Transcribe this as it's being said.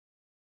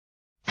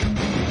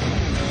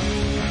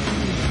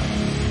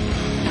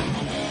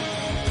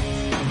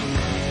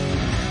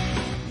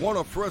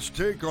Want a fresh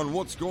take on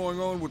what's going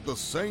on with the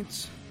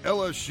Saints,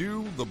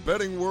 LSU, the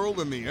betting world,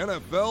 and the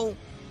NFL?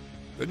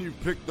 Then you've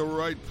picked the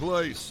right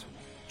place.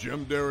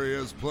 Jim Derry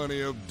has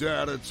plenty of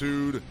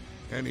datitude,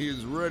 and he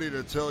is ready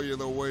to tell you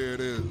the way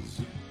it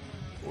is.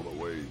 Or the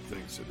way he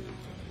thinks it is,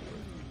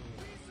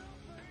 anyway.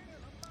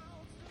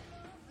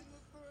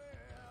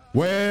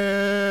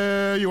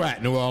 Where you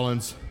at, New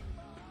Orleans?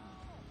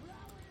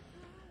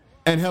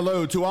 And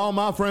hello to all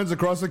my friends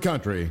across the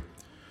country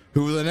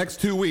who for the next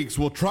 2 weeks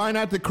will try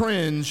not to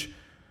cringe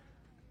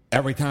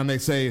every time they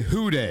say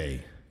who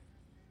day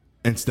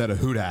instead of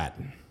who dat.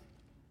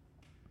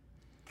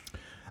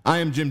 I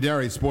am Jim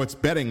Derry, sports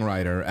betting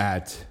writer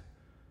at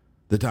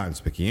the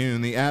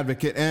Times-Picayune, the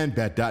Advocate, and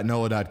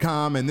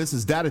Bet.NOLA.com, and this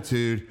is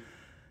Datitude,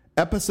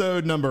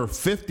 episode number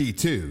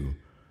 52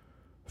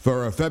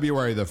 for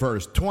February the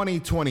 1st,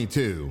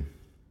 2022.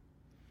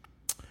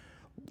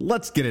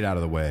 Let's get it out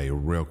of the way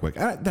real quick.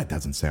 That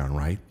doesn't sound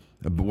right.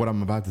 But what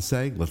I'm about to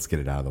say, let's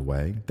get it out of the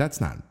way. That's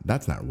not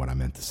what I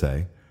meant to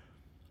say.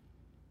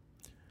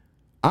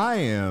 I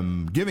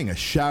am giving a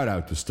shout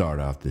out to start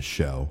off this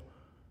show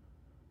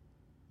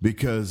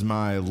because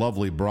my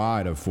lovely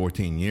bride of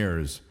 14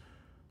 years,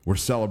 we're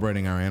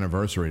celebrating our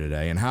anniversary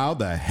today, and how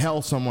the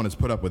hell someone has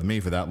put up with me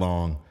for that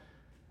long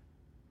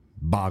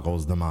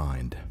boggles the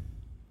mind.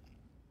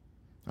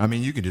 I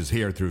mean, you can just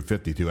hear through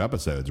 52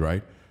 episodes,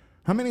 right?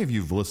 How many of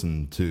you have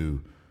listened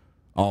to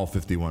all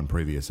 51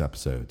 previous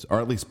episodes,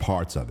 or at least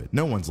parts of it?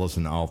 No one's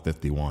listened to all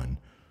 51.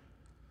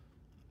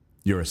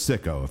 You're a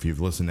sicko if you've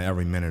listened to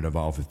every minute of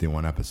all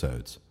 51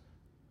 episodes.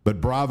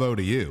 But bravo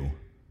to you.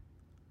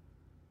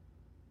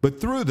 But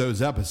through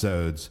those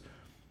episodes,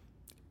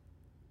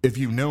 if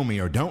you know me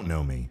or don't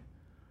know me,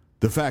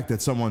 the fact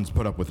that someone's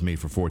put up with me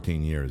for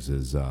 14 years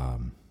is, I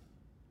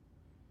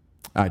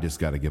just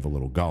got to give a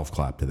little golf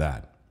clap to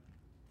that.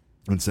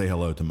 And say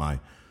hello to my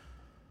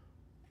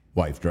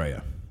wife,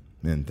 Drea.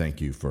 And thank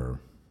you for,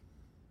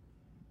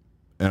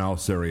 in all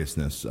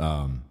seriousness,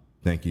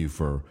 thank you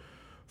for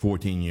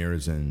 14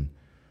 years and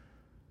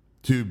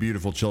 2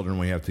 beautiful children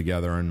we have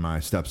together, and my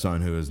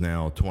stepson, who is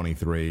now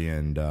 23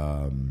 and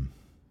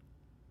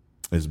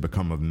has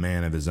become a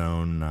man of his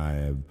own. I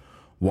have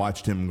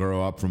watched him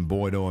grow up from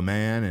boy to a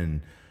man,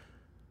 and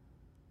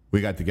we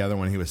got together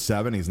when he was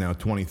 7. He's now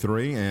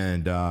 23,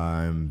 and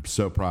I'm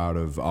so proud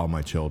of all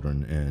my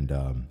children,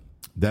 and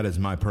that is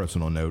my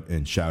personal note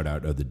and shout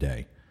out of the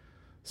day.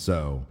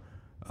 So,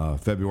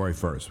 February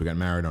 1st, we got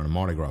married on a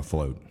Mardi Gras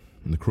float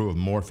in the crew of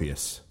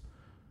Morpheus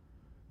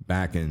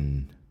back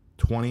in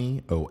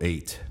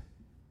 2008.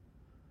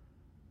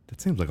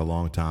 That seems like a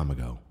long time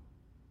ago.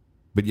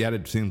 But yet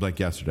it seems like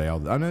yesterday.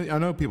 I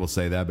know people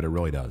say that, but it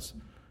really does.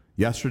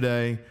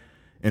 Yesterday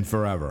and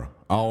forever,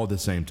 all at the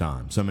same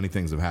time. So many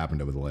things have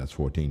happened over the last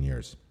 14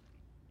 years.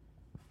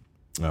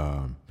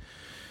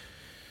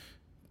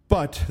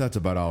 But that's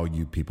about all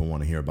you people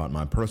want to hear about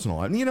my personal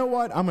life. And you know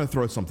what? I'm going to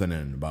throw something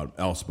in about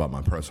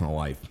my personal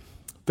life.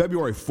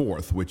 February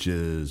 4th, which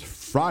is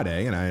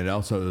Friday, and it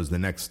also is the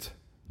next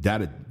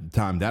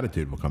time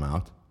Datitude will come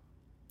out,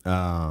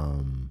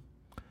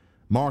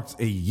 marks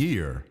a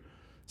year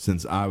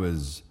since I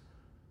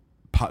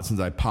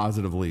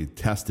positively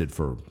tested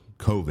for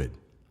COVID.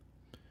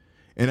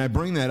 And I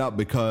bring that up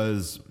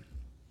because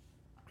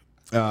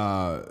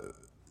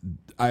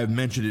I have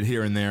mentioned it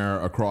here and there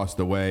across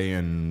the way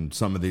in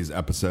some of these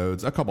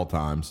episodes a couple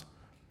times,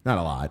 not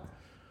a lot.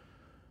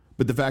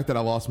 But the fact that I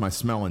lost my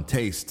smell and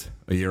taste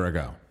a year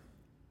ago.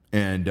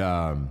 And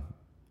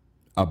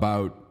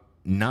about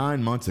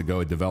 9 months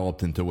ago, it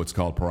developed into what's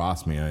called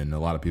parosmia. And a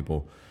lot of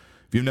people,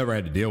 if you've never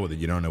had to deal with it,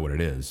 you don't know what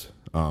it is.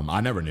 I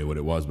never knew what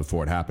it was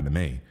before it happened to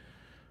me.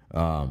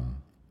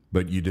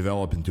 But you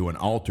develop into an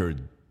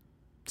altered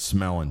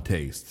smell and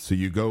taste. So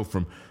you go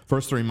from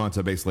first 3 months,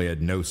 I basically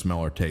had no smell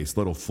or taste,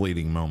 little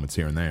fleeting moments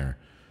here and there.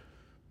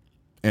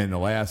 And the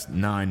last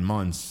 9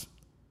 months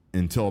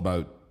until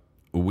about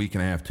a week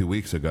and a half, 2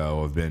 weeks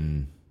ago, have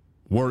been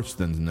worse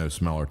than no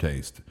smell or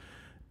taste.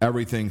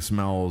 Everything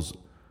smells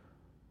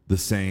the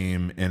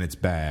same and it's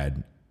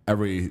bad.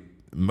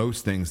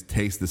 Most things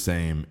taste the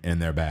same and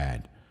they're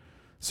bad.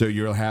 So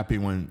you're happy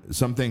when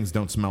some things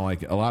don't smell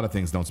like, a lot of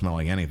things don't smell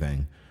like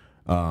anything.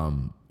 A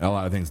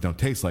lot of things don't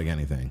taste like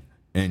anything.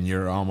 And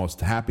you're almost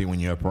happy when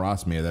you have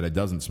parosmia that it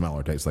doesn't smell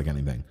or taste like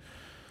anything.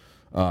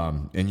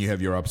 And you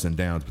have your ups and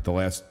downs. But the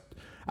last,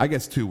 I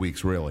guess, 2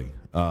 weeks, really,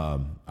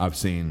 I've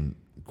seen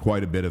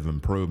quite a bit of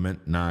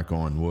improvement, knock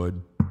on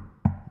wood.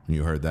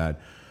 You heard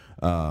that.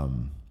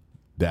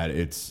 That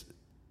it's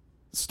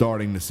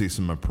starting to see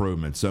some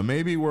improvement. So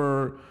maybe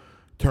we're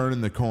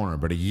turning the corner.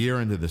 But a year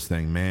into this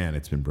thing, man,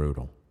 it's been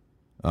brutal.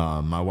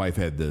 My wife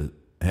had the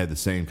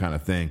same kind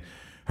of thing.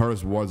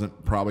 Hers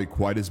wasn't probably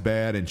quite as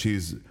bad, and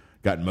she's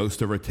got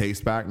most of her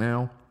taste back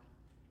now.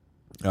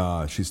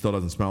 She still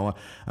doesn't smell it.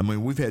 I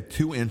mean, we've had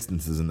 2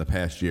 instances in the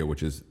past year,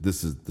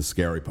 this is the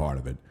scary part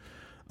of it,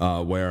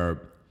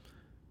 where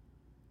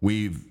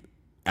we've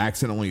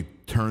accidentally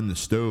turned the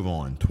stove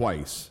on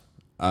twice.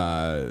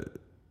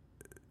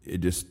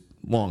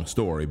 Long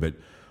story, but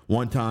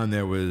One time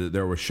there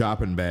were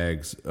shopping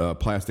bags,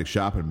 plastic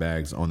shopping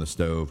bags on the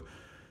stove.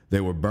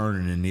 They were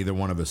burning, and neither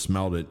one of us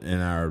smelled it.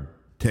 And our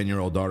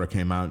 10-year-old daughter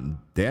came out and,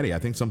 Daddy, I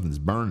think something's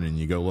burning. And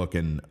you go look,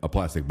 and a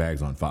plastic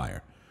bag's on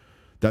fire.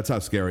 That's how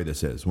scary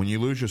this is. When you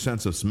lose your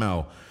sense of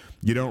smell,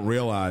 you don't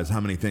realize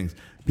how many things.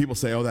 People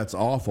say, oh, that's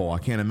awful. I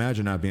can't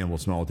imagine not being able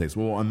to smell what it tastes.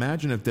 Well,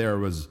 imagine if there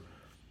was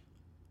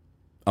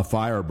a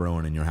fire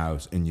brewing in your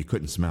house and you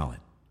couldn't smell it.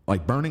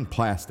 Like burning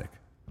plastic,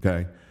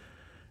 okay?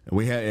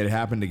 It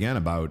happened again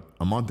about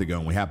a month ago,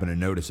 and we happened to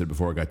notice it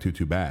before it got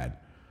too bad.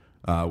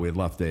 We had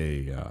left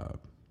we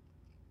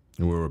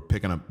were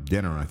picking up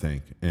dinner, I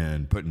think,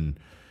 and putting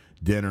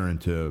dinner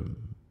into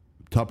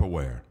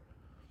Tupperware.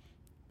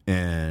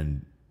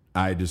 And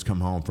I had just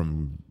come home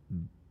from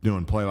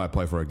doing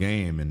play-by-play for a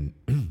game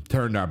and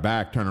turned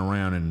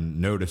around and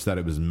noticed that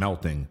it was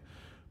melting,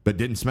 but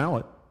didn't smell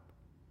it.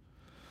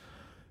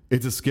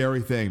 It's a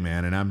scary thing,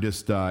 man, and I'm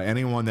just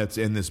anyone that's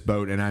in this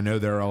boat, and I know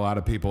there are a lot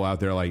of people out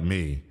there like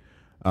me,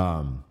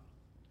 and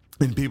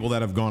people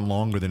that have gone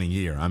longer than a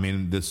year. I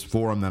mean, this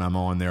forum that I'm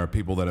on, there are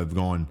people that have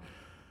gone,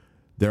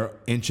 they're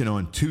inching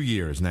on 2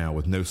 years now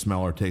with no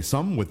smell or taste,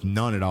 some with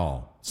none at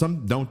all.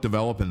 Some don't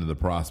develop into the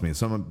prosperity,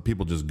 some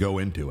people just go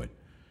into it.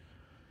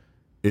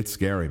 It's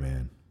scary,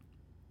 man.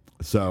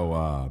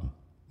 So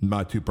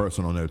my two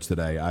personal notes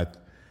today,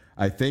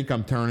 I think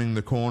I'm turning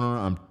the corner.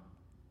 I'm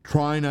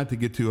trying not to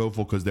get too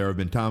hopeful because there have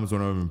been times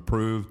when I've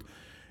improved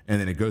and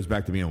then it goes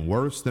back to being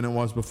worse than it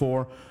was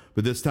before.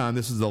 But this time,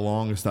 this is the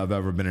longest I've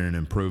ever been in an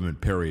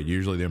improvement period.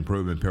 Usually the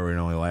improvement period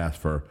only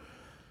lasts for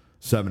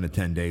 7 to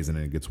 10 days and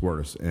then it gets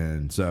worse.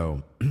 And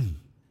so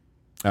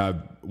I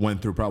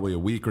went through probably a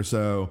week or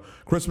so.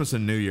 Christmas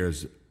and New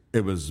Year's,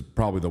 it was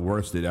probably the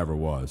worst it ever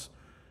was.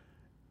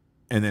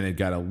 And then it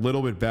got a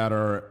little bit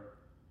better.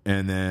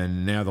 And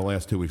then now the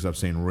last 2 weeks I've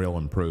seen real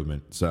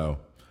improvement. So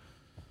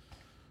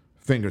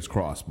fingers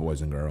crossed,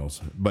 boys and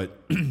girls.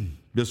 But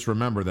just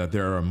remember that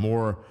there are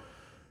more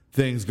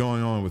things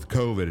going on with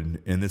COVID,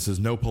 and this is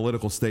no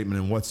political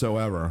statement in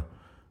whatsoever.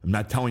 I'm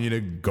not telling you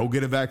to go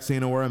get a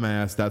vaccine or wear a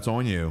mask. That's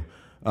on you.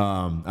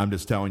 I'm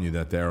just telling you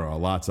that there are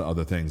lots of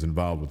other things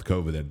involved with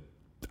COVID that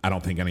I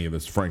don't think any of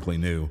us frankly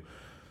knew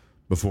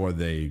before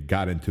they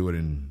got into it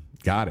and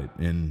got it.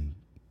 And,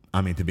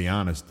 I mean, to be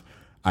honest,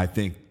 I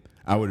think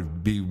I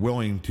would be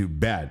willing to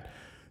bet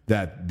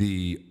that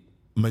the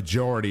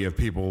majority of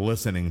people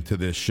listening to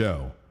this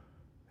show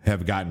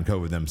have gotten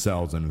COVID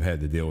themselves and have had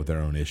to deal with their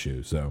own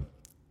issues. So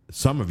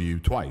some of you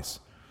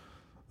twice.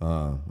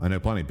 I know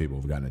plenty of people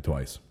who've gotten it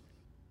twice.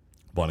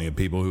 Plenty of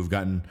people who've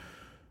gotten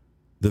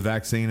the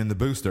vaccine and the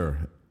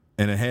booster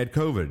and had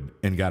COVID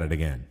and got it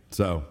again.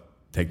 So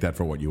take that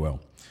for what you will.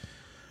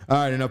 All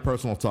right, enough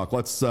personal talk.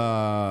 Let's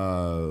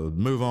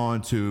move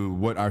on to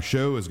what our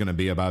show is going to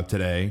be about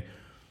today.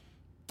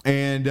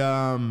 And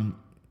I'm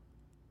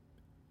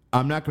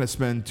not going to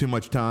spend too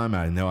much time.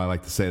 I know I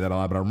like to say that a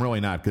lot, but I'm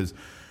really not, because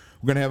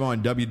we're going to have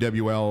on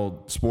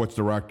WWL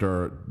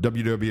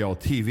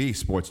TV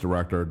sports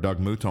director, Doug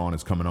Mouton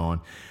is coming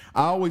on.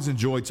 I always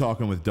enjoy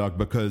talking with Doug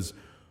because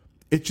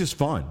it's just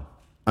fun.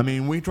 I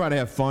mean, we try to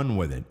have fun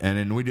with it,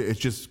 and it's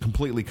just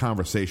completely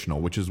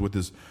conversational, which is what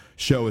this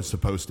show is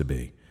supposed to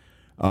be.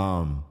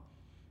 I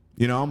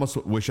almost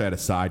wish I had a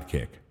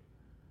sidekick.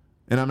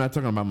 And I'm not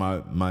talking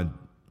about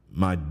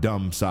my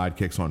dumb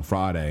sidekicks on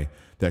Friday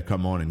that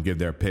come on and give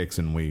their picks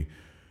and we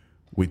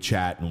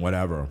chat and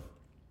whatever.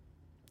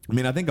 I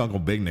mean, I think Uncle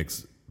Big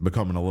Nick's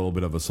becoming a little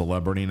bit of a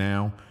celebrity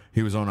now.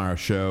 He was on our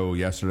show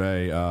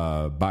yesterday,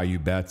 Bayou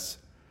Bets.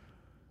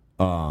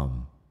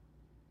 And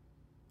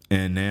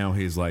now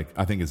he's like,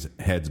 I think his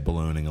head's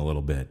ballooning a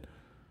little bit.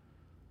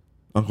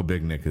 Uncle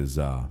Big Nick is,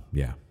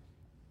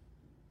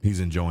 he's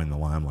enjoying the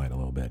limelight a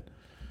little bit.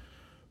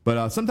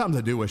 But sometimes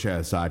I do wish I had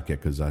a sidekick,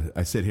 because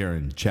I sit here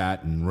and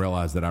chat and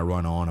realize that I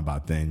run on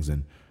about things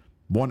and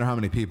wonder how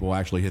many people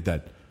actually hit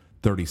that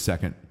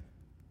 30-second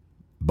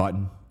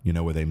button,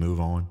 where they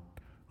move on.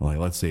 Like,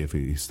 let's see if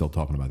he's still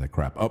talking about that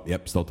crap. Oh,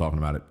 yep, still talking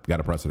about it. Got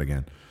to press it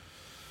again.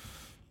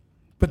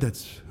 But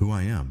that's who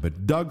I am.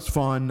 But Doug's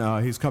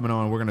fun. He's coming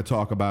on. We're going to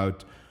talk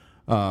about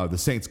the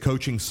Saints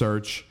coaching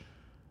search,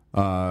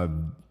 the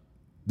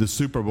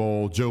Super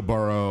Bowl, Joe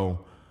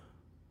Burrow.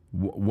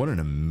 What an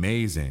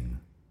amazing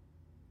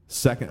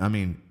second. I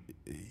mean,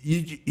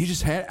 you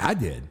just had, I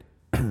did.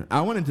 I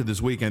went into this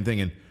weekend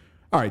thinking,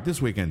 all right,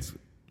 this weekend's,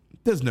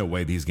 there's no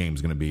way these games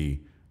are going to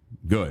be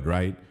good,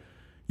 right?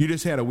 You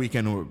just had a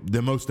weekend,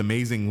 the most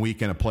amazing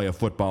weekend of play of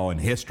football in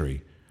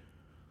history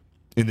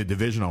in the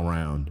divisional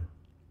round.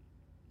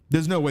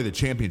 There's no way the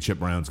championship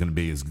round is going to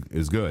be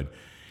as good.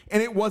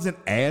 And it wasn't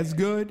as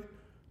good,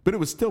 but it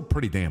was still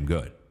pretty damn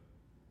good.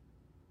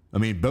 I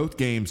mean, both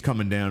games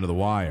coming down to the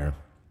wire,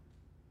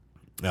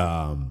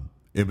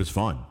 it was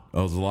fun. It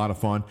was a lot of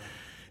fun.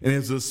 And it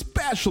was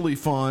especially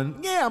fun.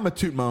 Yeah, I'm going to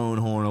toot my own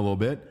horn a little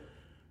bit.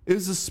 It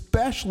was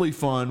especially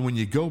fun when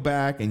you go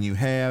back and you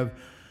have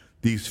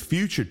these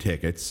future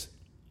tickets.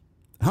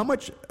 How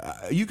much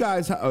are you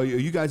guys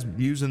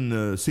using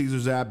the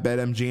Caesars app,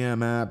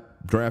 BetMGM app,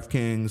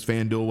 DraftKings,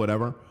 FanDuel,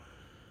 whatever?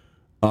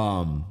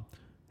 How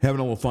having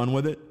a little fun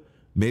with it.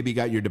 Maybe you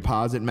got your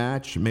deposit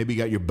match. Maybe you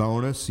got your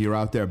bonus. You're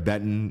out there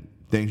betting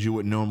things you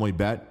wouldn't normally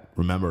bet.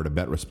 Remember to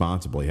bet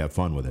responsibly. Have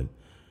fun with it.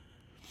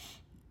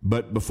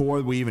 But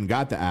before we even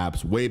got the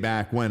apps, way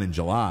back when in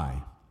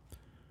July,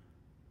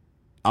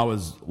 I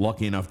was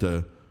lucky enough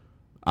to,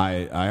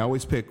 I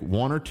always pick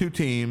one or two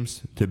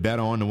teams to bet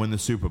on to win the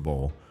Super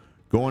Bowl.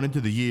 Going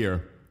into the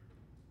year,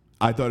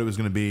 I thought it was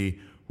going to be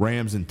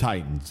Rams and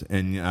Titans.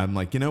 And I'm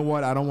like, you know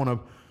what? I don't want to,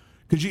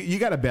 because you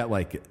got to bet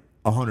like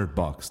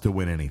 $100 to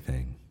win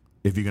anything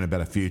if you're going to bet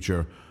a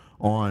future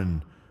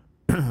on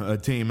a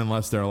team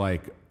unless they're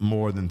like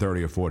more than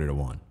 30 or 40 to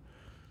 1.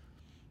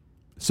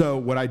 So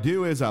what I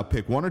do is I'll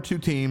pick one or two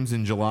teams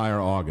in July or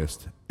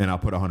August, and I'll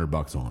put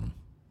 $100 on them.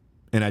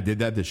 And I did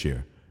that this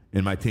year,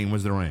 and my team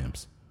was the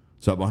Rams.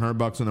 So I put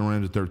 $100 on the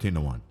Rams at 13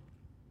 to 1.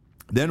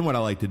 Then what I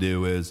like to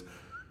do is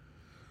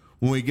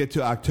when we get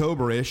to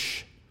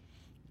October-ish,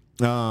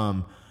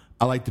 I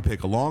like to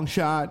pick a long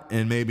shot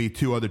and maybe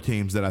two other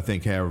teams that I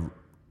think have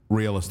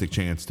realistic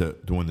chance to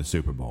win the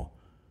Super Bowl.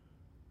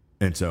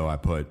 And so I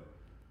put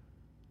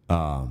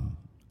a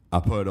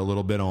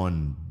little bit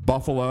on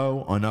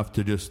Buffalo, enough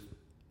to just,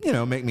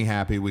 make me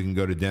happy. We can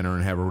go to dinner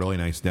and have a really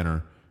nice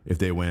dinner if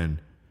they win,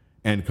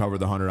 and cover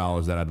the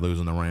 $100 that I'd lose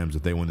on the Rams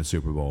if they win the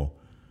Super Bowl.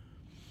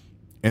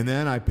 And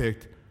then I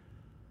picked,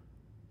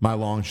 my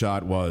long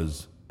shot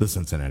was the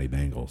Cincinnati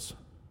Bengals.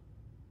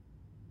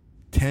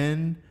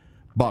 $10,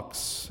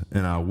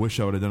 and I wish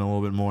I would have done a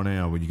little bit more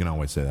now, but you can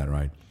always say that,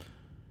 right?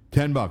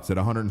 $10 at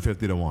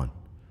 150 to 1.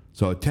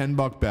 So a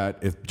 $10 bet,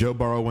 if Joe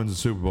Burrow wins the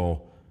Super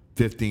Bowl,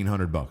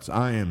 $1,500.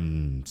 I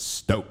am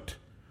stoked.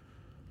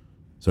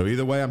 So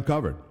either way, I'm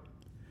covered.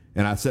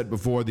 And I said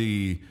before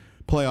the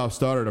playoffs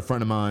started, a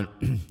friend of mine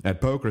at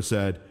poker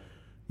said,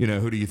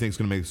 who do you think is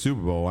going to make the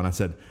Super Bowl? And I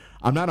said,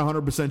 I'm not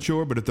 100%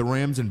 sure, but if the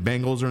Rams and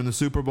Bengals are in the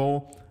Super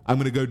Bowl, I'm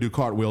going to go do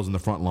cartwheels in the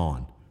front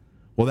lawn.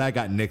 Well, that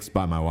got nixed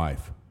by my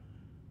wife.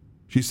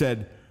 She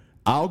said,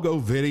 I'll go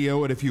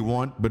video it if you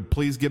want, but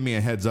please give me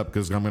a heads up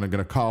because I'm going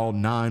to call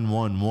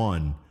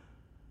 911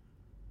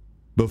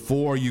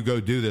 before you go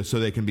do this so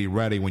they can be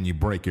ready when you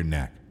break your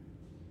neck.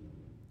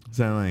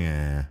 So I'm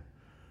like,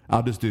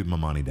 I'll just do my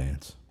money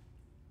dance.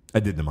 I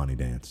did the money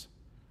dance.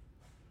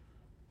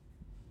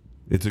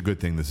 It's a good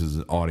thing this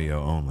is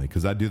audio only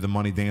because I do the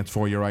money dance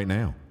for you right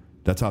now.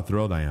 That's how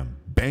thrilled I am.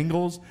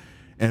 Bengals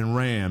and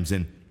Rams.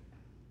 And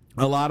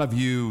a lot of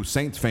you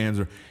Saints fans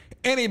are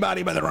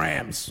anybody but the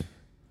Rams.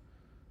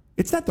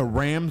 It's not the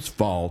Rams'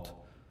 fault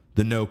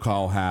the no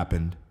call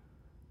happened.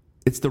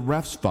 It's the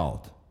ref's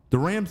fault. The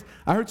Rams,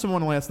 I heard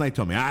someone last night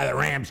tell me, the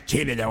Rams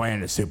cheated their way in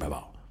the Super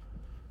Bowl.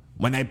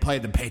 When they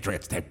played the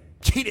Patriots, they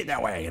cheated their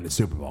way in the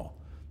Super Bowl.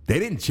 They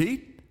didn't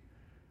cheat.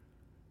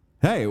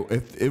 Hey,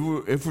 if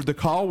the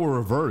call were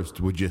reversed,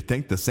 would you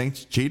think the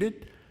Saints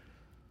cheated?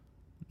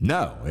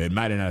 No, it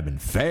might not have been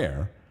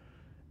fair,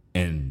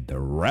 and the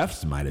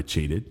refs might have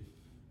cheated,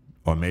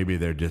 or maybe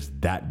they're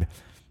just that.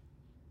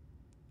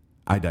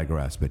 I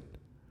digress, but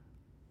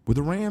were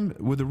the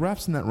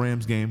refs in that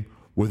Rams game,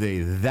 were they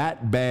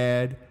that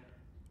bad,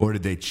 or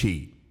did they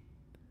cheat?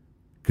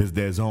 Because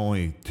there's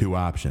only two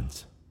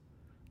options.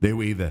 They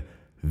were either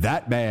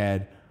that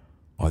bad,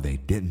 or they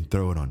didn't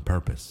throw it on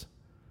purpose.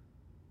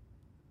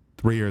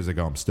 3 years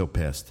ago, I'm still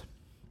pissed.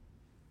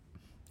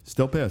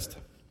 Still pissed.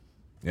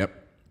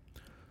 Yep.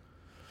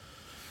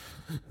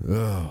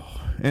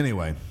 Oh.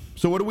 Anyway,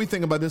 so what do we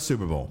think about this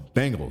Super Bowl?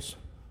 Bengals.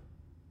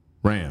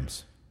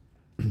 Rams.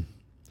 I'm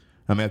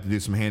going to have to do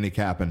some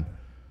handicapping.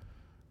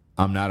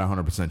 I'm not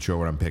 100% sure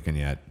what I'm picking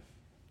yet.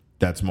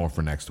 That's more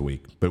for next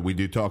week. But we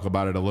do talk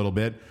about it a little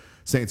bit.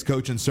 Saints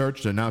coaching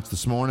search announced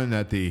this morning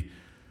that the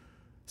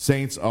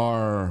Saints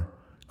are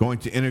going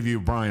to interview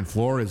Brian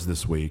Flores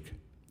this week.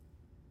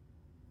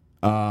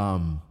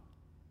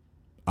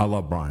 I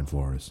love Brian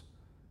Flores.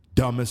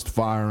 Dumbest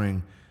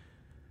firing,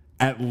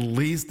 at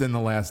least in the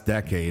last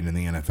decade in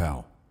the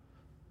NFL.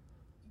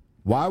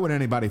 Why would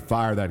anybody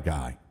fire that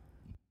guy?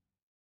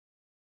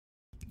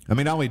 I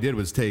mean, all he did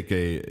was go on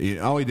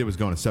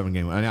a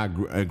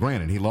 7-game.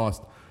 Granted, he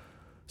lost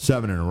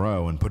 7 in a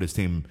row and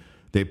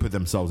they put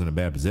themselves in a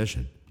bad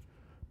position.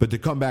 But to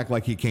come back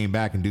like he came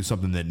back and do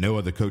something that no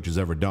other coach has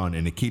ever done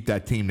and to keep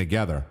that team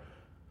together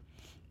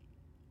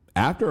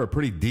after a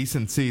pretty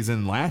decent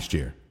season last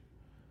year,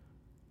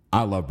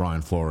 I love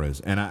Brian Flores.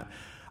 And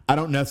I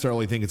don't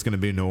necessarily think it's going to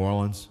be New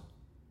Orleans.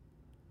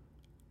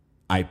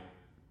 I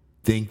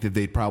think that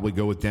they'd probably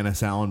go with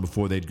Dennis Allen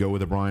before they'd go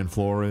with a Brian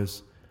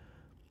Flores.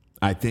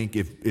 I think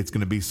if it's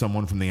going to be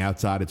someone from the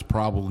outside, it's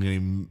probably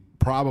going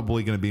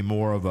to be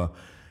more of a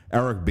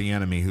Eric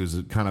Bieniemy,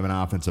 who's kind of an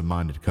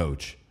offensive-minded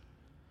coach.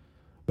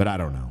 But I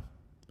don't know.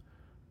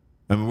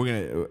 I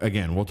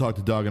mean, we'll talk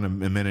to Doug in a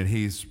minute.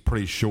 He's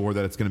pretty sure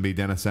that it's going to be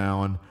Dennis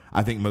Allen.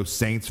 I think most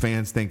Saints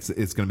fans think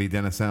it's going to be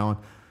Dennis Allen.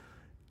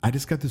 I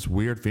just got this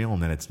weird feeling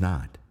that it's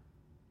not.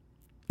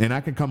 And I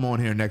can come on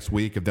here next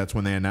week if that's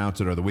when they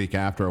announce it or the week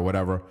after or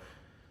whatever,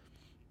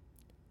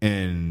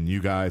 and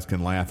you guys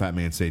can laugh at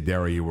me and say,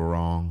 Derry, you were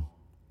wrong.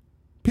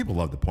 People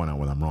love to point out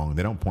when I'm wrong.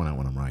 They don't point out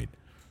when I'm right.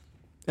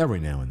 Every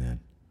now and then.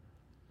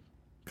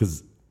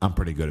 because I'm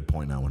pretty good at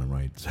pointing out when I'm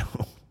right, so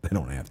they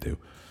don't have to.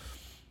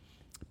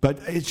 But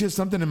it's just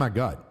something in my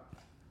gut.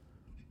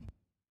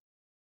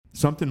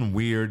 Something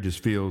weird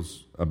just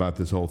feels about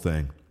this whole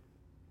thing.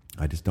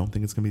 I just don't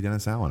think it's going to be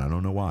Dennis Allen. I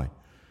don't know why.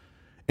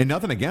 And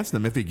nothing against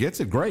him. If he gets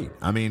it, great.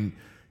 I mean,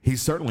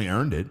 he's certainly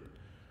earned it.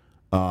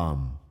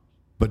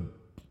 But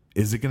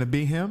is it going to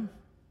be him?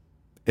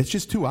 It's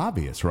just too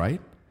obvious,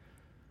 right?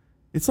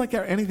 It's like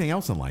anything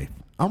else in life.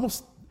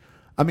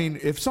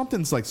 If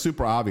something's like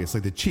super obvious,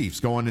 like the Chiefs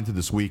going into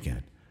this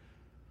weekend,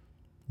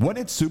 when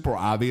it's super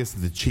obvious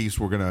that the Chiefs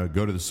were going to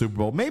go to the Super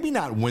Bowl, maybe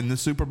not win the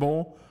Super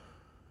Bowl,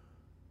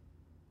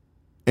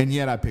 and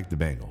yet I picked the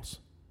Bengals.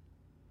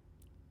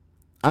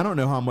 I don't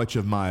know how much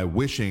of my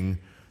wishing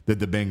that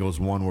the Bengals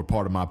won were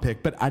part of my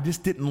pick, but I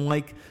just didn't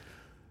like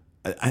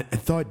 – I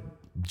thought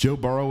Joe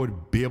Burrow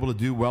would be able to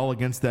do well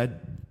against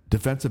that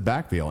defensive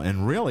backfield.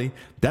 And really,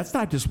 that's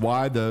not just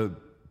why the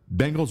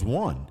Bengals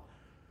won.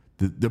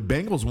 The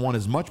Bengals won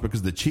as much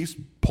because the Chiefs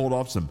pulled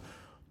off some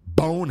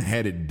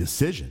boneheaded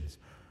decisions.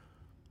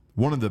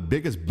 One of the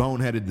biggest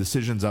boneheaded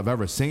decisions I've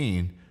ever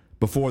seen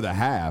before the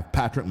half,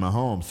 Patrick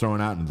Mahomes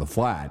throwing out into the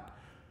flat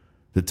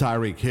to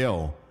Tyreek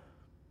Hill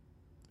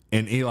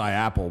and Eli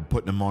Apple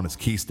putting him on his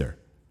keister.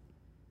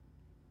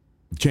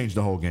 Changed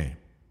the whole game.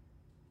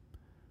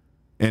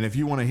 And if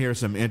you want to hear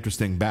some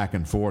interesting back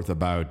and forth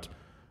about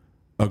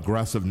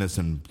aggressiveness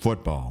in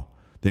football,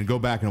 then go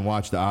back and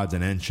watch the odds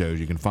and ends shows.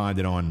 You can find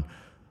it on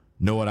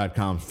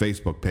Noah.com's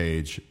Facebook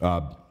page.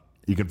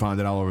 You can find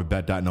it all over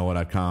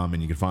bet.noah.com,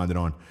 and you can find it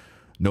on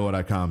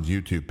Noah.com's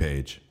YouTube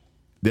page.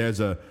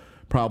 There's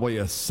probably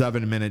a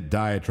 7-minute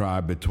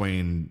diatribe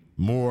between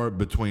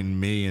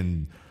me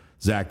and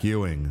Zach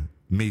Ewing,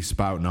 me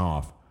spouting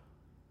off.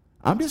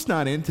 I'm just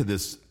not into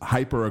this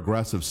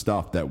hyper-aggressive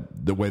stuff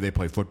that the way they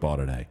play football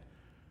today.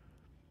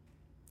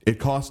 It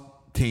costs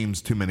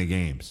teams too many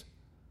games.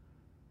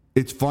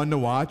 It's fun to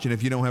watch, and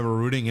if you don't have a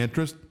rooting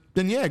interest,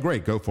 then yeah,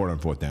 great, go for it on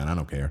fourth down. I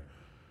don't care.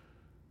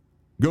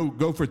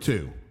 Go for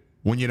 2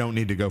 when you don't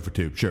need to go for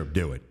 2. Sure,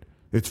 do it.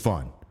 It's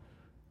fun.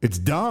 It's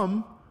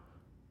dumb,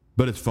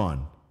 but it's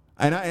fun.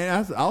 And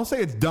I'll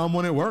say it's dumb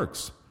when it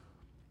works.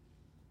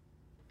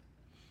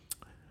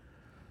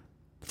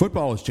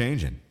 Football is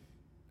changing.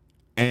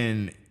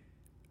 And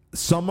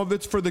some of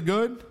it's for the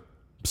good,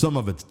 some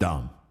of it's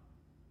dumb.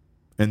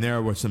 And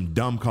there were some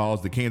dumb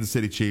calls. The Kansas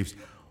City Chiefs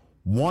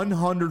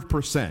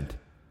 100%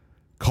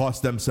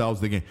 cost themselves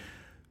the game.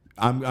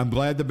 I'm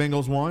glad the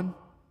Bengals won.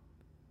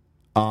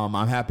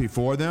 I'm happy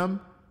for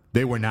them.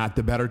 They were not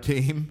the better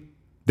team.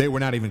 They were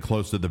not even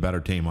close to the better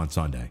team on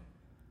Sunday.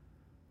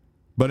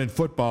 But in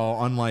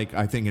football, unlike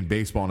I think in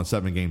baseball in a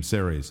 7-game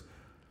series,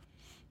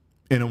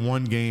 in a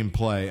 1-game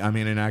play,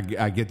 and I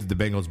get that the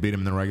Bengals beat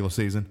them in the regular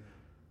season,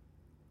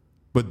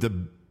 but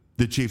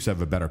the Chiefs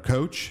have a better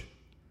coach.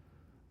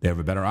 They have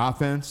a better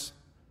offense.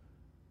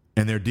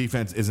 And their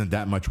defense isn't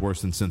that much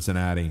worse than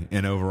Cincinnati.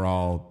 And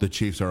overall, the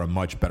Chiefs are a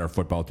much better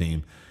football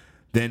team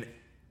than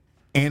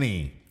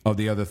any of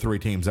the other 3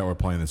 teams that were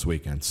playing this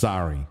weekend.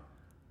 Sorry.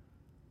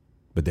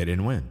 But they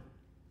didn't win.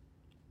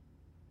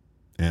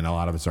 And a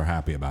lot of us are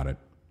happy about it.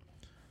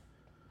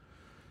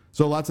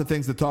 So lots of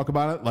things to talk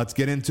about it. Let's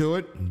get into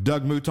it.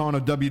 Doug Mouton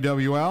of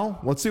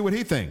WWL. Let's see what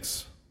he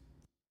thinks.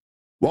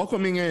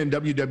 Welcoming in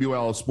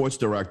WWL Sports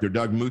Director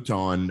Doug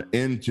Mouton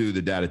into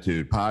the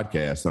Datitude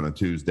podcast on a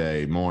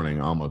Tuesday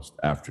morning, almost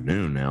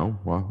afternoon now.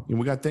 Well,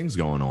 we got things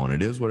going on.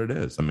 It is what it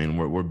is.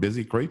 We're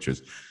busy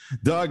creatures.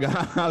 Doug,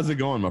 how's it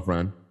going, my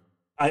friend?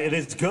 It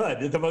is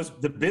good.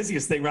 The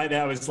busiest thing right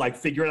now is like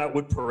figuring out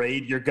what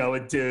parade you're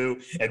going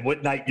to and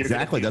what night you're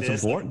exactly. Going to do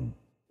That's this. important.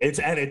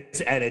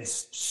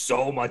 It's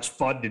so much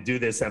fun to do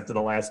this after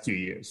the last 2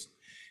 years.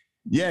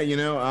 Yeah,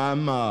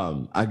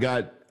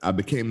 I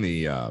became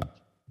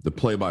the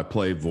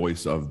play-by-play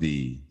voice of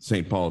the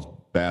St. Paul's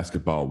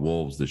basketball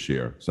Wolves this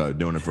year. So I'm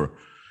doing it for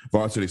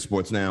Varsity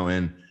Sports Now,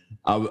 and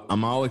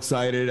I'm all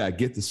excited. I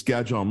get the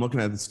schedule. I'm looking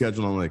at the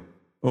schedule, and I'm like,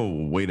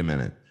 oh, wait a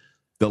minute.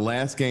 The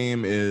last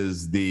game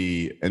is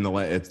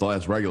it's the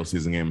last regular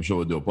season game. I'm sure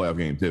we'll do a playoff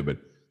game too, but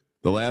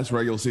the last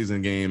regular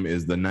season game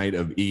is the night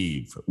of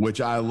Eve,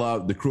 which I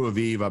love. The Crew of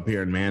Eve up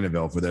here in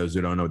Mandeville, for those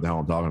who don't know what the hell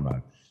I'm talking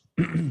about.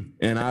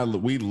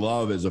 And we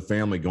love as a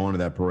family going to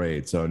that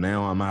parade. So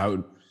now I'm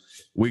out.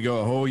 We go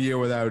a whole year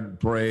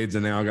without parades,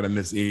 and now I got to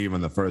miss Eve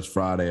on the first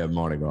Friday of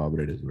Mardi Gras, but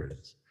it is what it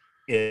is.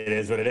 It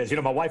is what it is.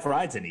 My wife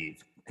rides an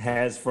Eve,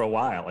 has for a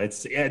while.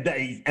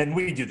 And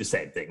we do the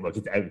same thing. Look,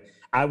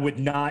 I would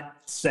not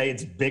say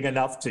it's big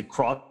enough to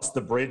cross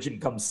the bridge and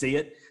come see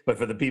it, but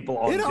for the people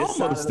on this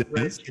side of the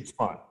bridge, it's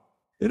fun.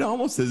 It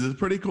almost is. It's a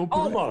pretty cool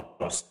parade.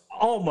 Almost.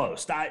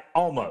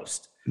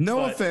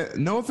 No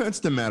offense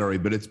to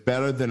Metairie, but it's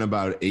better than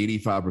about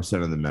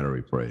 85% of the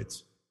Metairie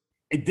parades.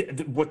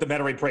 What the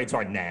Metairie parades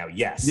are now,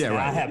 yes. Yeah,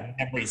 right. I have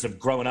memories of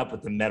growing up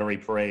with the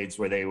Metairie parades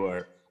where they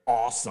were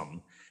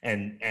awesome,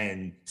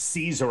 and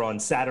Caesar on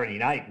Saturday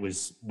night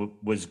was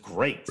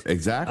great.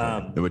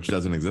 Exactly, which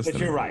doesn't exist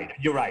anymore.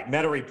 But you're right.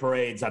 Metairie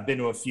parades, I've been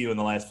to a few in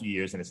the last few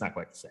years, and it's not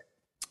quite the same.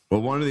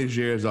 Well, one of these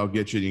years I'll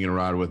get you. You can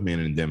ride with me in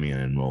Endymion,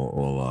 and we'll.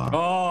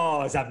 Oh,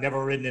 Oh, I've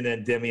never ridden in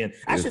Endymion.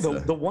 Actually,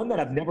 the one that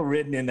I've never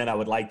ridden in that I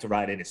would like to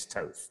ride in is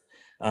Toth.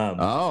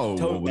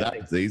 Well,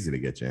 that's easy to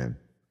get you in.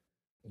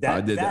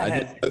 I did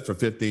that for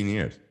 15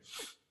 years.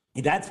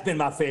 That's been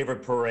my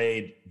favorite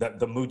parade,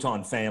 the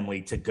Mouton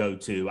family to go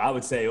to. I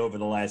would say over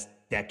the last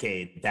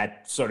decade,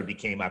 that sort of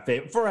became my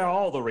favorite for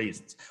all the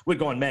reasons. We'd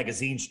go on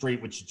Magazine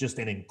Street, which is just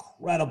an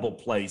incredible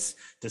place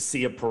to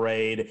see a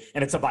parade.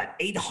 And it's about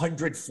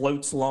 800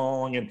 floats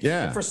long. And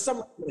for some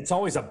reason, it's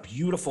always a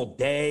beautiful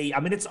day. I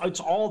mean, it's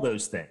all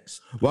those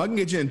things. Well, I can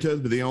get you into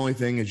it, but the only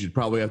thing is you'd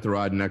probably have to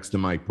ride next to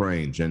Mike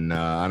Prange. And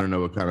I don't know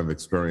what kind of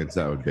experience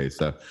that would be.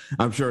 So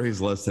I'm sure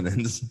he's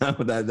listening. So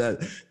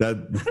that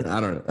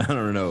I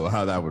don't know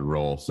how that would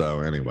roll.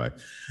 So anyway,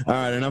 all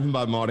right, enough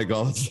about Mardi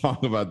Gras. Let's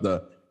talk about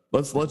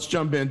let's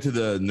jump into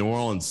the New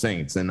Orleans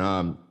Saints. And,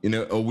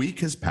 a week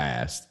has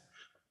passed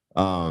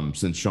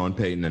since Sean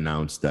Payton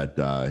announced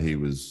that he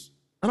was,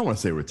 I don't want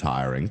to say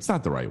retiring. It's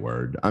not the right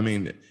word. I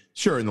mean,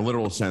 sure, in the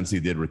literal sense, he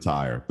did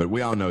retire, but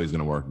we all know he's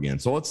going to work again.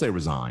 So let's say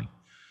resign.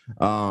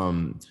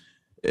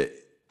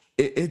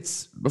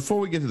 It's before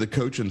we get to the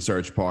coaching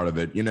search part of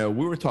it, we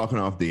were talking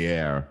off the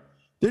air.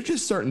 There's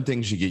just certain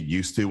things you get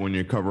used to when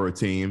you cover a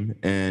team.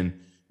 And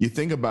you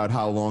think about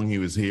how long he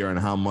was here and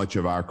how much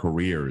of our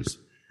careers.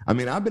 I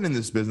mean, I've been in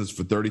this business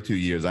for 32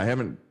 years. I've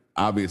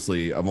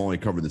only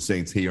covered the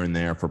Saints here and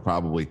there for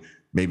probably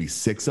maybe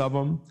 6 of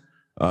them,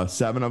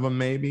 7 of them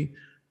maybe.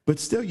 But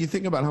still, you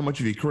think about how much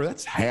of your career,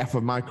 that's half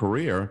of my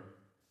career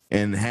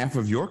and half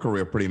of your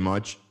career pretty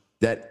much,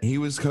 that he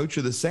was coach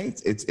of the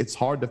Saints. It's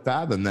hard to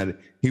fathom that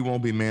he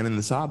won't be manning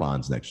the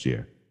sidelines next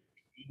year.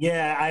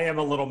 Yeah, I am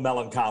a little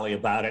melancholy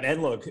about it.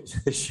 And look,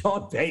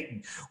 Sean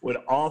Payton would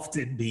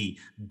often be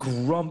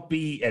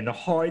grumpy and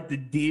hard to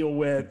deal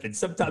with. And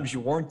sometimes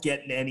you weren't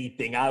getting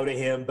anything out of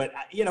him. But,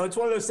 it's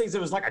one of those things that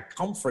was like a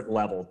comfort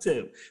level,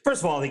 too.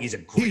 First of all, I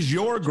think he's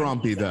your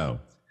grumpy, though.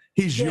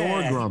 He's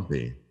your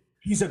grumpy.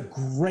 He's a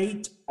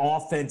great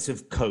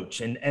offensive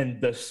coach.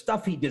 And the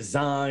stuff he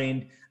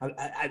designed,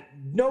 I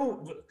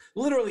know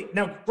literally.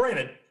 Now,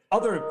 granted,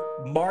 other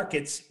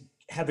markets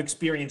have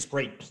experienced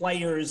great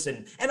players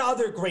and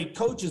other great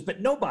coaches, but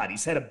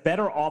nobody's had a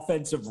better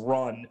offensive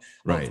run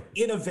of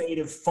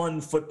innovative, fun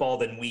football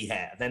than we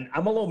have. And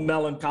I'm a little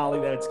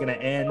melancholy that it's going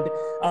to end.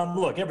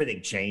 Look,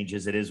 everything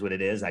changes. It is what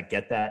it is. I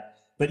get that.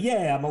 But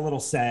yeah, I'm a little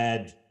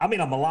sad. I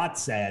mean, I'm a lot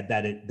sad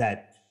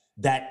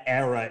that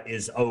era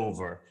is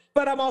over.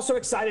 But I'm also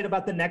excited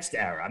about the next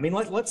era. I mean,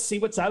 let's see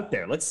what's out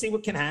there. Let's see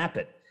what can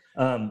happen.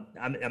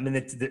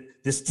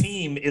 This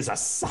team is a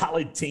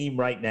solid team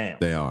right now.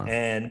 They are.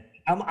 And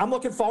I'm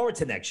looking forward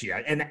to next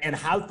year and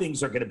how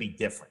things are going to be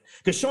different.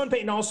 Because Sean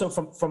Payton also,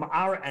 from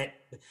our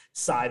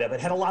side of it,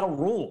 had a lot of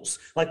rules.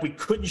 Like we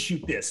couldn't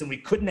shoot this and we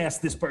couldn't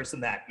ask this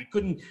person that. We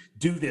couldn't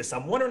do this.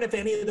 I'm wondering if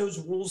any of those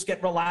rules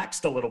get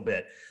relaxed a little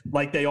bit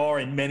like they are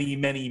in many,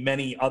 many,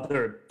 many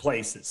other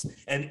places.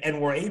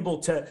 And we're able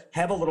to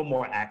have a little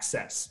more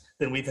access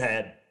than we've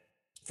had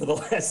for the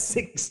last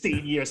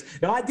 16 years.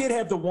 Now, I did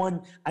have the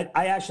one,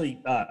 I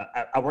actually,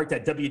 I worked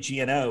at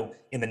WGNO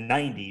in the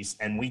 90s,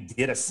 and we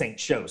did a Saint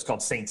show. It's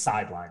called Saint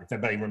Sideline. If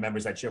anybody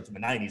remembers that show from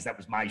the 90s, that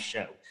was my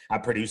show. I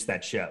produced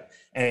that show.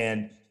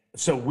 And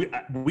so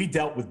we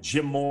dealt with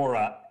Jim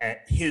Mora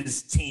at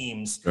his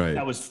teams. Right.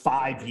 That was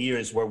 5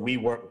 years where we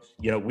were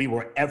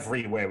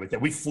everywhere with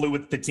it. We flew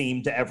with the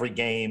team to every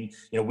game.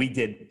 We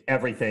did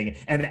everything.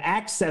 And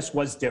access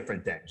was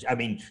different then. I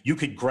mean, you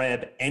could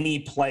grab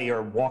any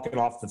player walking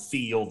off the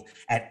field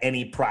at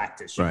any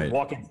practice. You could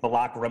walk into the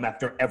locker room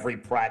after every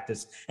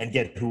practice and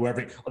get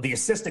whoever. The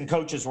assistant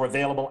coaches were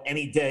available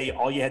any day.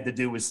 All you had to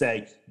do was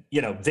say,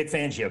 Vic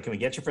Fangio, can we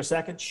get you for a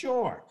second?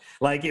 Sure.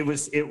 Like it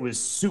was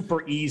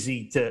super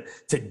easy to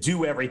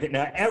do everything.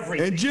 Now,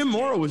 everything. And Jim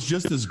Mora was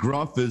just as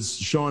gruff as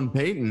Sean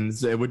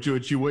Payton's,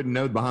 which you wouldn't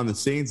know behind the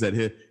scenes that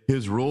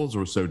his rules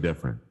were so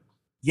different.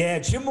 Yeah,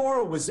 Jim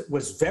Mora was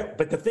very,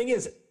 but the thing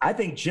is, I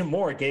think Jim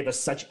Mora gave us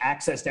such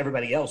access to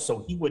everybody else,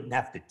 so he wouldn't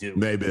have to do.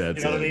 Maybe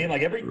that's what I mean.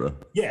 Like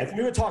if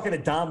we were talking to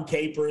Dom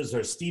Capers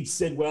or Steve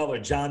Sidwell or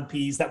John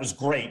Pease, that was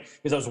great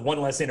because that was one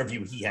less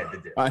interview he had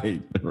to do.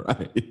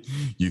 Right.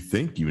 You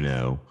think you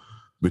know,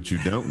 but you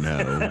don't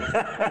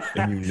know,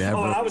 and you never.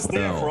 I was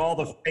there for all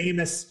the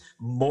famous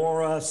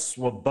Mora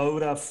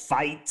Swoboda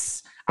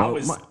fights. I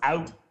was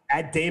out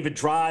at David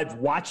Drive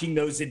watching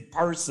those in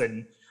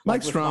person.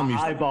 Mike Strom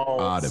used to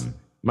prod him.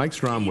 Mike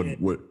Strom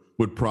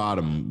would prod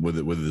him with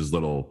his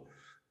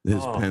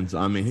pens.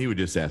 I mean, he would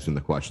just ask him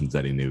the questions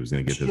that he knew he was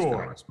going to get this kind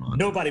of response.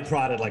 Nobody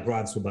prodded like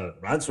Ron Swoboda.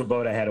 Ron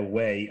Swoboda had a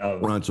way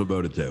of Ron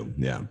Swoboda too.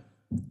 Yeah,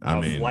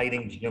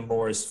 lighting Jim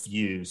Mora's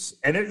fuse.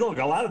 And look,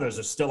 a lot of those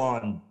are still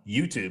on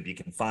YouTube. You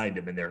can find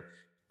them, and they're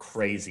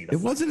crazy.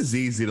 It wasn't as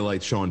easy to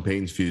light Sean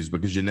Payton's fuse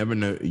because you never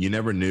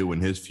knew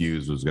when his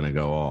fuse was going to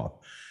go off.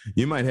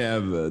 You might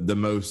have the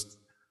most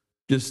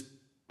just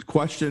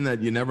question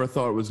that you never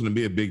thought was going to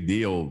be a big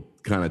deal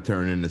kind of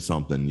turn into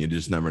something. You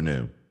just never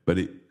knew. But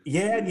and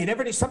you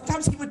never knew.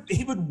 Sometimes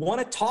he would want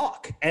to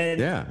talk. And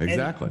yeah,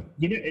 exactly.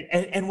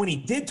 And when he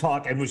did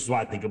talk, and which is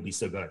why I think he'll be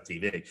so good on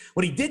TV.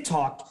 When he did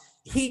talk,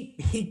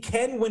 he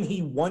can when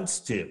he wants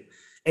to.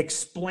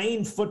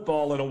 explain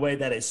football in a way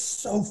that is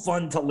so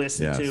fun to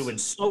listen to and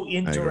so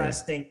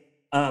interesting.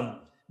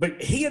 But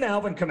he and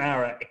Alvin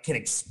Kamara can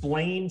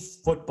explain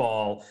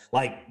football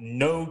like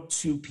no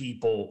two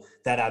people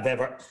that I've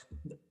ever.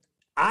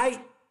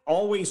 I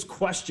always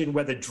question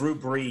whether Drew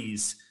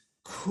Brees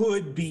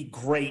could be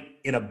great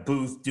in a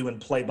booth doing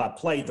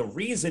play-by-play. The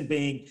reason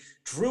being,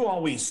 Drew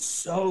always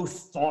so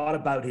thought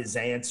about his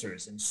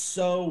answers and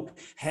so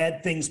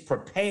had things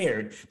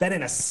prepared that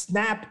in a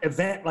snap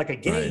event like a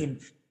game,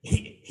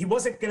 he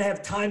wasn't going to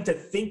have time to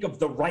think of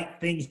the right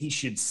thing he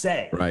should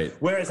say. Right.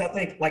 Whereas I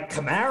think like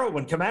Kamara,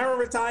 when Kamara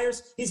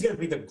retires, he's going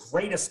to be the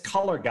greatest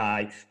color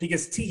guy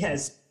because he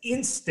has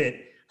instant,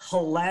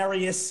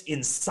 hilarious,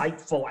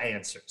 insightful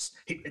answers.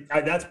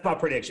 That's my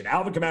prediction.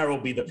 Alvin Kamara will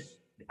be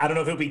I don't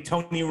know if he'll be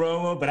Tony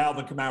Romo, but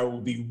Alvin Kamara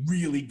will be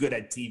really good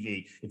at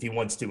TV if he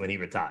wants to when he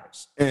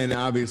retires. And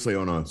obviously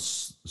on a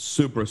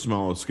super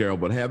small scale,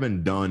 but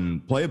having done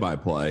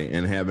play-by-play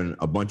and having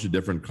a bunch of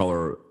different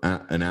color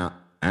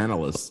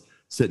analysts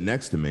sit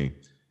next to me,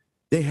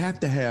 they have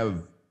to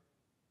have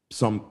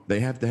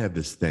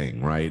this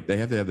thing, right? They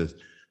have to have this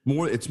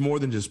more. It's more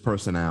than just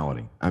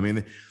personality. I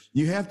mean,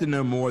 you have to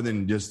know more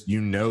than just,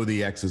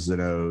 the X's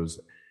and O's.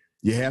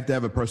 You have to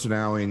have a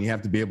personality, and you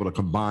have to be able to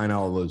combine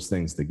all of those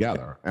things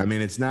together. I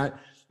mean, it's not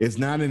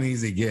an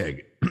easy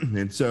gig.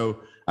 And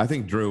so I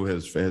think Drew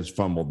has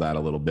fumbled that a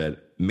little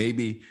bit.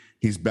 Maybe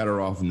he's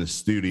better off in the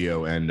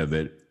studio end of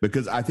it,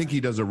 because I think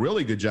he does a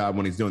really good job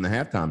when he's doing the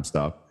halhtime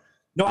stuff.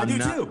 No, I do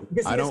too.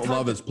 I don't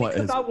love his play.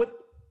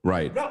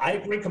 Right. No, I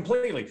agree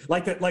completely.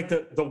 Like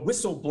the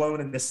whistle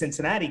blown in the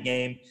Cincinnati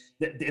game,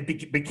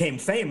 it became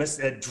famous.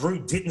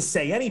 Drew didn't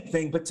say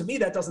anything, but to me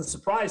that doesn't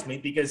surprise me,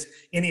 because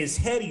in his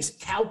head he's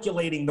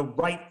calculating the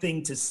right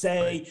thing to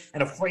say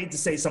and afraid to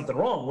say something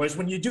wrong. Whereas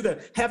when you do the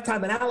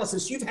halftime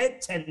analysis, you've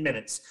had 10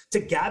 minutes to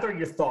gather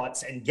your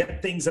thoughts and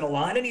get things in a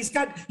line, and he's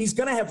going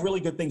to have really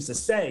good things to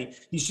say.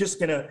 He's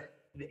just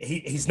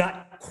he's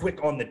not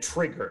quick on the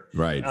trigger,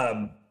 right?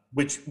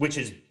 Which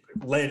is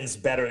lends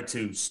better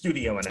to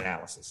studio and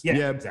analysis.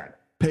 Yeah, exactly.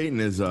 Peyton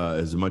is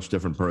a much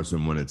different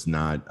person when it's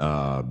not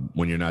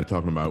when you're not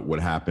talking about what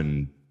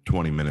happened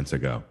 20 minutes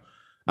ago.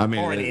 I mean,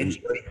 or an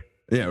injury.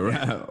 Yeah,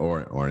 right.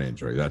 Or an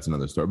injury. That's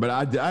another story. But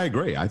I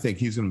agree. I think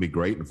he's going to be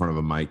great in front of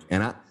a mic.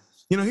 And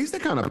he's the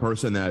kind of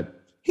person that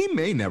he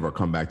may never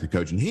come back to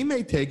coaching. He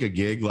may take a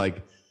gig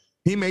like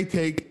he may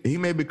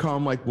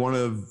become like one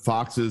of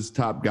Fox's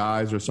top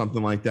guys or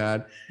something like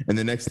that. And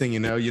the next thing you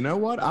know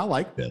what? I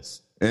like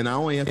this. And I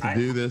only have to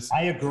do this.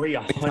 I agree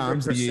 100%.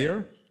 Times a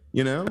year,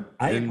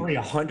 I agree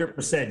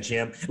 100%,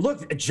 Jim.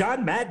 Look,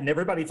 John Madden,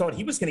 everybody thought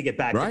he was going to get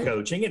back to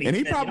coaching. And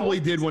he probably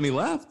did when he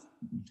left.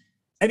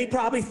 And he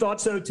probably thought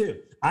so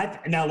too.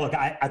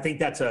 I think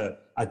that's a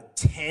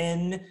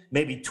 10,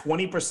 maybe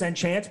 20%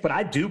 chance, but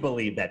I do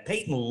believe that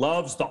Peyton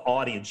loves the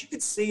audience. You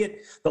could see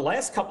it the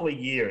last couple of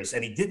years,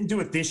 and he didn't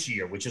do it this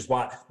year, which is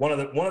why one of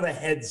the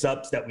heads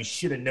ups that we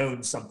should have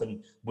known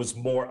something was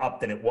more up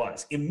than it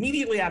was.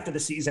 Immediately after the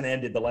season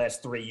ended, the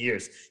last 3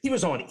 years, he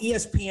was on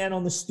ESPN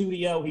on the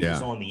studio. He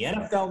was on the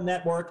NFL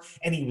Network,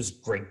 and he was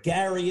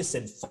gregarious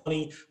and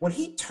funny. When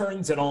he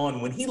turns it on,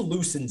 when he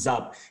loosens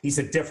up, he's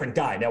a different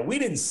guy. Now, we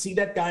didn't see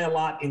that guy a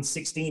lot in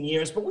 16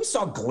 years, but we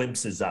saw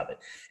glimpses of it.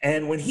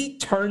 And when he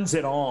turns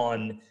it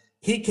on,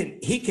 he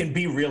can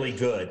be really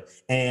good.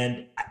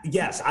 And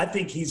yes, I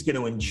think he's going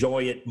to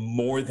enjoy it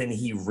more than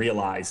he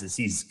realizes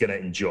he's going to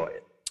enjoy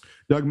it.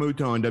 Doug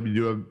Mouton,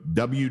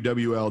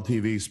 WWL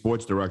TV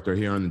sports director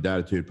here on the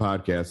Datitude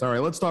podcast. All right,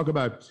 let's talk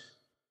about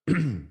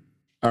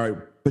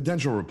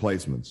potential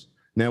replacements.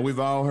 Now, we've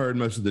all heard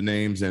most of the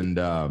names, and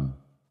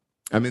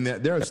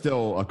there are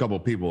still a couple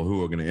of people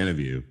who are going to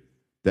interview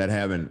that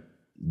haven't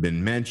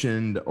been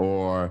mentioned,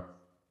 or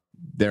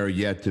they're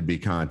yet to be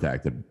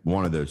contacted.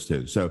 One of those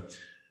two. So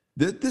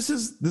this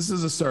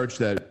is a search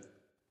that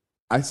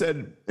I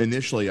said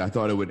initially I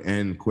thought it would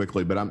end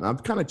quickly, but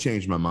I've kind of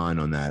changed my mind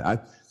on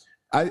that.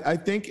 I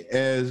think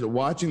as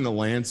watching the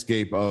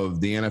landscape of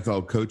the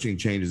NFL coaching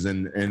changes,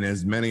 and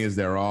as many as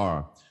there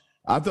are,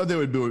 I thought there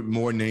would be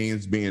more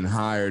names being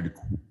hired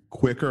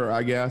quicker,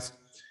 I guess.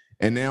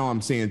 And now I'm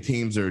seeing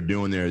teams are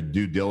doing their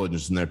due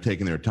diligence and they're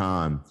taking their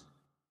time.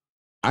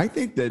 I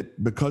think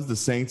that because the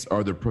Saints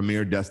are the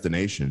premier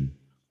destination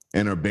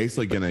and are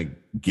basically going to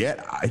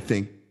get, I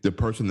think, the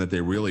person that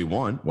they really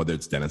want, whether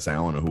it's Dennis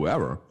Allen or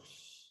whoever,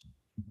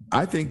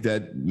 I think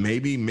that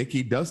maybe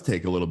Mickey does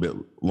take a little bit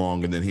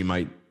longer than he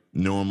might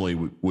normally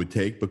would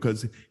take,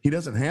 because he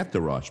doesn't have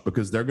to rush,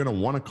 because they're going to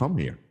want to come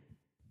here.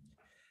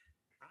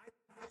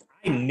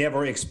 I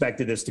never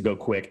expected this to go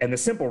quick. And the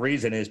simple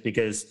reason is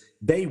because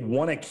they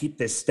want to keep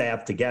this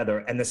staff together,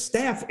 and the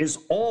staff is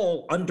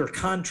all under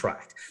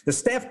contract. The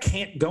staff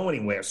can't go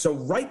anywhere. So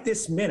right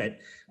this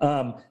minute,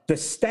 the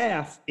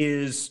staff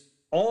is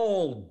they're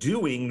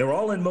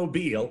all in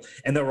Mobile,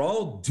 and they're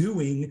all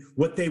doing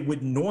what they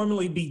would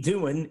normally be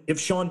doing if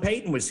Sean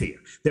Payton was here.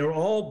 They're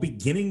all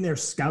beginning their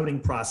scouting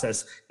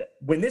process.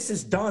 when this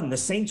is done, the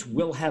Saints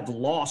will have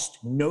lost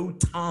no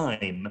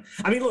time.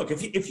 I mean, look,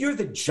 if you're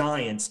the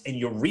Giants and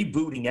you're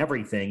rebooting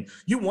everything,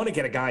 you want to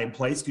get a guy in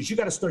place because you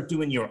got to start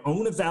doing your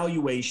own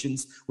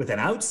evaluations with an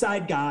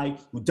outside guy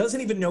who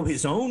doesn't even know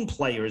his own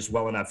players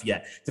well enough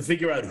yet to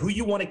figure out who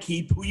you want to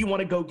keep, who you want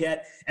to go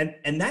get.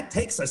 And that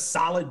takes a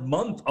solid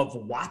month of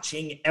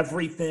watching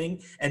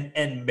everything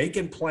and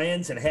making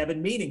plans and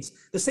having meetings.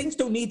 The Saints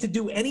don't need to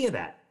do any of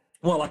that.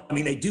 Well, I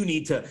mean, they do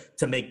need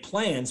to make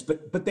plans,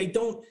 but they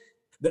don't.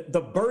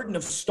 The burden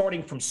of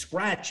starting from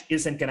scratch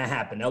isn't going to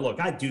happen. Now, look,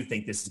 I do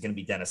think this is going to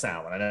be Dennis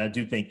Allen, and I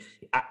do think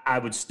I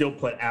would still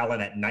put Allen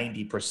at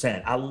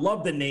 90%. I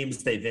love the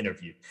names they've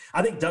interviewed.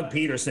 I think Doug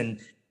Peterson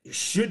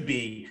should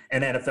be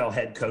an NFL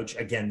head coach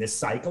again this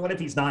cycle, and if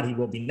he's not, he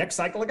will be next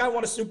cycle. The guy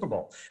won a Super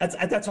Bowl.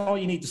 That's all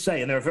you need to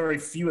say, and there are very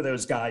few of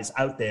those guys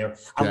out there.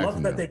 I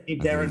love that they gave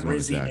Darren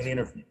Rizzi an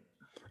interview.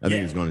 I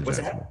think he's going to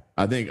Jacksonville.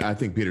 I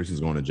think Peterson's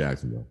going to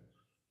Jacksonville.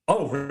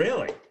 Oh,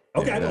 really?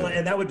 Okay, Yeah, well,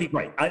 and that would be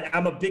great.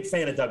 I'm a big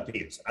fan of Doug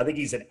Peterson. I think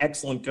he's an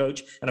excellent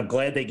coach, and I'm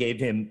glad they gave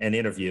him an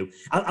interview.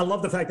 I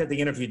love the fact that they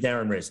interviewed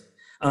Darren Rizzi.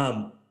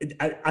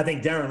 I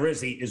think Darren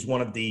Rizzi is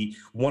one of the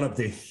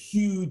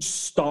huge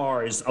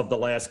stars of the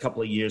last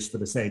couple of years for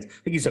the Saints.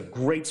 I think he's a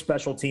great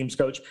special teams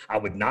coach. I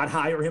would not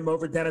hire him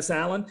over Dennis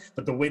Allen,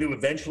 but the way to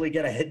eventually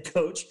get a head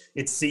coach,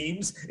 it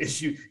seems,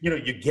 is you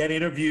get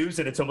interviews,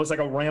 and it's almost like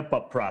a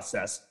ramp-up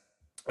process.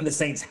 And the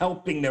Saints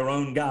helping their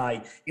own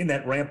guy in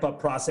that ramp-up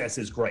process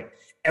is great.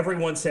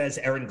 Everyone says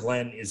Aaron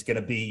Glenn is going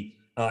to be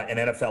an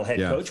NFL head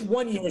coach.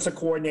 1 year as a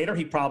coordinator,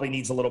 he probably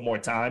needs a little more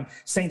time.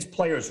 Saints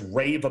players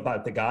rave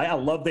about the guy. I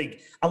love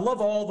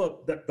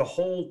all the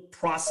whole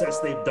process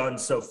they've done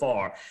so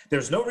far.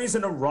 There's no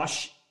reason to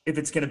rush if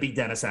it's going to be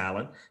Dennis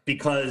Allen,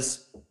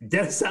 because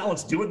Dennis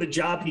Allen's doing the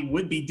job he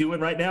would be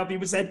doing right now if he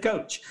was head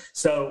coach.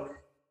 So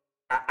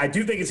I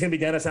do think it's going to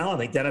be Dennis Allen. I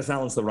think Dennis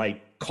Allen's the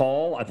right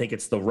call. I think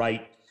it's the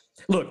right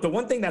 – look, the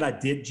one thing that I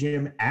did,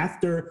 Jim,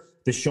 after –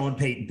 the Sean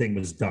Payton thing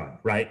was done,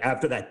 right?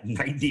 After that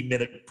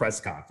 90-minute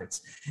press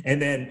conference.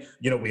 And then,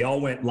 we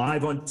all went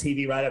live on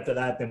TV right after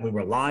that. Then we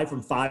were live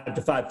from 5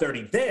 to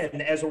 5:30.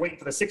 Then, as we're waiting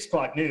for the 6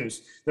 o'clock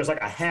news, there's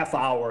like a half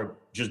hour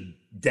just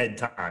dead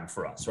time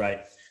for us,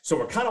 right? So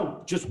we're kind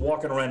of just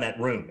walking around that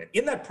room. And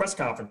in that press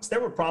conference, there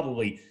were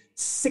probably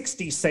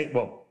 60 Saints,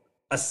 well,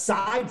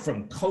 aside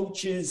from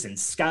coaches and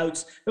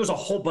scouts, there was a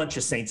whole bunch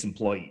of Saints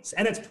employees.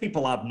 And it's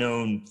people I've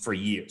known for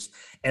years.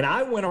 And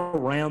I went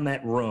around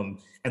that room,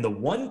 and the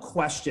one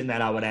question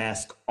that I would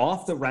ask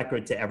off the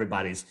record to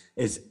everybody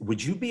is,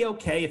 would you be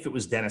okay if it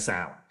was Dennis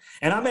Allen?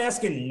 And I'm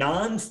asking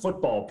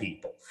non-football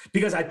people,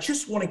 because I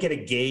just want to get a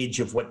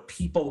gauge of what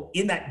people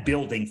in that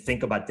building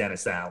think about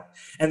Dennis Allen.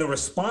 And the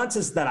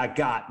responses that I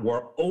got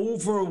were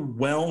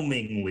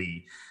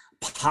overwhelmingly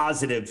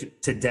positive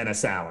to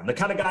Dennis Allen, the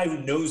kind of guy who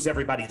knows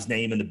everybody's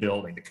name in the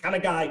building, the kind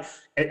of guy,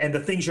 and the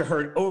things you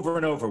heard over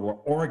and over were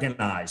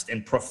organized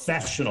and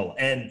professional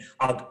and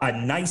a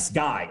nice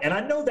guy. And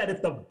I know that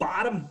if the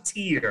bottom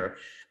tier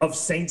of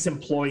Saints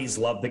employees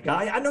love the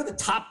guy, I know the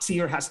top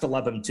tier has to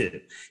love him too.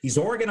 He's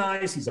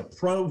organized, he's a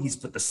pro, he's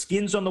put the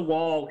skins on the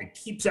wall, and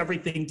keeps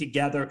everything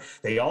together.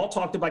 They all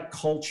talked about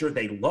culture,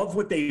 they love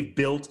what they've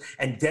built,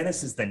 and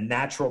Dennis is the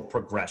natural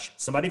progression.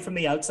 Somebody from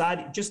the outside,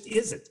 it just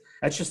isn't.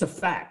 That's just a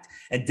fact.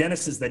 And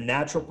Dennis is the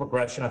natural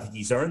progression. I think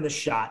he's earned the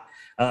shot.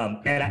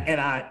 And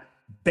I,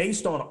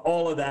 based on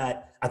all of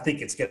that, I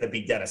think it's going to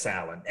be Dennis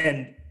Allen.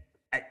 And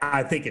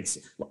I think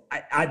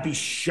I'd be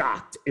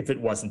shocked if it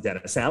wasn't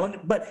Dennis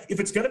Allen. But if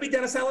it's going to be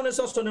Dennis Allen, there's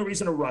also no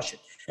reason to rush it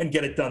and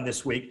get it done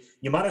this week.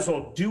 You might as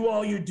well do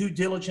all your due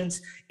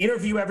diligence,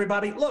 interview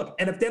everybody. Look,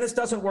 and if Dennis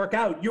doesn't work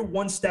out, you're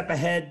one step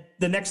ahead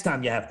the next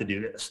time you have to do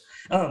this.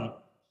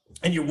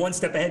 And you're one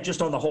step ahead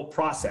just on the whole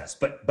process.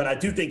 But I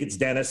do think it's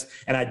Dennis,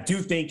 and I do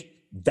think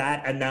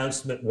that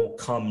announcement will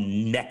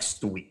come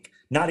next week,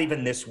 not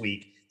even this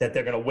week, that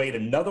they're going to wait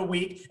another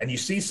week. And you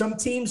see some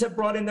teams have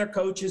brought in their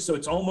coaches, so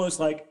it's almost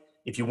like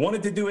if you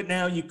wanted to do it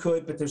now, you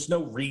could, but there's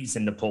no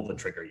reason to pull the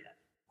trigger yet.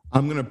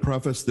 I'm going to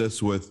preface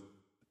this with,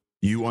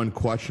 you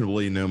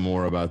unquestionably know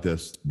more about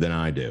this than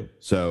I do.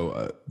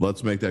 So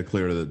let's make that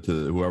clear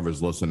to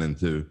whoever's listening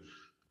to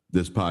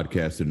this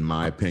podcast, in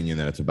my opinion,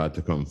 that it's about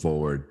to come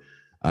forward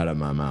out of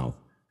my mouth.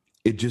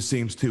 It just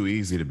seems too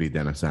easy to be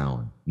Dennis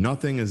Allen.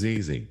 Nothing is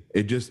easy.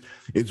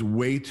 It's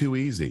way too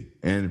easy.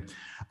 And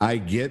I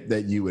get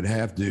that you would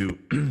have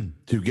to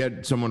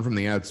get someone from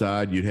the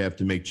outside, you'd have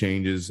to make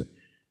changes.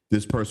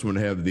 This person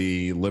would have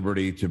the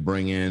liberty to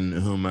bring in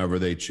whomever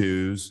they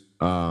choose.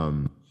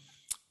 And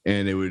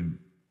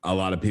a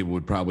lot of people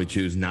would probably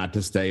choose not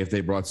to stay if they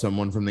brought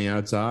someone from the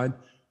outside.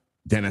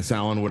 Dennis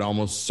Allen would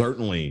almost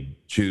certainly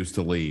choose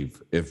to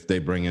leave if they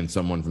bring in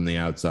someone from the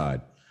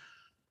outside.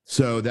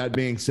 So that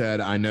being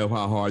said, I know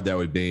how hard that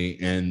would be.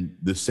 And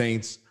the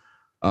Saints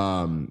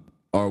are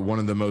one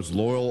of the most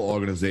loyal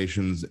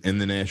organizations in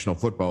the National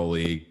Football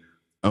League.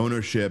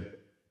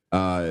 Ownership,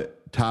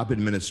 top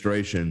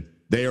administration,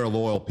 they are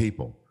loyal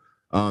people.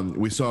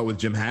 We saw it with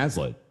Jim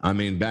Haslett. I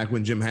mean, back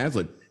when Jim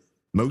Haslett,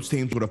 most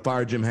teams would have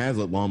fired Jim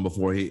Haslett long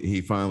before he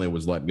finally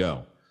was let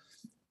go.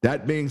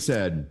 That being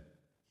said,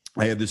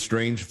 I have this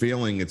strange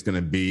feeling it's going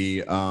to be,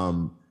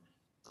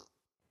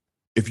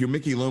 if you're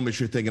Mickey Loomis,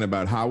 you're thinking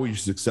about how were you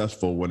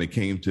successful when it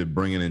came to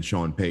bringing in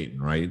Sean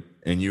Payton, right?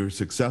 And you're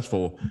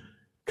successful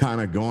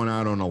kind of going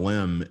out on a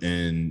limb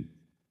and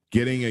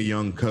getting a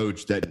young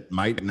coach that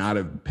might not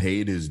have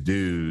paid his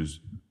dues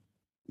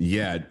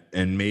yet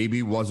and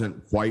maybe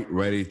wasn't quite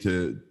ready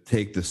to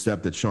take the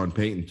step that Sean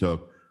Payton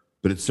took,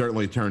 but it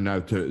certainly turned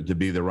out to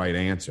be the right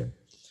answer.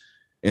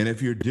 And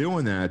if you're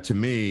doing that, to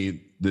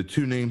me, the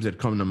two names that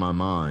come to my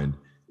mind,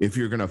 if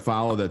you're going to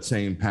follow that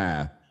same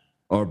path,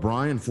 are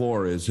Brian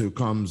Flores, who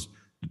comes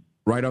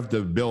right off the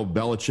Bill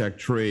Belichick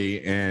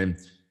tree. And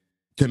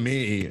to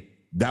me,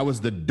 that was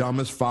the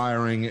dumbest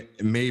firing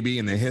maybe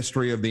in the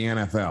history of the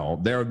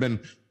NFL. There have been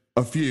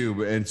a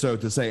few, and so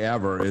to say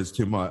ever is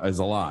too much, is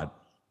a lot.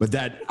 But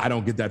that, I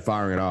don't get that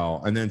firing at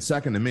all. And then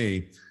second to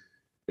me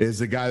is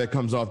the guy that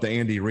comes off the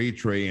Andy Reid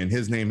tree, and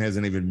his name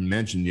hasn't even been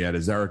mentioned yet,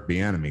 is Eric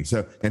Bieniemy.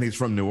 So, and he's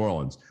from New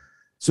Orleans.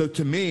 So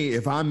to me,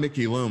 if I'm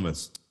Mickey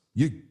Loomis,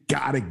 you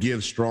got to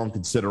give strong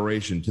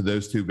consideration to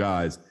those two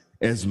guys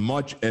as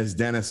much as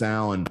Dennis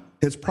Allen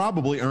has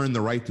probably earned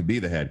the right to be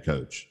the head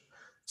coach.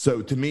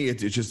 So to me,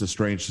 it's just a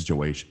strange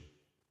situation.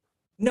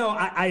 No,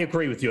 I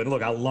agree with you. And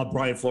look, I love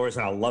Brian Flores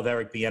and I love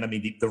Eric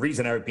Bieniemy. The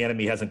reason Eric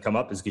Bieniemy hasn't come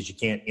up is because you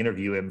can't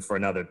interview him for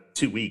another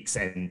 2 weeks,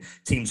 and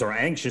teams are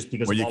anxious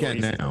because. Well, you can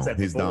now.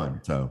 He's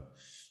done. So.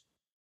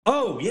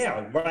 Oh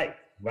yeah, right,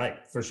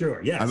 for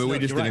sure. Yes. I mean, we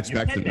just didn't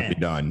expect him to be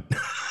done.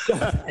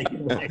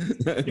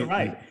 You're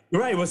right.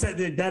 Well,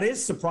 that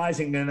is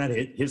surprising then that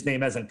his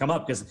name hasn't come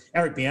up, because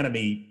Eric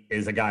Bieniemy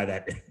is a guy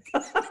that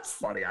it's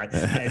funny. I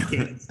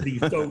can't be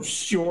so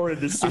sure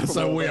in the Super Bowl.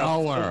 So we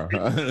all were.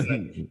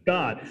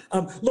 God.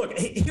 Look,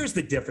 here's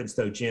the difference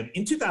though, Jim.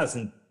 In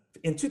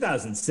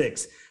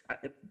 2006,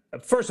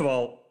 first of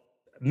all,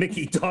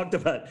 Mickey talked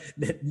about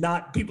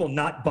people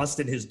not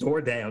busting his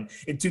door down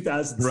in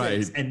 2006.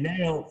 Right. And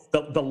now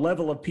the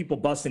level of people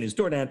busting his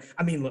door down.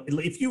 I mean, look,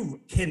 if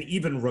you can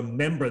even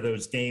remember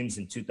those games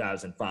in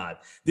 2005,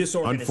 this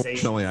organization.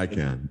 Unfortunately, I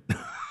can.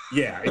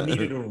 Yeah, it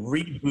needed a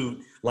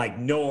reboot like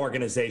no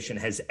organization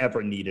has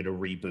ever needed a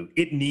reboot.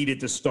 It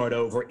needed to start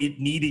over. It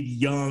needed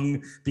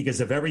young,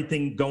 because of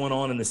everything going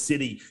on in the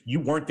city. You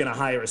weren't going to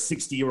hire a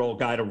 60-year-old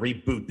guy to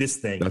reboot this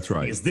thing. That's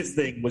right. Because this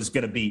thing was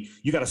going to be,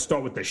 you got to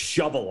start with the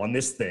shovel on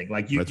this thing.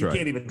 Like you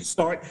can't even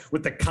start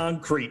with the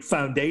concrete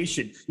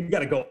foundation. You got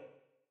to go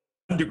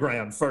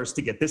underground first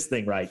to get this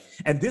thing right.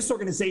 And this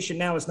organization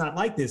now is not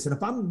like this. And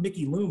if I'm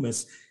Mickey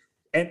Loomis,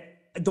 and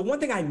the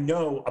one thing I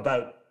know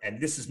about, and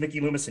this is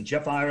Mickey Loomis and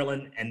Jeff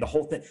Ireland and the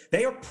whole thing,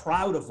 they are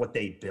proud of what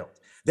they built.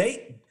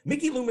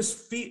 Mickey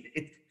Loomis,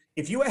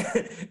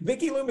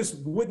 Mickey Loomis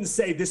wouldn't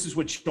say this is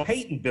what Sean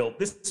Payton built.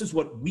 This is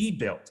what we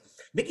built.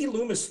 Mickey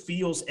Loomis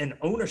feels an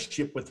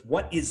ownership with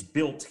what is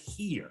built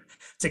here,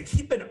 to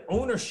keep an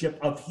ownership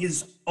of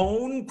his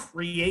own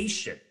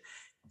creation.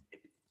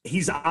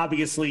 He's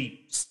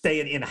obviously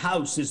staying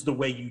in-house is the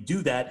way you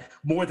do that,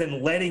 more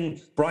than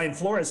letting Brian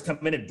Flores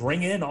come in and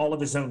bring in all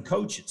of his own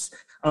coaches.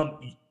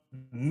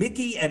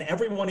 Mickey and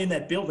everyone in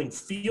that building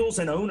feels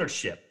an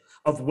ownership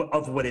of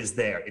what is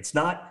there. It's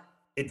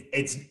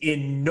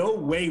in no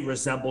way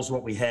resembles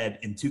what we had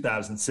in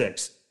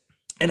 2006.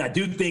 And I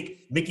do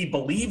think Mickey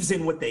believes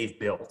in what they've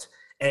built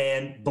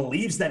and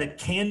believes that it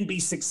can be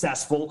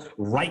successful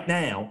right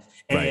now.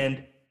 Right.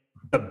 And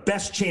the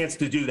best chance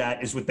to do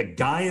that is with the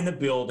guy in the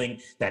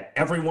building that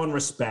everyone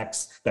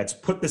respects, that's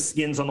put the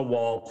skins on the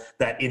wall,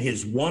 that in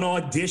his one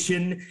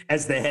audition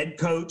as the head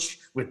coach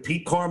with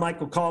Pete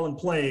Carmichael calling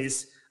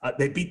plays,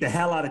 they beat the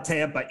hell out of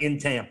Tampa in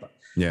Tampa.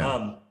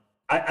 Yeah.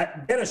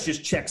 Dennis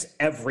just checks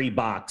every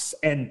box.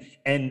 And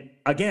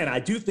again, I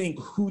do think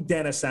who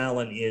Dennis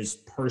Allen is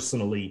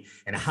personally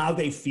and how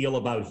they feel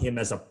about him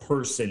as a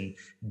person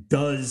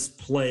does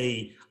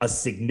play a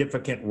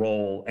significant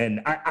role. And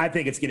I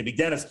think it's going to be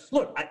Dennis.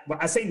 Look,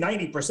 I say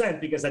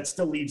 90% because that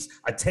still leaves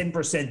a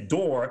 10%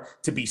 door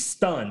to be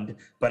stunned,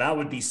 but I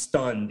would be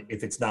stunned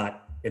if it's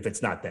not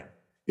them.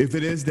 If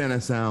it is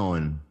Dennis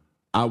Allen,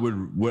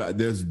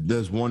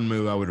 there's one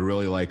move I would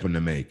really like him to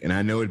make, and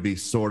I know it'd be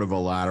sort of a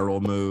lateral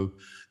move,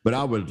 but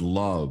I would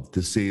love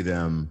to see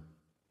them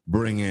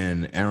bring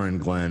in Aaron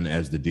Glenn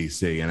as the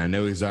DC, and I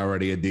know he's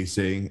already a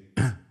DC,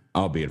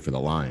 albeit for the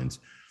Lions.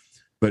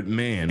 But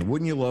man,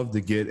 wouldn't you love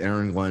to get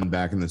Aaron Glenn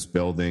back in this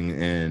building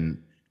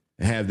and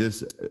have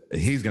this?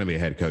 He's going to be a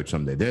head coach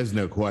someday. There's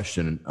no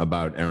question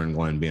about Aaron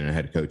Glenn being a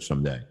head coach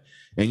someday.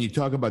 And you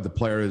talk about the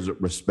players'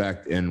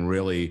 respect and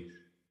really.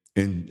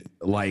 And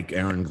like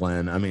Aaron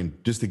Glenn, I mean,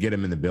 just to get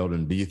him in the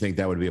building, do you think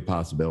that would be a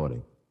possibility?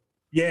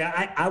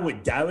 Yeah, I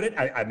would doubt it.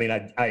 I mean,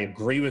 I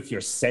agree with your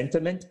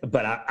sentiment,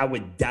 but I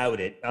would doubt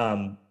it.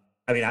 I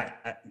mean,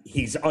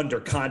 he's under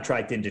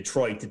contract in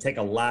Detroit to take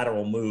a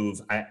lateral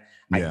move. I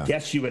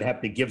guess you would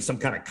have to give some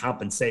kind of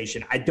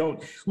compensation. I know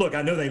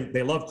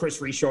they love Chris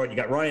Richard. You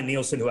got Ryan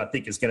Nielsen, who I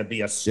think is going to be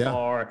a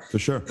star for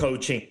sure.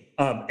 Coaching.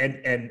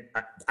 And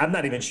I'm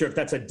not even sure if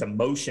that's a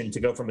demotion to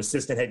go from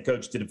assistant head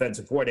coach to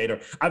defensive coordinator.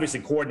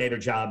 Obviously, coordinator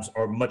jobs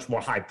are much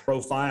more high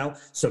profile,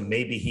 so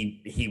maybe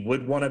he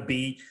would want to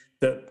be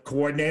the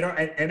coordinator.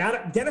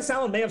 And Dennis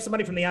Allen may have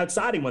somebody from the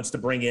outside he wants to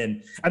bring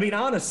in. I mean,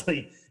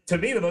 honestly, to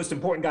me, the most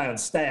important guy on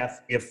staff,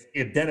 if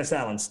Dennis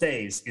Allen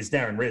stays, is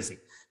Darren Rizzi,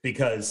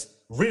 because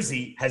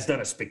Rizzi has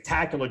done a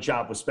spectacular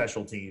job with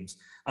special teams.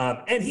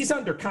 And he's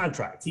under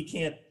contract. He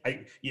can't.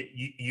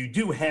 You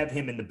do have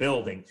him in the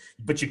building,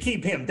 but you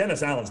keep him.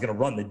 Dennis Allen's going to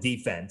run the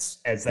defense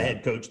as the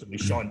head coach,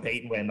 with Sean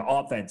Payton and the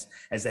offense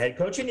as the head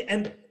coach.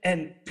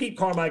 And Pete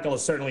Carmichael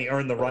has certainly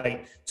earned the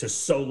right to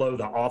solo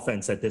the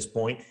offense at this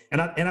point. And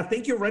I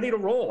think you're ready to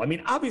roll. I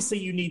mean, obviously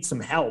you need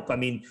some help. I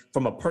mean,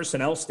 from a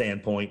personnel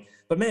standpoint,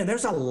 but man,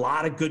 there's a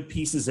lot of good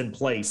pieces in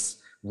place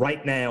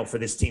right now for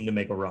this team to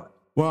make a run.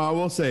 Well, I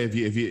will say, if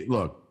you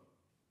look,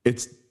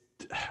 it's.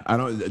 I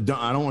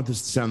don't want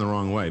this to sound the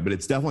wrong way, but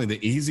it's definitely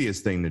the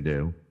easiest thing to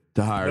do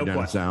to hire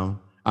Dennis Allen.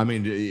 I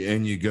mean,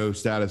 and you go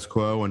status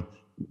quo, and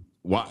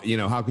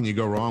how can you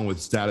go wrong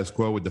with status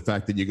quo with the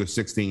fact that you go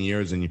 16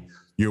 years and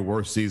your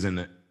worst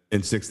season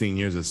in 16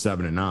 years is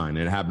 7-9?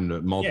 It happened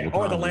multiple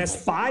times. Or the last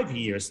 5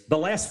 years. The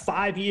last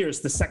 5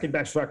 years, the second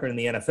best record in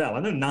the NFL. I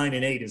know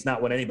 9-8 is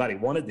not what anybody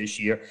wanted this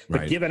year,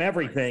 but given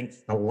everything,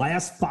 the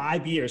last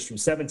 5 years from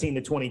 17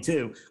 to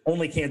 22,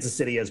 only Kansas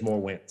City has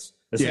more wins.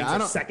 The Saints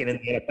are second in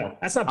the NFL.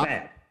 That's not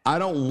bad. I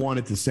don't want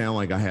it to sound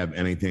like I have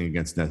anything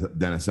against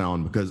Dennis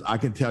Allen, because I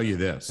can tell you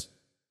this.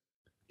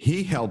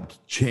 He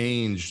helped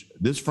change –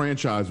 this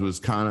franchise was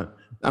kind of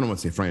 – I don't want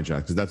to say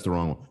franchise because that's the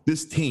wrong one.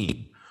 This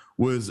team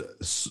was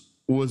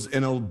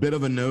in a bit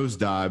of a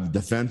nosedive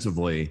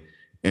defensively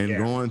and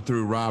going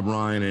through Rob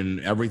Ryan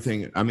and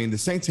everything. I mean, the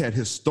Saints had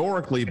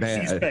historically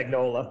bad – Steve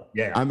Spagnuolo.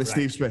 Yeah.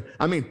 Steve Spagnuolo.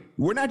 I mean,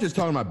 we're not just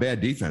talking about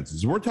bad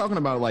defenses. We're talking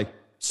about, like,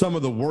 some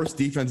of the worst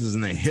defenses in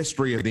the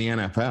history of the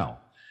NFL.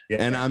 Yeah.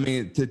 And I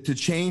mean, to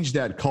change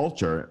that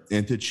culture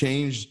and to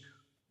change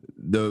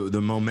the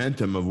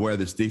momentum of where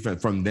this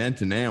defense from then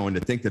to now, and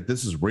to think that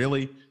this is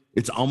really,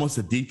 it's almost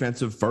a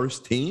defensive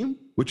first team,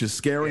 which is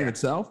scary in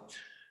itself.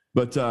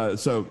 But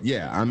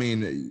I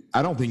mean,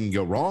 I don't think you can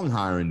go wrong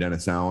hiring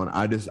Dennis Allen.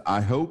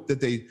 I hope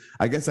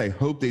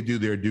they do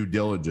their due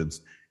diligence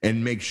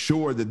and make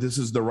sure that this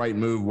is the right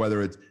move,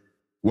 whether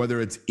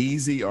it's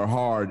easy or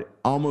hard,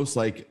 almost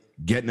like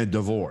getting a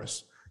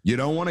divorce. You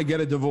don't want to get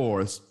a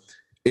divorce.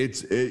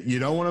 You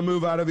don't want to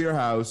move out of your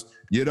house.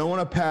 You don't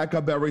want to pack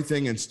up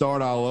everything and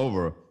start all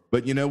over.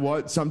 But you know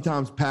what?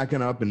 Sometimes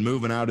packing up and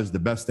moving out is the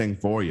best thing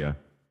for you.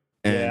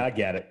 And, I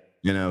get it.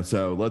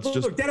 So look,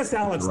 Dennis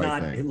Allen's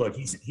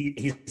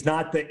he's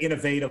not the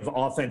innovative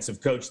offensive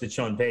coach that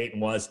Sean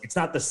Payton was. It's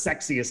not the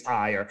sexiest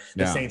hire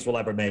the Saints will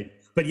ever make.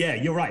 But yeah,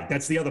 you're right.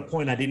 That's the other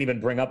point I didn't even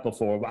bring up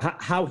before.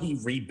 How he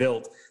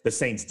rebuilt the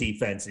Saints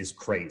defense is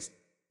crazy.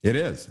 It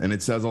is, and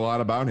it says a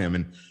lot about him.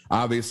 And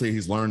obviously,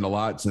 he's learned a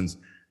lot since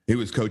he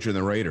was coaching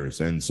the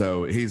Raiders. And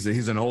so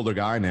he's an older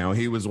guy now.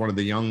 He was one of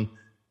the young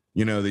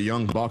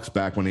bucks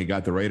back when he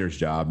got the Raiders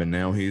job, and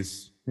now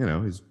he's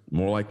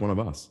more like one of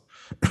us.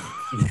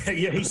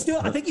 Yeah,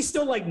 I think he's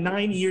still like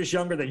 9 years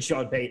younger than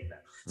Sean Payton.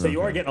 So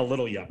you are getting a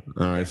little young.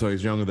 All right, so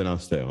he's younger than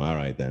us too. All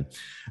right then.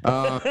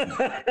 I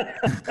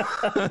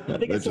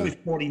think it's only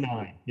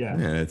 49. Yeah,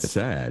 it's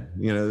sad.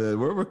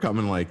 We're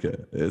becoming like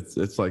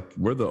it's like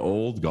we're the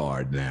old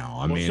guard now.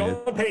 I mean,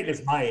 Sean Payton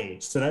is my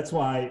age, so that's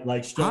why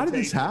how did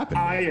this happen?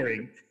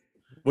 Hiring.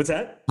 What's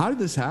that? How did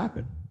this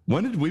happen?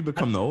 When did we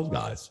become the old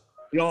guys?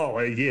 Oh,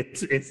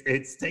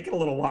 it's taken a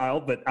little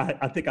while, but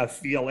I think I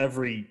feel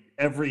every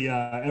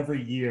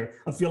year.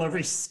 I feel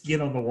every skin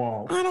on the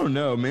wall. I don't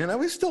know, man.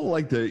 We still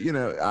like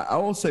to, I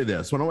will say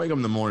this. When I wake up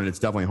in the morning, it's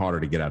definitely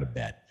harder to get out of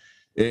bed.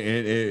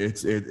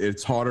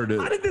 It's harder to.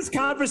 How did this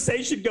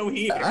conversation go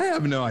here? I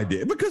have no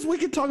idea, because we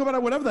can talk about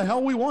it whatever the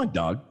hell we want,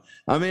 Doug.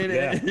 I mean,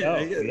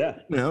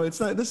 it's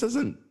not. This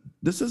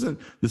isn't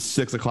the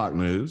 6 o'clock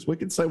news. We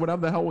can say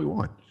whatever the hell we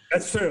want.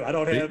 That's true. I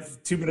don't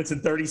have 2 minutes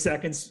and 30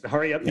 seconds.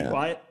 Hurry up, be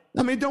quiet.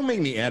 I mean, don't make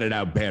me edit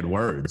out bad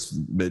words,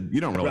 but you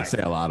don't really say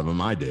a lot of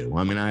them. I do.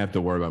 I mean, I have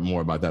to worry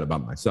more about that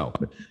about myself.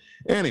 But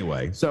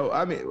anyway, so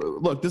I mean,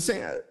 look,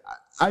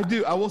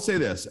 I will say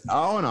this.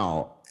 All in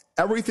all,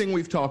 everything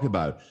we've talked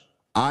about,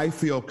 I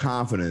feel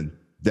confident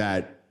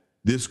that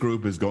this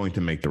group is going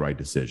to make the right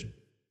decision.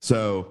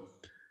 So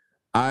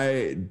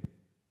I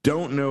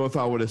don't know if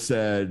I would have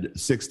said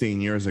 16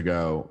 years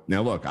ago.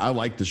 Now, look, I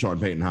like the Sean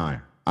Payton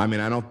hire. I mean,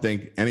 I don't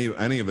think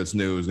any of us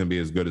knew it was going to be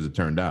as good as it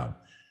turned out.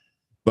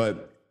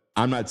 But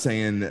I'm not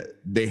saying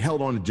they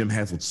held on to Jim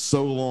Haslett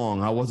so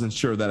long. I wasn't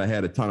sure that I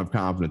had a ton of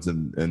confidence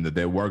in that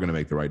they were going to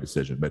make the right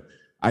decision. But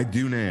I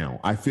do now.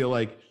 I feel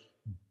like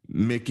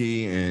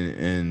Mickey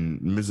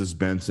and Mrs.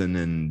 Benson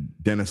and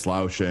Dennis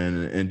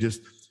Lauscha and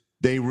just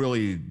they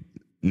really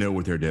know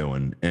what they're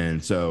doing.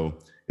 And so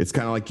it's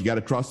kind of like you got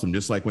to trust them.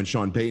 Just like when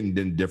Sean Payton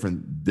did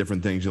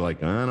different things, you're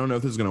like, I don't know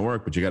if this is going to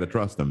work, but you got to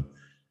trust them.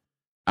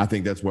 I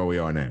think that's where we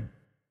are now.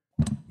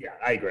 Yeah,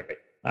 I agree.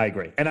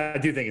 And I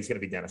do think it's going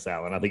to be Dennis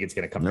Allen. I think it's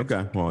going to come.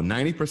 Okay. Well,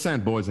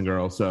 90%, boys and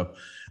girls. So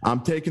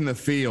I'm taking the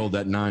field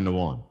at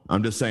 9-1.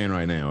 I'm just saying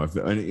right now.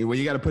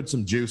 You got to put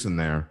some juice in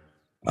there.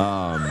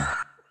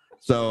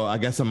 So I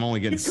guess I'm only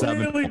getting You've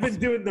 7. clearly been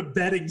doing the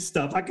betting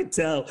stuff. I could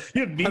tell.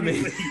 You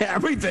immediately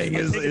everything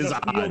is field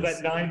odds.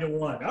 at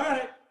 9-1. All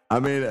right. I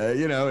mean,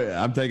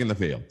 I'm taking the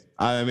field.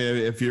 I mean,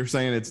 if you're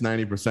saying it's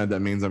 90%, that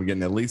means I'm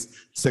getting at least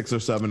 6 or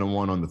 7 to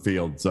 1 on the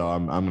field. So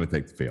I'm going to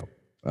take the field.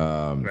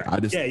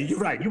 Right. You're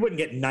right. You wouldn't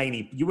get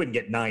 90. You wouldn't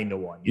get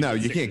 9-1. No,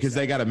 you can't, because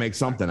they got to make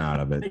something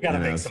out of it. They got to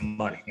make some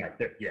money.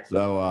 Yeah.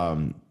 So,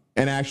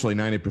 and actually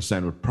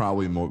 90% would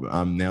probably more,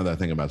 now that I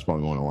think about it, it's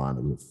probably more in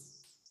line with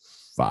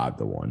 5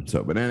 to 1.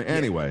 So, but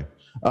anyway,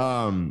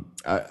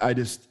 I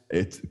just,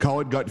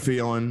 call it gut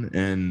feeling.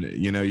 And,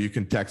 you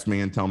can text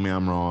me and tell me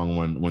I'm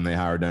wrong when they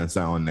hire Dennis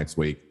Allen next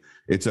week.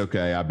 It's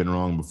okay. I've been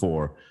wrong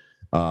before.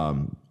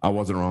 I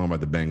wasn't wrong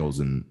about the Bengals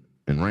and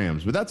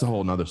Rams, but that's a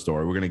whole nother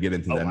story. We're going to get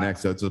into that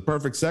next. So it's a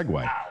perfect segue.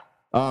 Wow.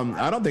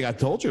 I don't think I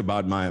told you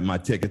about my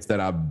tickets that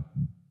I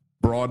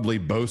broadly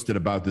boasted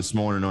about this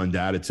morning on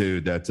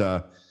Datitude. That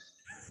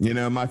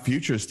my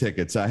futures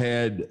tickets. I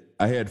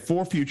had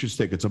 4 futures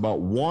tickets. About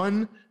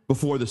 1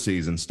 before the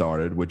season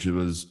started, which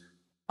was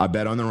I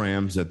bet on the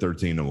Rams at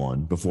 13 to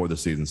 1 before the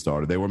season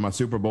started. They were my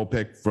Super Bowl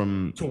pick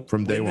from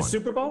day one. The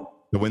Super Bowl?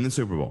 To win the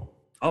Super Bowl.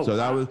 Oh, so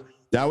wow.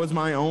 that was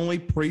my only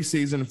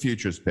preseason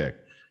futures pick.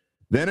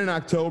 Then in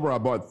October, I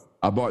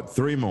bought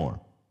 3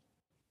 more.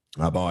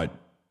 I bought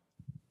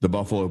the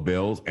Buffalo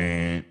Bills,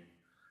 and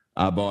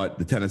I bought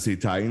the Tennessee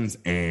Titans,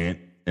 and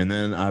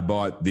then I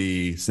bought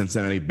the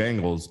Cincinnati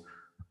Bengals,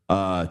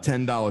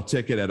 $10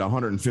 ticket at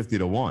 150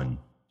 to 1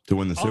 to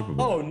win the Super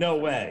Bowl. Oh, no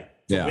way!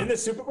 To win the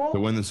Super Bowl? To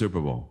win the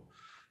Super Bowl.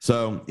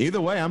 So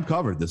either way, I'm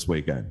covered this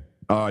weekend.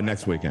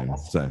 Next weekend.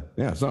 So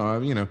yeah. So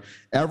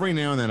every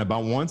now and then,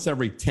 about once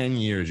every 10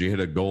 years, you hit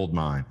a gold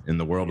mine in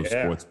the world of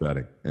sports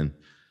betting, and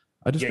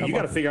you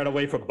got to figure out a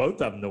way for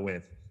both of them to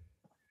win.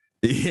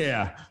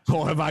 Yeah.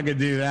 Well, if I could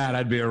do that,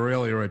 I'd be a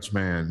really rich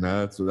man.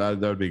 That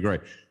would be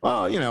great.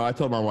 Well, I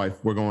told my wife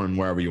we're going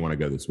wherever you want to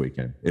go this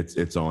weekend.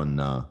 It's on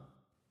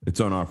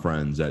our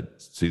friends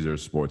at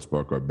Caesars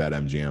Sportsbook or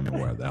BetMGM or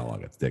wherever the hell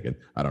I got the ticket.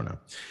 I don't know.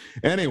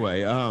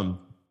 Anyway,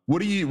 what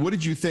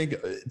did you think?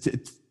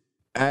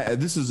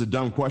 This is a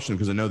dumb question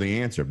because I know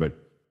the answer, but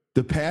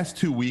the past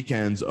 2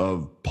 weekends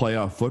of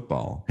playoff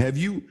football, have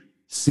you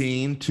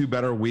seen 2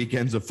 better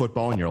weekends of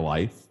football in your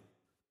life?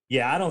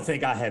 Yeah, I don't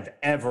think I have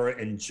ever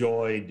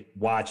enjoyed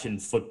watching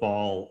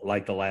football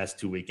like the last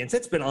 2 weekends.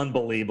 It's been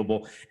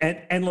unbelievable.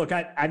 And look,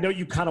 I know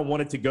you kind of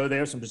wanted to go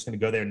there, so I'm just going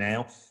to go there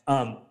now.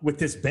 With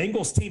this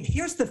Bengals team,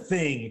 here's the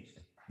thing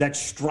that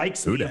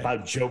strikes me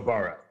about Joe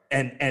Burrow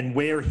and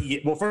where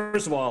well,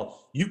 first of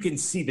all, you can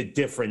see the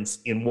difference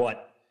in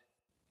what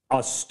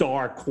a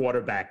star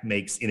quarterback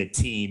makes in a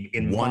team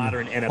in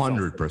modern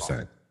NFL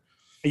 100%.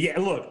 Yeah,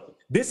 look.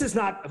 This is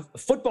not –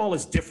 football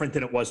is different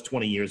than it was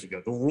 20 years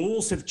ago. The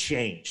rules have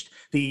changed.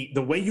 The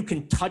way you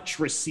can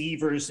touch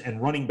receivers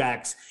and running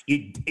backs,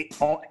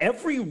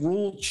 every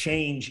rule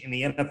change in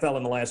the NFL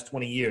in the last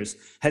 20 years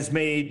has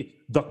made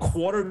the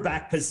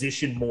quarterback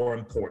position more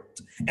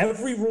important.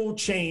 Every rule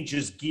change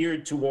is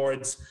geared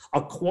towards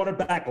a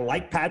quarterback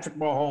like Patrick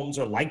Mahomes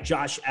or like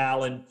Josh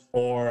Allen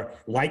or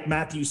like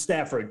Matthew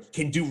Stafford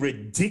can do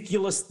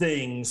ridiculous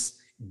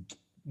things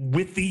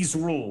with these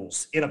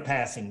rules in a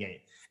passing game.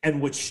 And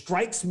what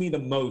strikes me the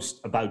most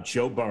about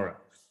Joe Burrow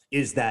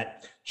is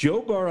that Joe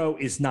Burrow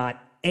is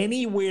not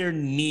anywhere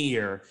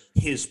near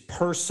his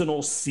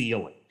personal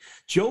ceiling.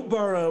 Joe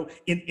Burrow,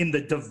 in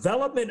the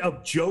development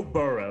of Joe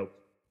Burrow,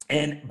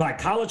 and by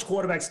college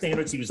quarterback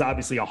standards, he was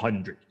obviously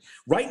 100.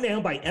 Right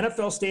now, by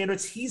NFL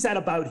standards, he's at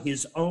about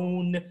his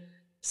own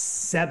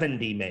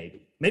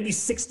 70, maybe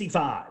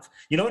 65.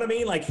 You know what I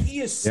mean? Like, he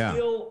is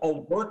still a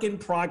work in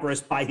progress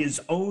by his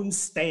own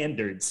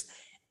standards.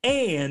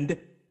 And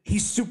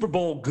he's Super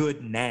Bowl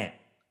good now.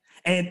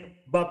 And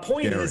my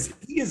point is,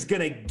 he is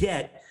going to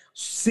get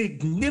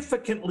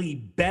significantly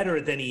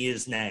better than he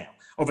is now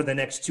over the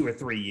next 2 or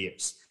 3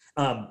 years.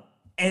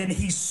 And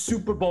he's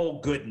Super Bowl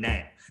good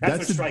now. That's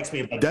what strikes me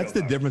about That's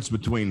Joe the difference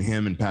between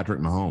him and Patrick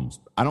Mahomes.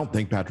 I don't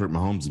think Patrick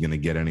Mahomes is going to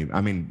get any.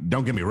 I mean,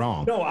 don't get me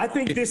wrong. No, I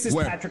think this is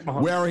Patrick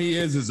Mahomes. Where he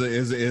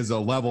is a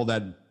level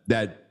that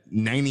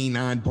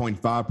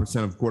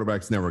 99.5% of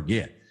quarterbacks never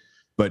get.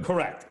 But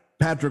correct.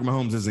 Patrick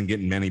Mahomes isn't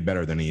getting any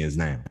better than he is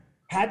now.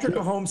 Patrick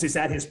Mahomes is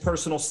at his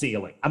personal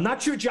ceiling. I'm not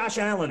sure Josh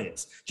Allen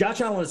is. Josh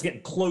Allen is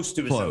getting close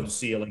to his own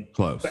ceiling.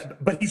 Close.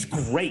 But he's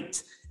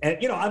great.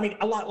 And,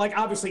 a lot, like,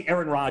 obviously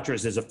Aaron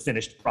Rodgers is a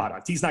finished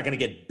product. He's not going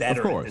to get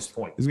better at this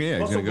point. He's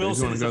going to go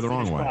the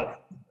wrong way.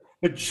 Product.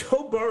 But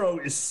Joe Burrow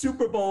is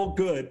Super Bowl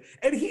good,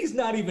 and he's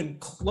not even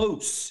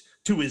close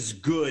to as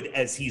good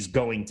as he's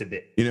going to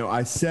be.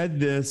 I said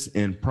this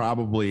in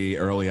probably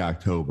early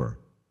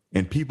October,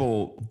 and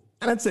people...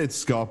 And I'd say it's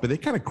scoffed, but they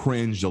kind of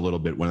cringed a little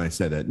bit when I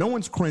said that. No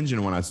one's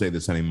cringing when I say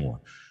this anymore.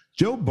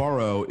 Joe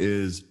Burrow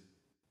is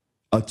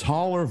a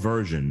taller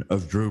version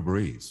of Drew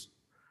Brees.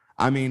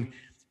 I mean,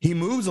 he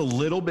moves a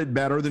little bit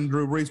better than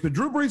Drew Brees, but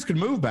Drew Brees could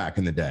move back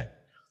in the day.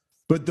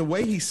 But the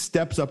way he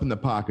steps up in the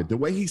pocket, the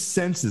way he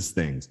senses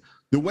things,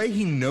 the way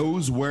he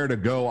knows where to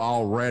go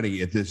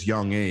already at this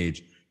young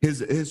age,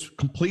 his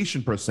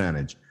completion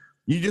percentage,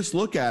 You just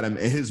look at him,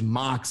 his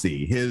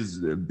moxie, his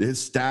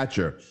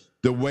stature,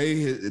 the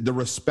way, the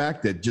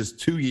respect at just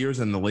 2 years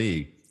in the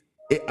league.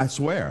 I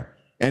swear.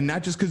 And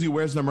not just because he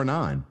wears number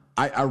 9.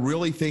 I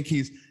really think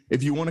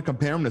if you want to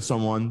compare him to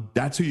someone,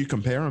 that's who you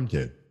compare him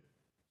to.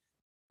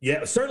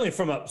 Yeah, certainly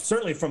from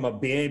a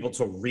being able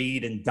to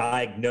read and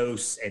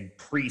diagnose and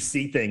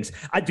pre-see things.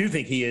 I do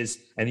think he is,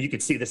 and you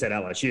could see this at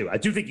LSU. I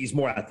do think he's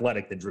more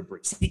athletic than Drew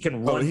Brees. He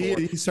can run more.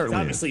 He certainly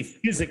he's obviously is.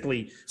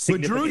 Physically.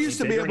 But Drew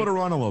used to be able to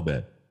run a little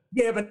bit.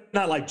 Yeah, but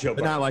not like Joe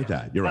Burrow. Not like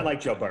that. You're right. Not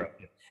like Joe Burrow.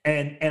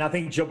 And I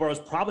think Joe Burrow's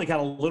probably got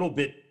a little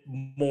bit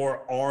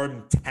more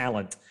arm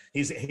talent.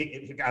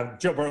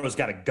 Joe Burrow's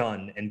got a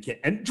gun, and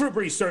Drew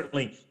Brees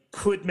certainly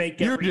could make.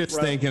 You're just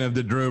thinking of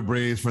the Drew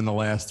Brees from the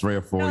last 3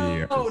 or 4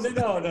 years. No.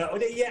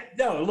 Yeah,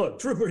 no. Look,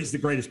 Drew Brees is the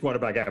greatest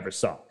quarterback I ever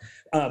saw,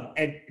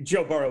 and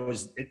Joe Burrow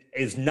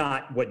is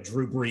not what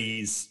Drew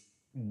Brees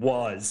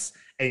was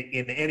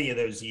in any of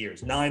those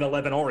years, 9,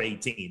 11, or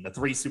 18, the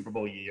 3 Super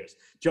Bowl years.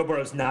 Joe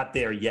Burrow's not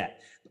there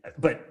yet.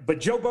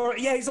 But Joe Burrow,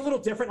 yeah, he's a little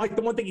different. Like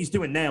the one thing he's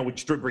doing now,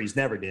 which Drew Brees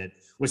never did,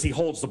 was he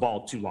holds the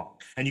ball too long.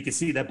 And you can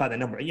see that by the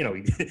number. You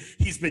know,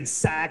 he's been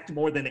sacked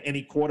more than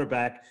any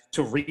quarterback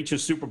to reach a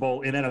Super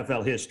Bowl in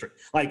NFL history.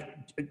 Like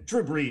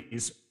Drew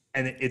Brees,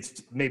 and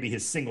it's maybe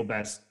his single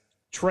best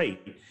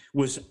trait,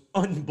 was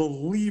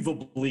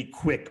unbelievably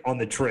quick on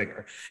the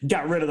trigger.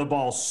 Got rid of the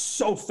ball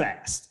so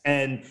fast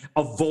and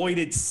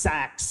avoided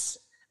sacks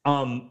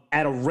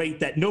at a rate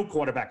that no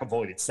quarterback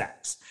avoided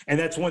sacks. And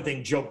that's one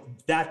thing,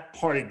 that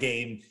part of the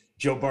game,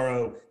 Joe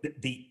Burrow,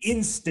 the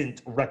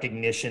instant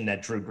recognition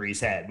that Drew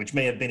Brees had, which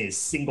may have been his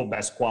single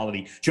best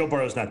quality, Joe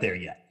Burrow's not there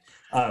yet.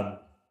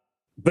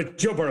 But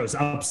Joe Burrow's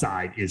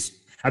upside is,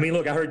 I mean,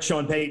 look, I heard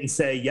Sean Payton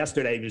say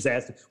yesterday, he was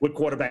asked what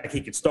quarterback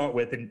he could start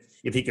with and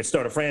if he could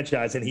start a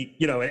franchise. And he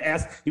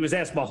was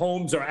asked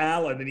Mahomes or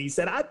Allen, and he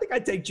said, I think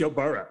I'd take Joe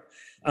Burrow.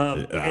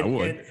 I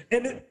would.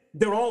 And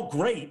they're all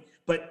great,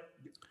 but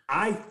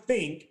I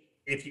think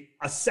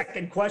a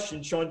second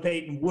question, Sean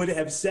Payton would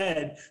have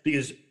said,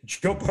 because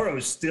Joe Burrow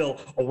is still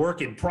a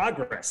work in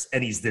progress,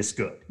 and he's this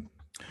good.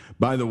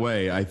 By the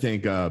way, I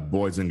think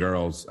boys and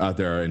girls out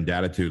there in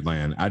Datitude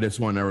land, I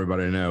just want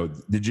everybody to know,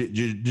 did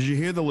you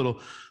hear the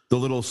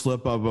little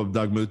slip up of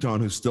Doug Mouton,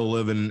 who's still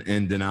living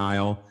in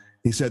denial?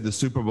 He said the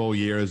Super Bowl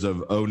years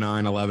of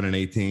 09, 11, and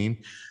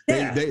 18,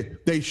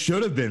 they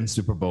should have been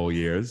Super Bowl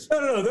years.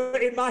 No.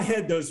 In my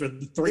head, those are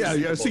the 3.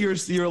 Yeah. So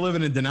you're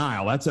living in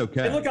denial. That's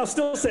okay. And look, I'll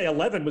still say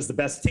 11 was the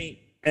best team.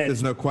 And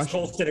there's no question.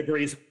 Colston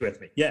agrees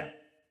with me. Yeah.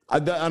 I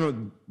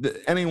don't.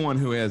 Anyone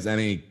who has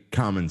any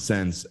common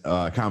sense,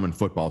 common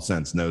football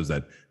sense, knows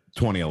that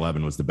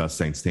 2011 was the best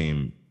Saints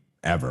team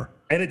ever.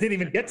 And it didn't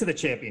even get to the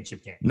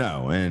championship game.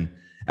 No, and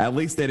at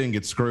least they didn't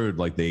get screwed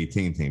like the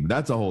 18 team.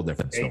 That's a whole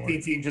different story. The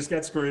 18 team just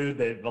got screwed.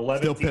 The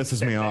 11 still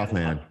pisses me off,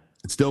 man.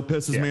 It still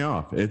pisses me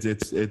off.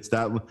 It's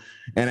that,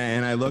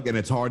 and I look, and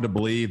it's hard to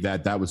believe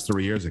that was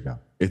 3 years ago.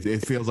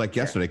 It feels like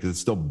yesterday because it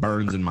still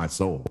burns in my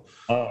soul.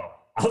 Oh,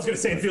 I was going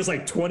to say it feels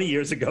like 20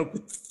 years ago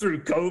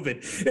through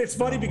COVID. It's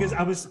funny because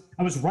I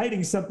was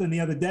writing something the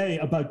other day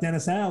about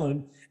Dennis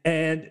Allen,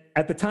 and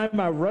at the time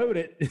I wrote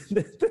it,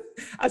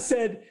 I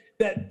said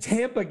that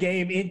Tampa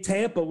game in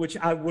Tampa, which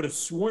I would have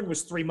sworn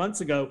was 3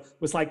 months ago,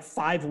 was like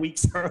 5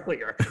 weeks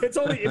earlier. It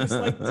was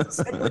like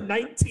December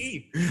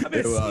 19th. I mean,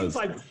 it seems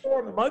like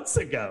 4 months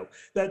ago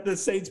that the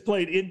Saints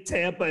played in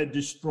Tampa and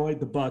destroyed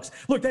the Bucs.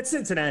 Look, that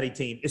Cincinnati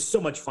team is so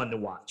much fun to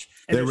watch.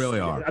 And they really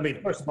are. I mean,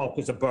 first of all,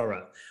 because of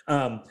Burrow.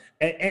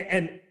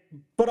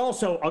 But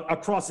also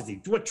across the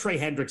team, what Trey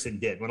Hendrickson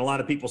did when a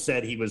lot of people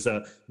said he was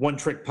a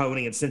one-trick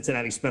pony and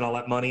Cincinnati spent all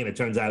that money, and it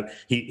turns out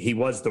he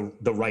was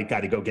the right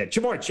guy to go get.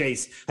 Ja'Marr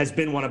Chase has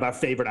been one of our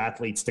favorite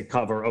athletes to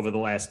cover over the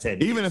last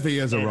 10 years. Even if he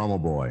is a Rummel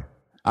boy.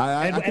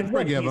 I can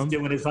forgive him. What he's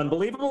doing is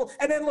unbelievable.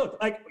 And then look,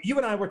 like you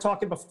and I were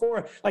talking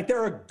before, like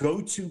there are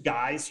go-to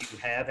guys you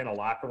have in a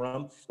locker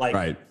room. Like,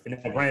 right. And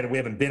granted, we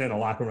haven't been in a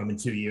locker room in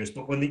 2 years,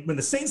 but when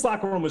the Saints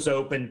locker room was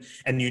open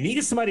and you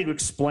needed somebody to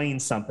explain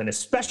something,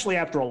 especially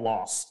after a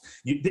loss,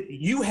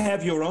 you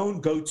have your own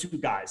go-to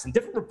guys, and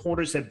different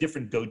reporters have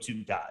different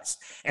go-to guys.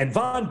 And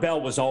Von Bell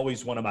was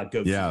always one of my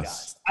go-to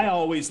guys. I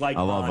always liked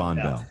Von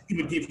Bell. He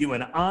would give you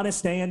an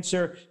honest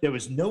answer. There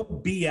was no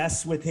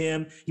BS with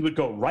him. He would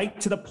go right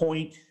to the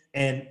point.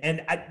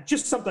 And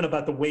just something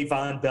about the way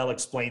Von Bell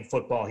explained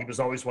football. He was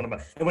always one of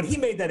my. And when he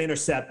made that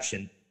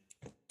interception,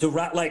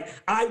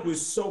 I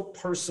was so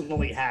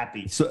personally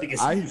happy because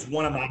he was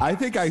one of my. I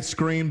think I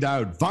screamed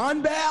out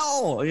Von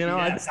Bell. You know,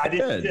 yes, I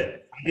did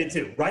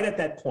too. Right at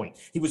that point,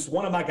 he was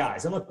one of my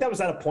guys. And look, that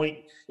was at a point.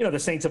 You know, the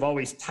Saints have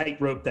always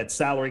tightrope that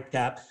salary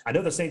cap. I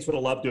know the Saints would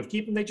have loved to have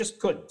kept him. They just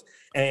couldn't.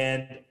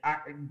 And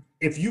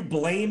if you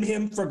blame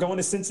him for going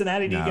to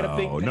Cincinnati to get a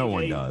big payday, no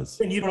one does.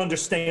 Then you don't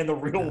understand the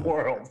real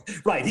world.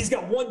 Right. He's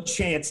got one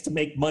chance to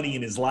make money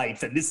in his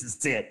life, and this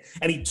is it.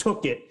 And he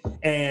took it.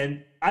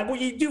 And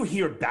you do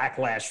hear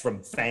backlash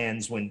from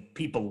fans when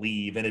people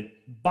leave, and it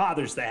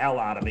bothers the hell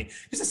out of me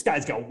because this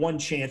guy's got one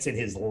chance in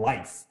his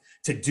life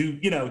to do,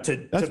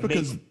 to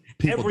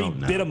make every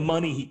bit of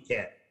money he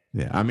can.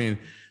 Yeah. I mean,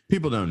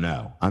 people don't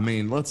know. I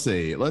mean, let's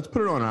see. Let's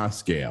put it on our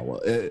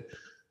scale.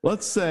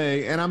 Let's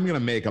say, and I'm going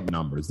to make up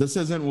numbers. This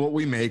isn't what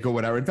we make or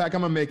whatever. In fact,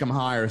 I'm going to make them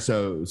higher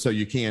so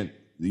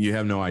you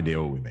have no idea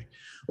what we make.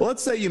 Well,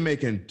 let's say you're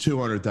making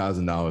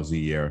 $200,000 a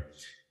year,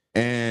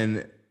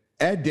 and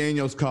Ed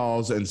Daniels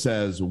calls and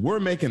says, we're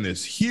making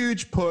this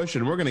huge push,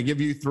 and we're going to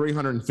give you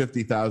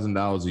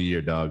 $350,000 a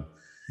year, Doug.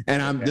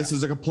 And this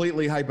is a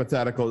completely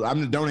hypothetical.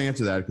 Don't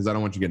answer that because I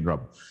don't want you to get in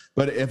trouble.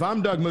 But if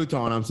I'm Doug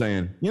Mouton, I'm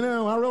saying,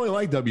 I really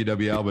like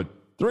WWL,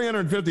 but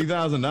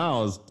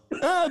 $350,000,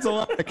 that's a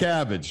lot of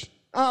cabbage.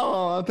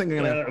 Oh, I think I'm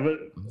going to.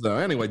 So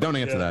anyway, don't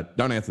answer that.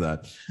 Don't answer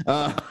that.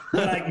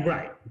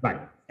 Right.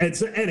 And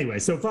so anyway,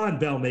 so Von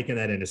Bell making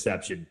that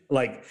interception,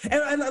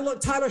 and look,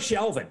 Tyler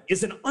Shelvin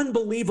is an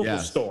unbelievable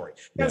story.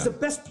 He was the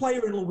best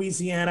player in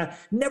Louisiana,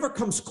 never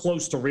comes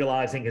close to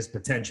realizing his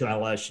potential at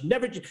LSU,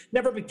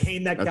 never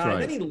became that guy.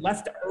 Right. Then he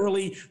left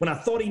early when I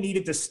thought he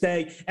needed to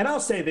stay. And I'll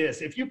say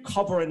this, if you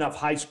cover enough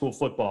high school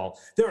football,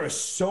 there are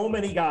so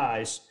many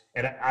guys,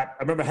 and I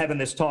remember having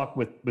this talk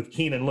with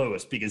Keenan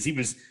Lewis because he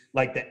was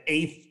like the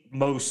eighth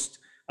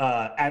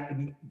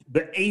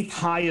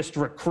highest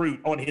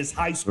recruit on his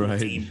high school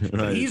team.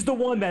 Right. He's the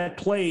one that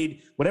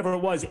played whatever it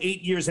was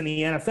 8 years in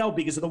the NFL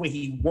because of the way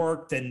he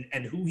worked and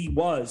who he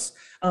was.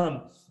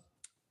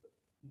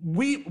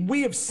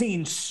 We have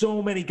seen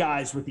so many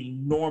guys with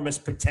enormous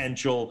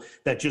potential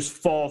that just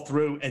fall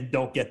through and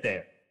don't get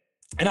there.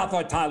 And I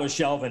thought Tyler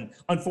Shelvin,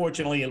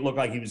 unfortunately, it looked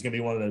like he was going to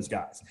be one of those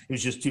guys. He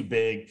was just too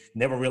big,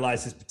 never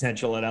realized his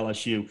potential at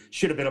LSU.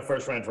 Should have been a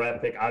first-round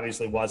draft pick,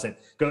 obviously wasn't.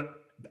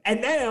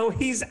 And now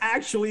he's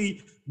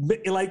actually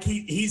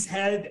he's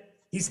had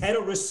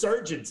a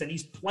resurgence and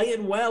he's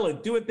playing well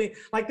and doing things.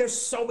 Like there's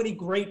so many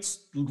great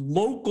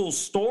local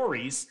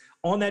stories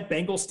on that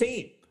Bengals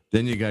team.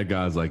 Then you got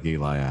guys like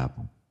Eli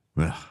Apple.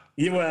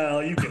 You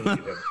can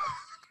leave him.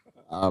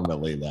 I'm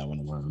gonna leave that one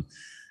alone.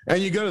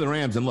 And you go to the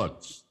Rams and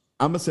look,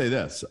 I'm gonna say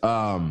this.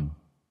 I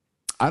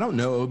don't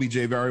know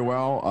OBJ very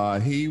well.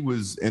 He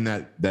was in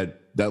that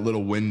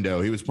little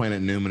window. He was playing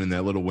at Newman in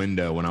that little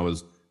window when I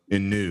was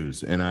in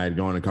news, and I had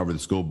gone to cover the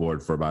school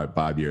board for about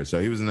 5 years.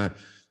 So he was in that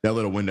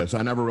little window. So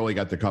I never really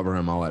got to cover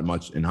him all that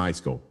much in high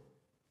school.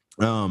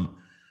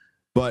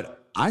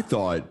 But I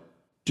thought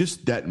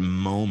just that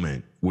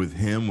moment with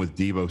him, with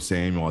Deebo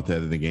Samuel at the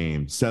end of the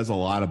game says a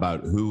lot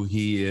about who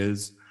he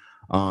is.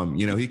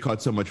 He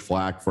caught so much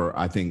flack for,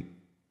 I think,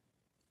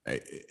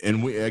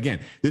 and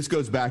this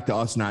goes back to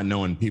us not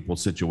knowing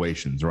people's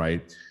situations,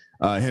 right?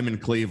 Him in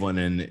Cleveland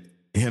and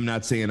him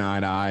not seeing eye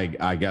to eye,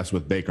 I guess,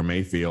 with Baker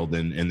Mayfield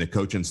and the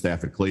coaching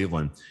staff at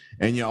Cleveland.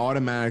 And you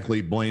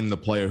automatically blame the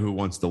player who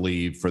wants to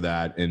leave for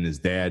that and his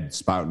dad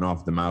spouting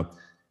off the mouth.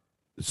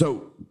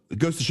 So it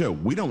goes to show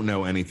we don't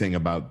know anything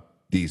about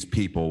these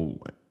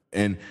people.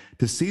 And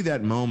to see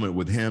that moment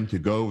with him to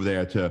go over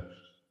there to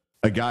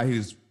a guy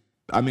who's,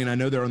 I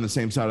know they're on the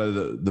same side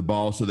of the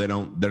ball, so they're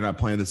not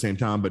playing at the same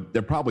time, but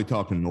they're probably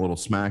talking a little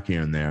smack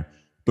here and there.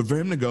 But for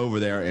him to go over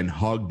there and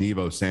hug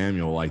Deebo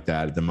Samuel like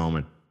that at the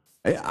moment,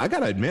 I got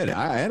to admit,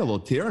 I had a little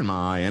tear in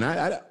my eye, and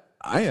I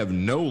have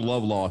no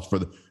love lost for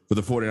the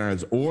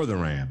 49ers or the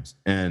Rams.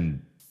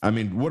 And,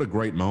 what a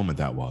great moment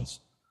that was.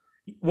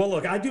 Well,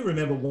 look, I do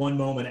remember one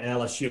moment at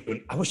LSU,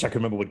 and I wish I could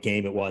remember what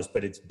game it was,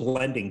 but it's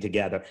blending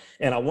together.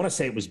 And I want to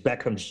say it was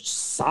Beckham's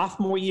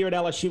sophomore year at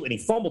LSU, and he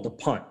fumbled a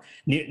punt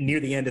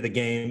near the end of the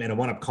game, and it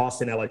wound up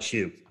costing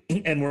LSU.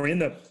 And we're in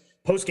the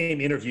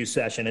post-game interview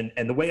session,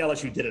 and the way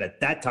LSU did it at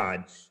that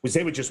time was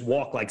they would just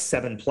walk like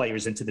 7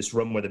 players into this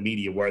room where the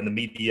media were, and the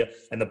media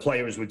and the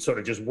players would sort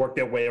of just work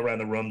their way around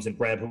the rooms and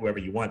grab whoever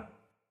you want.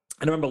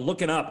 And I remember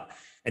looking up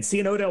and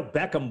seeing Odell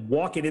Beckham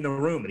walking in the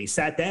room, and he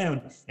sat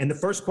down, and the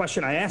first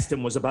question I asked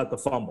him was about the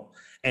fumble.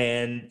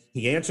 And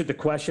he answered the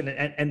question,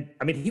 and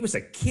he was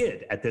a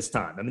kid at this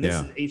time.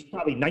 He's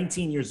probably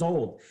 19 years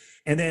old.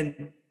 And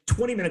then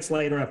 20 minutes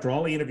later, after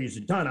all the interviews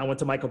are done, I went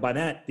to Michael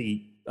Barnett,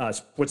 the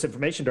sports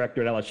information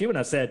director at LSU, and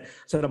I said,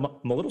 I'm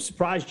a little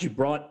surprised you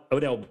brought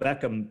Odell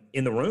Beckham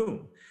in the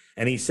room.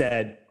 And he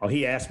said,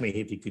 he asked me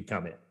if he could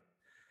come in.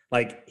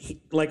 Like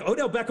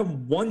Odell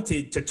Beckham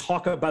wanted to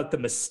talk about the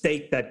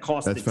mistake that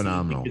cost the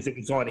team because it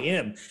was on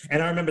him.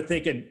 And I remember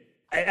thinking,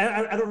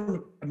 I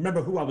don't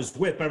remember who I was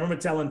with, but I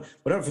remember telling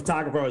whatever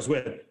photographer I was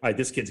with, all right,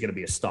 this kid's going to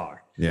be a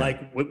star. Yeah.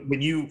 Like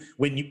when you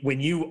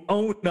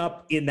own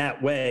up in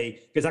that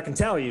way, because I can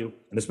tell you,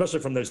 and especially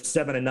from those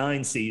 7 and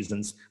 9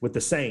 seasons with the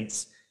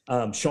Saints,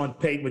 Sean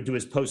Payton would do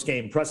his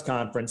post-game press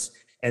conference,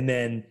 and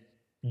then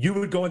you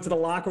would go into the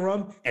locker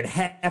room and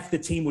half the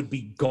team would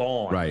be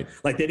gone. Right.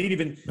 Like they didn't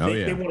even,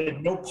 they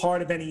wanted no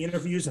part of any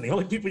interviews. And the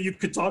only people you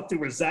could talk to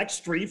were Zach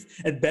Strief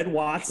and Ben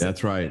Watson.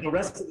 That's right. And the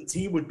rest of the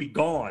team would be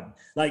gone.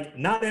 Like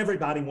not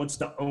everybody wants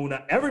to own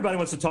it. Everybody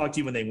wants to talk to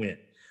you when they win.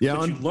 Yeah.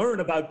 But you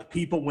learn about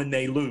people when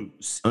they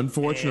lose.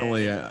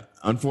 Unfortunately,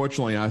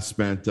 I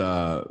spent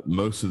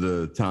most of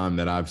the time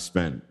that I've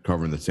spent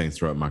covering the Saints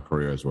throughout my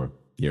careers were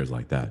years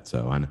like that.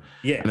 So I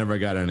never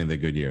got any of the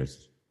good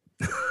years.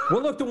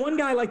 Well, look, the one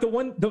guy with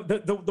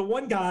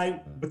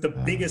the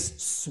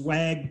biggest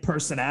swag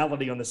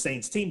personality on the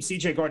Saints team,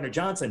 C.J.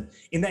 Gardner-Johnson,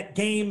 in that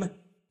game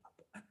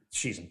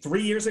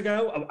 3 years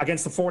ago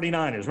against the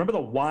 49ers. Remember the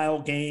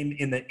wild game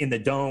in the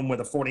dome where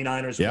the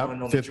 49ers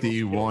won on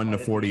 51 to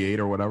 48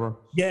 or whatever?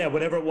 Yeah,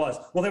 whatever it was.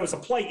 Well, there was a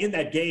play in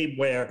that game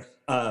where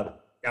I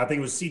think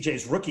it was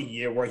CJ's rookie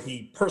year where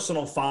he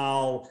personal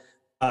foul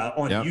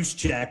on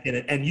Juszczyk,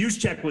 and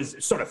Juszczyk was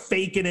sort of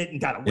faking it and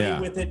got away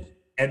with it.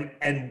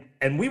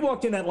 And we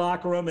walked in that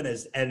locker room, and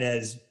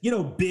as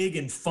big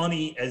and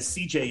funny as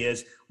CJ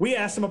is, we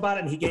asked him about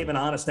it, and he gave an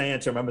honest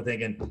answer. I remember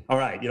thinking, all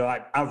right,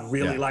 I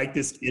really like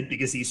this kid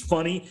because he's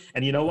funny,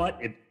 and you know what?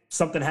 If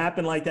something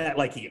happened like that,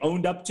 like he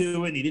owned up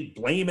to it, and he didn't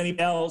blame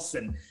anybody else.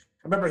 And I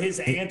remember his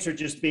answer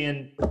just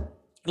being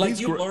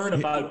like, you learn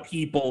about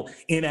people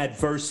in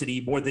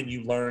adversity more than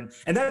you learn.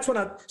 And that's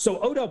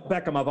so Odell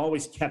Beckham, I've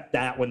always kept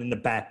that one in the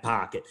back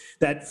pocket,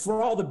 that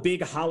for all the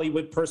big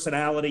Hollywood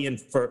personality and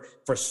for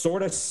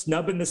sort of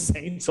snubbing the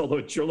Saints, although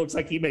it sure looks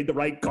like he made the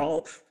right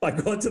call by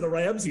going to the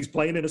Rams. He's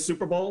playing in a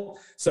Super Bowl.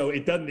 So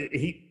it doesn't,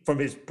 from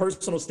his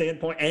personal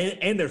standpoint,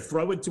 and they're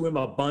throwing to him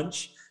a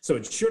bunch. So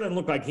it sure doesn't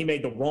look like he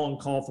made the wrong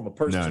call from a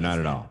personal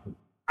standpoint. No, not at all.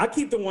 I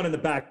keep the one in the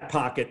back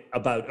pocket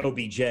about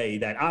OBJ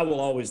that I will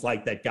always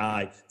like that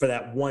guy for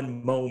that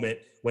one moment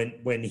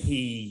when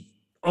he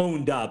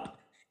owned up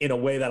in a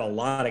way that a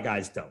lot of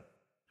guys don't.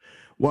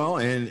 Well,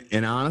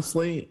 and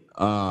honestly,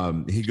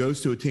 he goes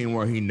to a team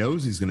where he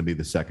knows he's going to be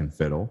the second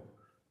fiddle.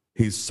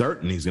 He's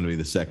certain he's going to be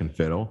the second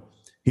fiddle.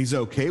 He's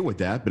okay with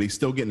that, but he's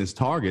still getting his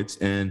targets.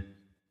 And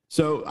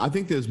so I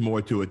think there's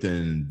more to it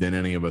than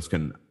any of us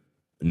can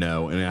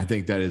know. And I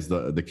think that is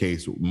the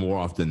case more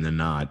often than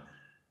not.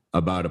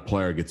 About a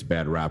player gets a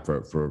bad rap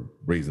for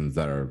reasons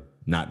that are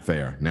not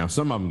fair. Now,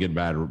 some of them get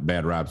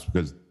bad raps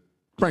because,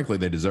 frankly,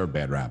 they deserve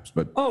bad raps.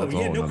 But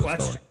no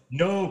question, story.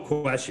 No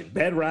question.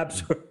 Bad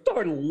raps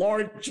are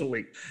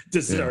largely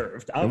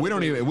deserved. Yeah. We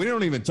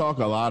don't even talk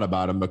a lot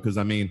about them because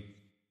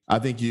I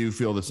think you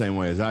feel the same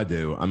way as I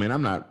do. I'm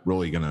not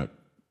really gonna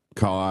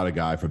call out a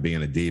guy for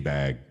being a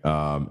D-bag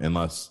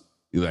unless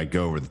you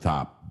go over the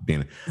top.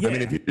 If you're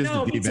just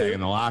a D-bag in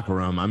the locker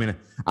room,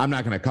 I'm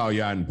not gonna call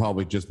you out in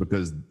public just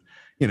because.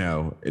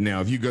 Now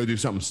if you go do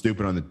something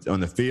stupid on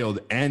the field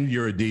and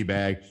you're a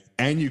D-bag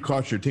and you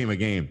cost your team a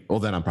game, well,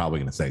 then I'm probably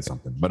going to say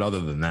something. But other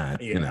than that,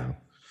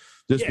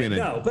 just being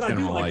but I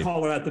do like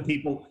calling out the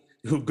people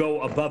who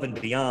go above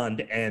and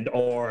beyond and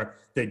are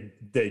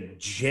the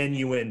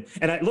genuine.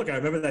 And I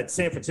remember that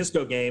San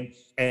Francisco game,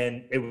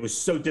 and it was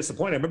so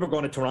disappointing. I remember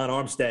going to Teron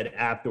Armstead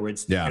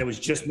afterwards, and it was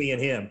just me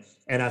and him.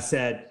 And I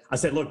said,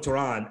 look,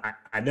 Teron,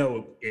 I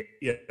know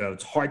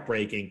it's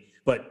heartbreaking,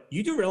 but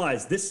you do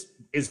realize this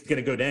is going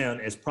to go down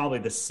as probably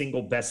the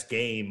single best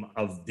game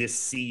of this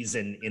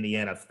season in the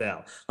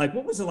NFL. Like,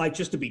 what was it like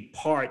just to be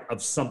part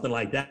of something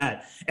like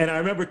that? And I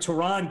remember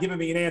Teron giving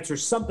me an answer,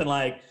 something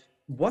like,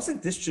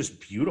 wasn't this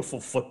just beautiful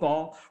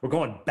football? We're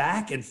going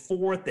back and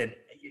forth. And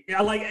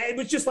it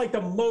was just like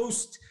the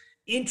most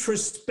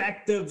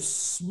introspective,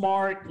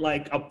 smart,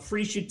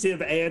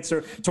 appreciative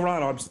answer.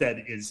 Teron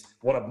Armstead is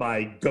one of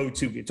my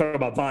go-to. Talking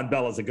about Von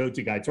Bell as a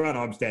go-to guy. Teron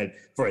Armstead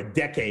for a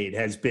decade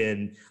has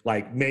been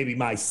maybe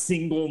my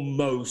single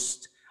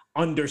most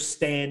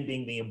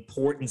understanding the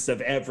importance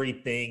of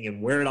everything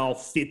and where it all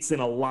fits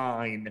in a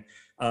line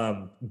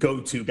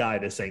go-to guy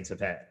the Saints have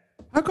had.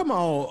 How come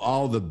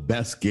all the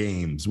best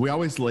games, we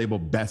always label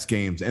best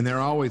games, and they're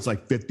always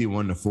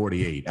 51 to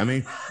 48?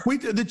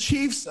 The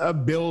Chiefs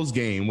Bills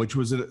game, which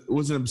was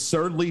an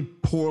absurdly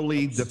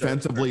poorly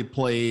defensively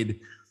played,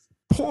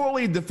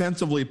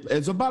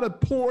 it's about as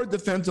poor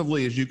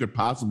defensively as you could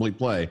possibly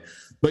play.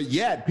 But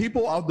yet,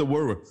 people out the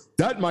world,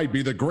 that might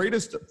be the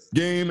greatest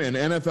game in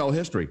NFL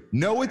history.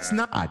 No, it's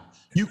not.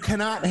 You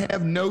cannot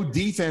have no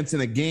defense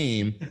in a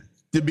game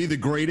to be the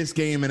greatest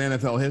game in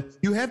NFL history.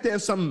 You have to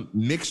have some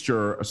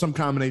mixture, some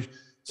combination.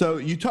 So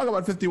you talk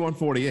about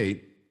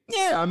 51-48.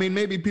 Yeah,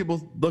 maybe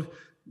people look.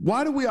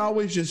 Why do we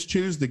always just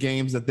choose the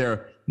games that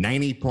they're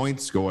 90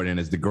 points scored in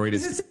as the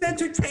greatest? Because it's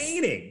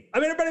entertaining.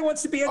 everybody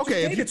wants to be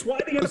entertained. It's why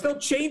the NFL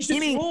changed its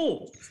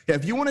rules.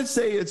 If you want to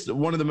say it's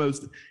one of the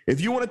most,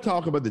 if you want to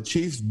talk about the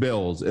Chiefs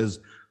Bills as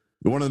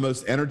one of the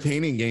most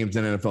entertaining games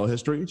in NFL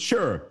history,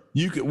 sure,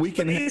 we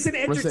can have a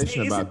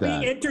conversation about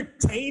that. Isn't being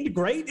entertained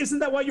great? Isn't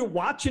that why you're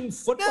watching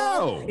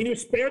football in your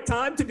spare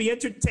time, to be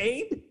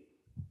entertained?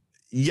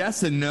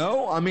 Yes and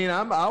no. I mean,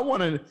 I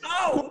want to.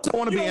 No, you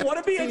don't want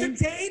to be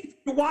entertained.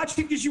 You're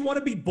watching because you want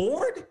to be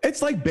bored.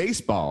 It's like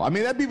baseball. I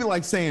mean, that'd be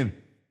like saying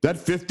that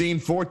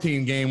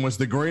 15-14 game was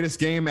the greatest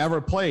game ever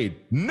played.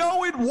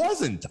 No, it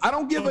wasn't. I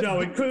don't give a.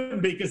 No, it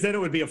couldn't be, because then it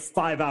would be a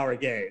 5-hour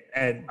game.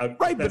 And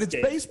right, but it's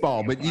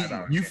baseball. But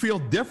you feel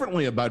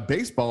differently about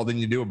baseball than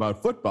you do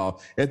about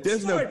football. If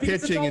there's no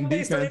pitching and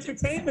defense, based on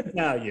entertainment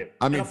value.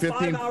 I mean, a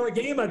 5-hour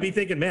game, I'd be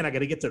thinking, man, I got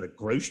to get to the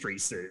grocery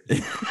soon.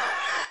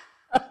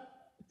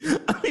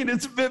 I mean,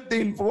 it's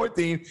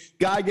 15-14.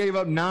 Guy gave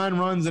up 9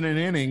 runs in an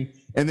inning,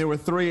 and there were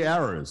 3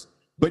 errors.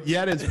 But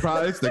yet, it's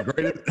the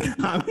greatest.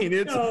 I mean,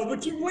 it's no,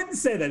 but you wouldn't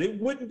say that. It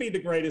wouldn't be the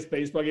greatest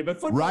baseball game,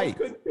 but football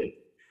could be.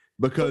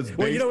 Because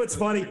well, you know what's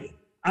funny?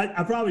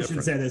 I probably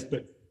shouldn't say this,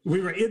 but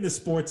we were in the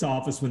sports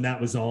office when that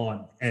was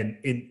on, and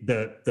in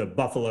the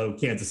Buffalo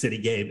Kansas City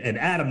game, and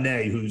Adam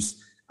Ney,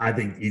 who's I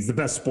think he's the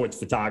best sports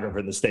photographer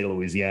in the state of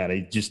Louisiana.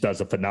 He just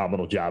does a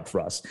phenomenal job for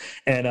us.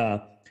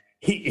 And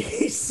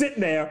he's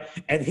sitting there,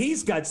 and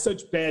he's got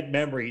such bad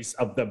memories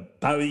of the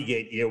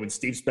Bowygate year when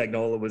Steve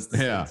Spagnuolo was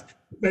the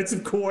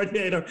defensive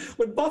coordinator.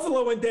 When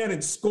Buffalo went down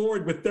and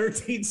scored with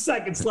 13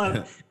 seconds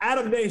left,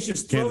 Adam Ney's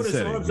just throwing his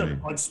arms up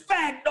on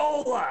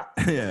Spagnuolo.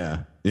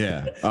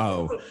 Yeah.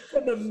 Oh.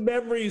 From the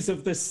memories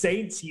of the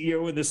Saints year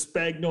when the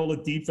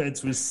Spagnuolo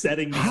defense was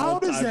setting. How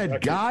does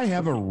that guy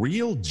have a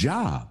real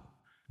job?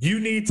 You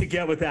need to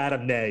get with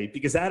Adam Ney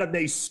because Adam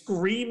Ney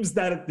screams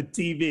that at the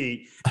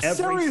TV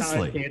every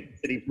time Kansas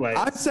City plays.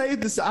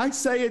 I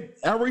say it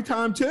every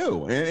time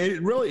too. And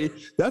it really,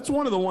 that's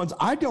one of the ones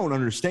I don't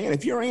understand.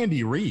 If you're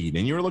Andy Reid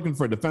and you're looking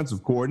for a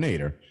defensive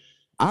coordinator,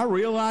 I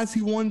realize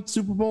he won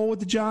Super Bowl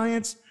with the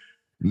Giants.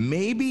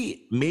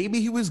 Maybe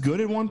he was good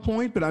at one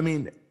point, but I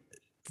mean,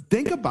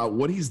 think about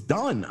what he's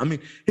done. I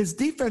mean, his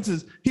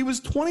defenses, he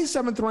was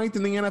 27th ranked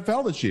in the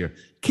NFL this year.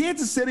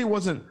 Kansas City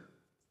wasn't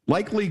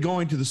likely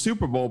going to the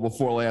Super Bowl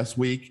before last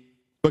week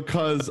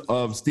because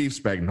of Steve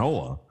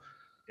Spagnuolo.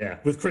 Yeah,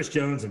 with Chris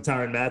Jones and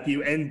Tyrann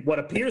Mathieu and what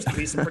appears to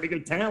be some pretty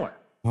good talent.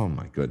 Oh,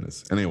 my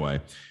goodness.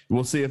 Anyway,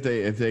 we'll see if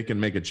they can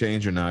make a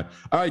change or not.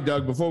 All right,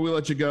 Doug, before we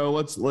let you go,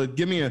 let's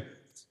give me a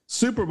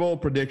Super Bowl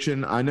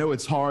prediction. I know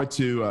it's hard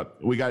to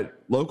we got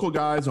local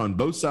guys on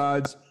both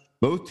sides,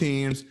 both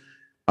teams.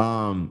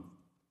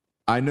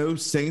 I know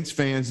Saints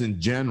fans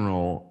in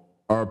general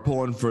are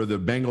pulling for the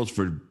Bengals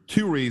for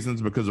two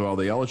reasons, because of all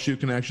the LSU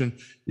connection.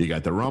 You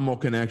got the Rummel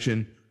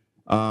connection,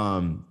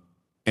 and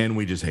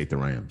we just hate the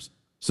Rams.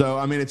 So,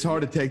 I mean, it's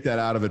hard to take that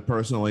out of it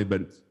personally,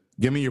 but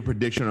give me your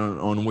prediction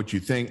on what you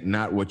think,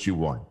 not what you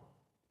want.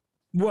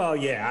 Well,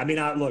 yeah. I mean,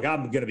 I'm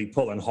going to be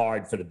pulling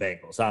hard for the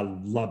Bengals. I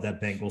love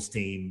that Bengals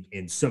team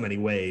in so many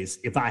ways.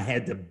 If I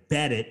had to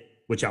bet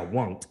it, which I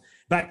won't,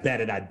 if I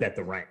bet it, I'd bet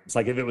the Rams.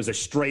 Like if it was a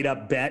straight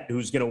up bet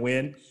who's going to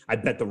win,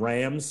 I'd bet the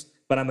Rams.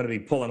 But I'm going to be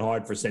pulling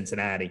hard for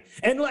Cincinnati.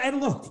 And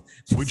look.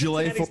 Would you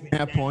lay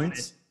 4.5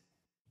 points?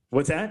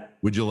 What's that?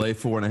 Would you lay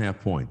 4.5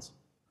 points?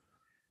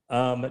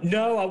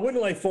 No, I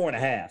wouldn't lay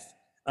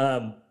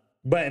 4.5.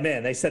 But,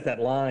 man, they set that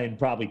line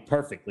probably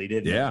perfectly,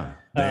 didn't they? Yeah.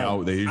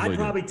 They usually I'd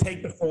probably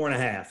take the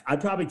 4.5. I'd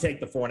probably take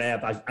the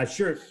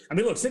 4.5. I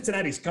mean, look,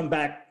 Cincinnati's come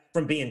back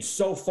from being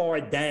so far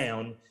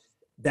down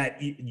that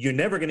you're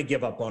never going to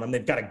give up on them.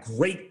 They've got a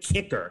great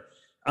kicker.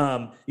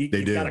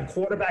 You've got a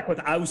quarterback with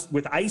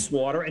ice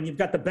water, and you've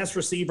got the best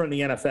receiver in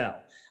the NFL.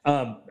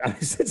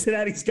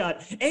 Cincinnati's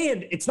got,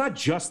 and it's not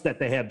just that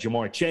they have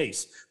Jamar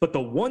Chase, but the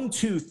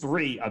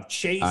 1-2-3 of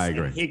Chase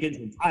and Higgins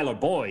and Tyler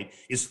Boyd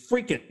is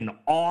freaking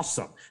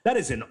awesome. That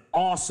is an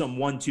awesome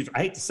 1-2-3. I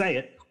hate to say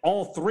it,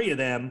 all three of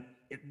them.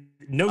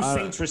 No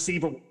Saints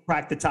receiver will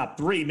crack the top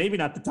three, maybe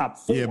not the top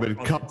four. Yeah,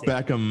 but Cup,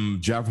 Beckham,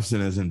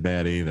 Jefferson isn't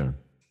bad either.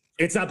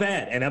 It's not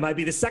bad, and that might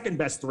be the second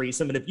best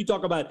threesome. And if you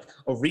talk about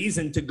a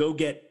reason to go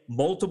get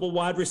multiple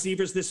wide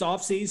receivers this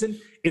offseason,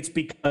 it's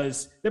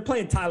because they're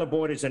playing Tyler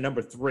Boyd as their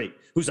number 3,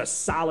 who's a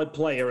solid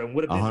player and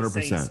would have been 100%.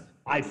 The Saints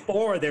by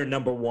far their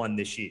number 1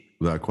 this year.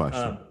 Without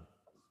question.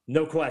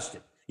 No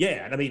question.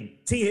 Yeah, and I mean,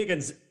 T.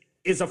 Higgins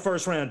is a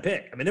first-round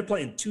pick. I mean, they're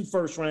playing 2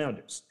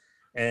 first-rounders.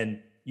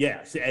 And,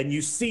 yeah, and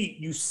you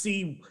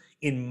see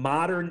in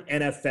modern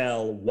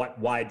NFL what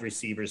wide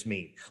receivers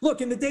mean.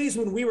 Look, in the days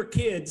when we were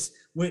kids,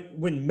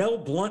 when Mel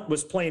Blount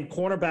was playing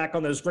cornerback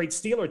on those great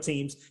Steeler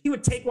teams, he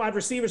would take wide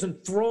receivers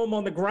and throw them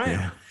on the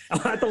ground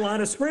at the line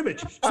of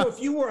scrimmage. So if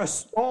you were a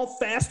small,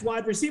 fast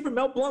wide receiver,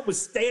 Mel Blount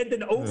was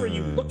standing over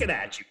you, looking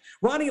at you.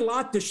 Ronnie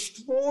Lott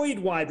destroyed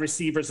wide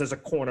receivers as a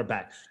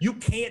cornerback. You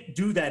can't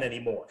do that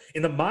anymore.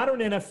 In the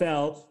modern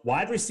NFL,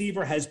 wide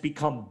receiver has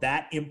become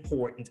that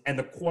important, and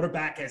the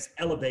quarterback has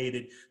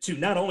elevated to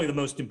not only the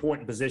most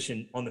important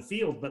position on the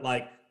field, but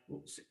like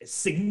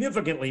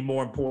significantly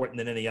more important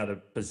than any other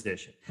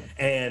position.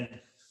 And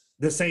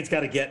the Saints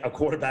got to get a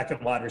quarterback and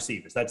wide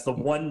receivers. That's the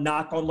one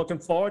knock on looking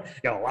forward.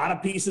 You got a lot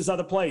of pieces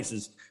other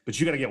places, but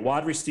you got to get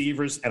wide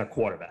receivers and a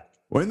quarterback.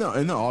 Well, in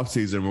the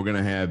offseason, we're going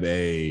to have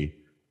a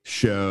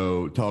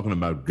show talking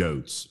about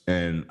GOATs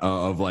and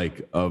of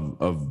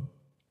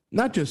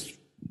not just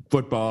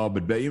football,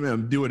 but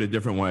do it a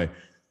different way.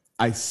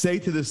 I say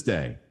to this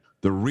day,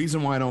 the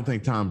reason why I don't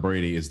think Tom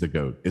Brady is the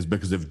GOAT is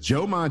because if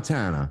Joe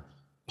Montana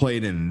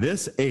played in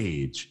this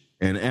age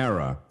and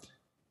era,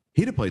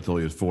 he'd have played till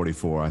he was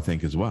 44, I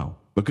think, as well,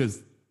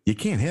 because you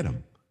can't hit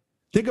him.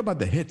 Think about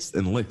the hits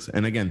and licks.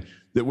 And again,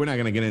 that we're not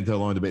going to get into a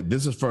long debate.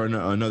 This is for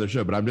another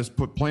show, but I'm just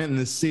planting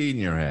this seed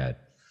in your head.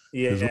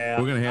 Yeah,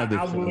 we're going to have this.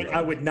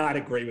 I would not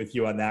agree with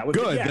you on that.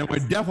 Good. Then we're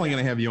definitely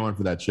going to have you on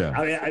for that show.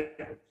 I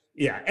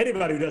mean,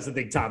 anybody who doesn't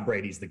think Tom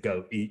Brady's the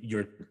GOAT,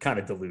 you're kind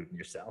of deluding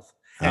yourself.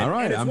 All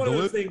right, I'm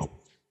deluding.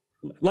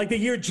 Like the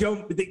year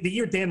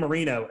Dan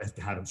Marino,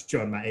 God, I'm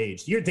showing my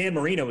age. The year Dan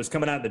Marino was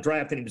coming out of the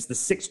draft and he was the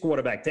 6th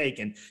quarterback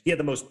taken. He had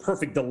the most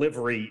perfect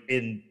delivery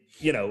in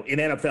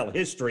NFL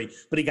history,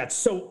 but he got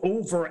so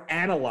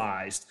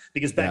over-analyzed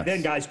because back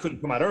then guys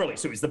couldn't come out early.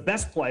 So he's the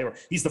best player.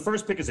 He's the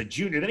first pick as a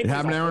junior. Then he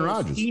happened to Aaron plays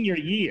Rodgers. senior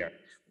year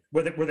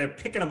where they're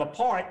picking him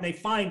apart and they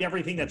find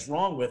everything that's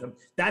wrong with him.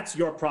 That's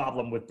your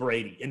problem with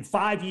Brady. In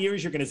 5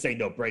 years, you're going to say,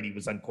 no, Brady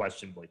was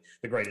unquestionably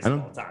the greatest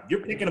of all time.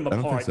 You're picking him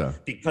apart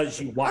because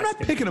you watched him. I'm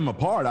not picking him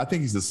apart. I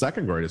think he's the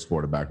 2nd greatest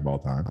quarterback of all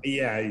time.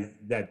 Yeah,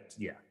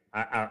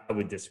 I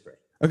would disagree.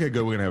 Okay,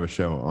 good. We're going to have a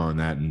show on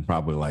that in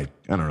probably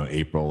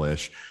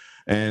April-ish.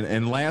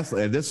 And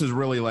lastly,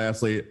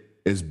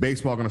 is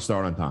baseball going to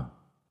start on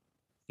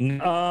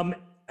time?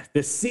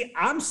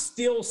 I'm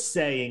still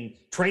saying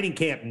training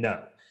camp,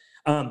 no.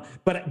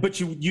 But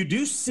you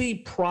do see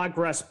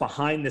progress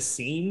behind the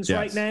scenes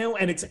right now,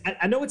 and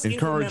I know it's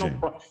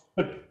encouraging.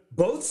 But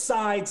both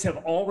sides have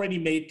already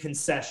made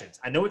concessions.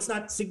 I know it's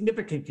not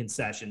significant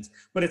concessions,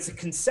 but it's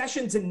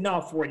concessions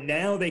enough where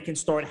now they can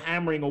start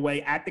hammering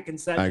away at the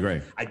concessions. I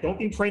agree. I don't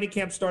think training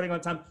camp's starting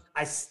on time.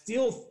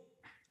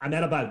 I'm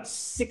at about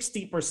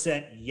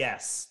 60%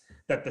 yes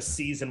that the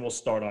season will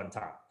start on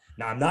time.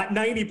 Now, I'm not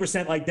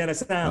 90% like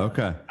Dennis Allen.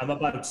 Okay. I'm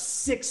about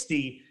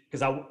 60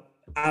 because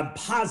I'm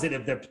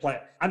positive they're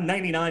playing. I'm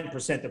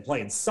 99% they're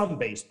playing some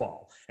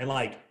baseball. And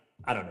I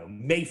don't know,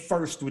 May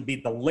 1st would be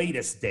the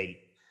latest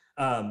date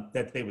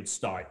that they would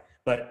start.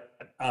 But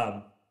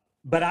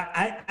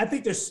I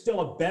think there's still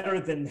a better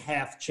than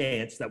half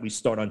chance that we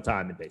start on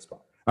time in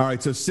baseball. All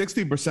right, so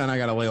 60%, I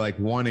got to lay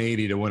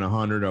 180 to win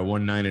 100 or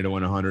 190 to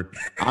win 100.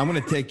 I'm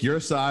going to take your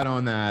side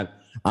on that.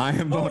 You're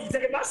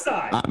taking my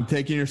side. I'm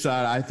taking your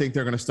side. I think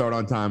they're going to start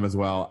on time as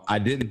well. I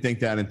didn't think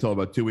that until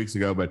about 2 weeks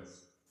ago, but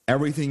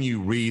everything you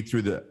read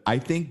through I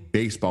think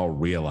baseball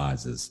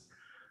realizes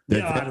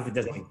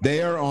that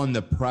they are on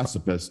the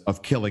precipice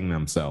of killing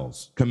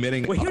themselves,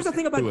 committing Well, here's the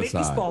thing about suicide.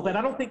 baseball that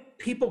I don't think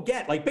people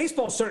get.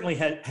 Baseball certainly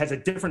has a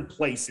different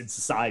place in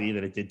society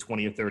than it did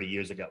 20 or 30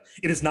 years ago.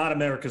 It is not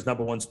America's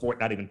 #1 sport,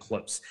 not even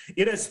close.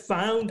 It has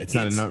found it's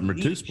not a number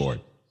 2 sport.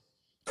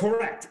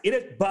 Correct.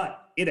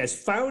 But it has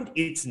found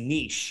its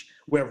niche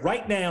where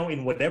right now,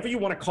 in whatever you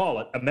want to call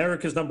it,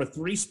 America's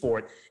 #3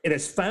 sport, it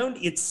has found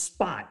its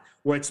spot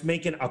where it's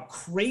making a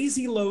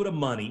crazy load of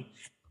money.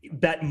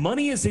 That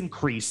money is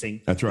increasing.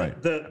 That's right.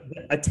 The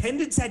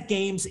attendance at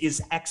games is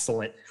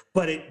excellent,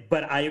 but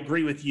I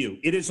agree with you.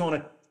 It is on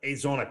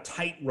a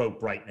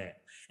tightrope right now,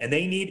 and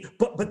they need.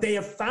 But they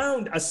have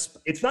found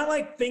it's not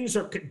like things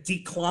are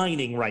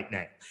declining right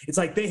now. It's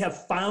like they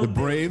have found the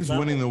Braves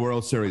winning the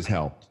World Series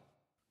helped.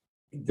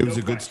 It was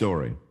a good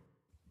story.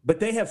 But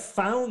they have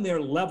found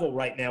their level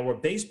right now where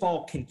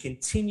baseball can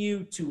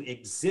continue to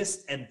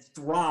exist and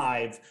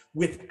thrive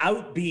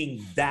without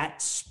being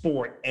that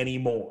sport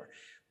anymore.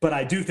 But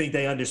I do think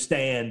they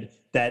understand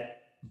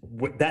that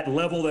that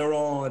level they're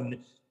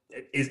on,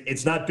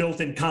 it's not built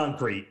in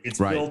concrete. It's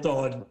built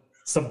on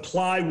some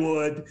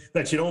plywood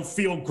that you don't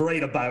feel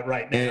great about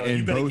right now. And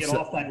you better get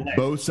off that ledge.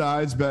 Both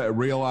sides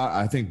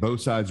I think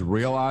both sides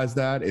realize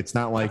that. It's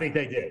not like, I think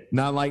they did.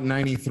 Not like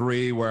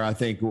 93 where I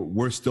think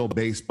we're still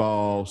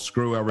baseball,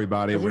 screw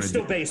everybody. We're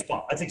still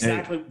baseball. That's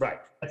exactly right.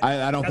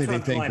 I don't think they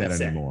think that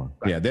anymore.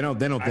 Right. Yeah, they don't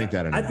think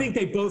that anymore. I think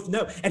they both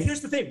know. And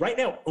here's the thing. Right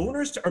now,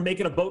 owners are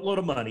making a boatload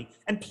of money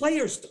and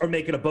players are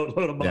making a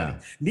boatload of money. Yeah.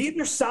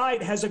 Neither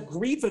side has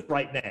agreed with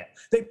right now.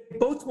 They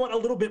both want a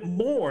little bit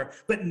more,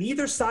 but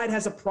neither side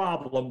has a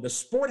problem. The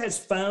sport has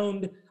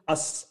found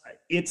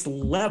its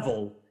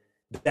level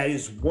that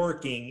is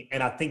working,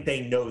 and I think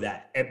they know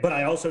that. But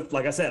I also,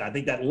 like I said, I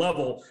think that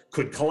level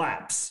could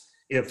collapse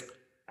if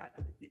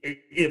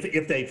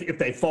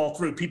they fall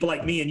through. People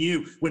like me and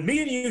you, when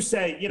me and you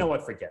say, you know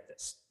what, forget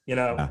this,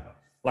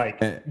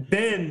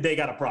 then they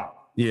got a problem.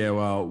 Yeah,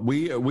 well,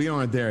 we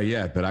aren't there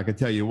yet, but I can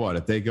tell you what,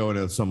 if they go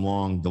into some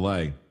long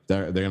delay,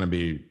 they're going to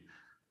be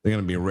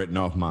written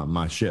off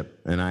my ship.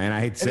 And I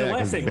hate to say that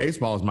because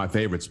baseball is my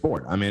favorite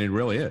sport. I mean, it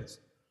really is.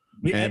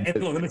 And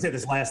look, let me say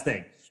this last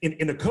thing.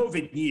 In the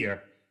COVID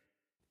year,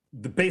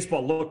 the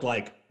baseball looked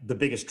like the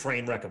biggest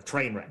train wreck of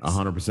train wrecks.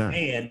 100%.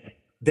 And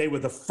they were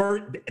the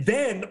first.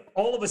 Then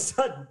all of a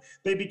sudden,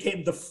 they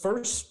became the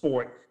first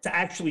sport to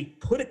actually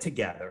put it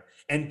together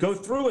and go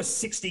through a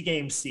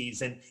 60-game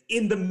season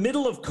in the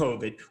middle of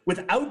COVID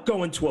without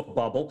going to a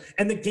bubble.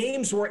 And the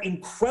games were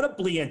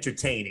incredibly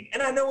entertaining.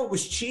 And I know it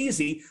was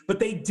cheesy, but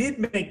they did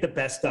make the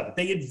best of it.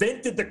 They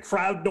invented the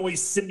crowd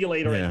noise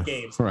simulator at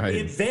games. Right. They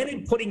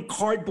invented putting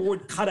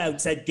cardboard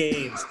cutouts at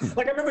games.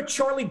 Like I remember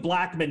Charlie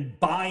Blackmon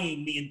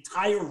buying the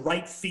entire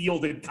right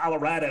field in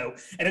Colorado,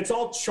 and it's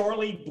all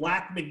Charlie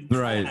Blackmon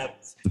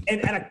cutouts.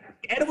 Right.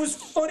 And it was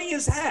funny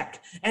as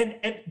heck. And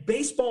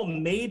baseball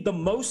made the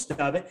most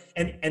of it.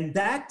 And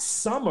that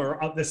summer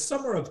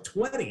of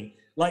 20,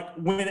 like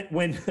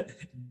when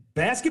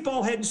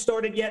basketball hadn't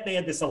started yet, they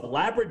had this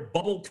elaborate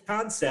bubble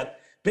concept.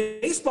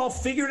 Baseball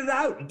figured it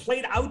out and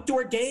played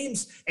outdoor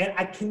games. And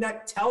I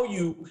cannot tell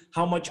you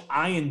how much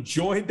I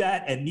enjoyed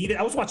that and needed.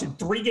 I was watching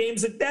 3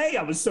 games a day.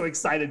 I was so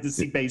excited to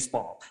see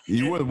baseball.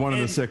 You were one of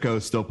the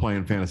sickos still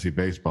playing fantasy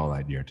baseball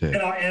that year, too.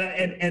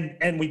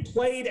 And we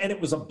played, and it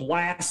was a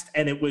blast.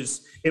 And it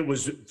was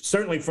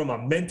certainly from a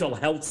mental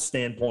health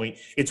standpoint,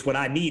 it's what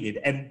I needed.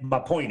 And my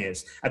point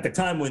is, at the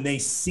time when they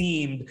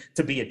seemed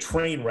to be a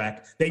train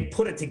wreck, they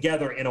put it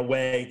together in a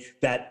way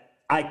that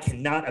I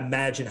cannot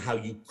imagine how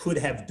you could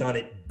have done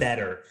it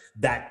better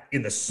that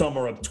in the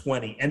summer of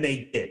 20. And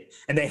they did.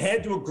 And they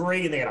had to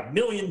agree, and they had a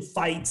million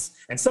fights,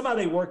 and somehow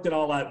they worked it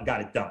all out and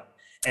got it done.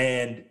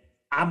 And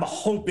I'm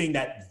hoping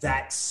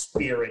that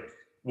spirit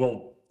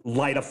will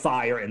light a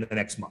fire in the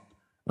next month.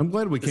 I'm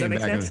glad we came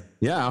back.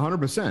 Yeah,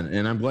 100%.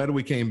 And I'm glad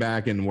we came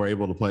back and were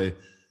able to play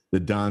the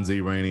Don Z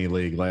Rainey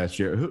League last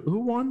year. Who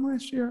won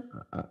last year?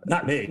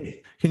 Not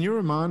me. Can you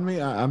remind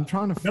me? I'm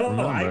trying to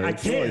remember. I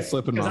can't. Really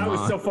slipping my mind. I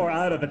was so far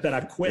out of it that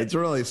I quit. It's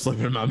really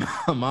slipping my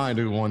mind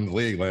who won the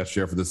league last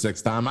year for the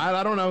 6th time.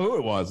 I don't know who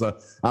it was. I'm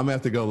going to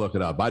have to go look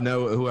it up. I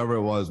know whoever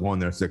it was won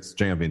their 6th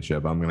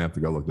championship. I'm going to have to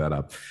go look that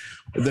up.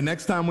 The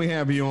next time we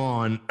have you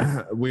on,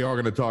 we are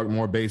going to talk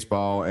more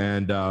baseball.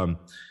 And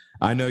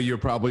I know you're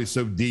probably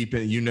so deep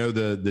in,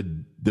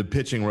 the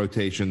pitching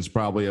rotations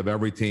probably of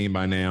every team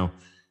by now.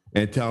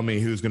 And tell me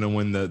who's going to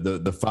win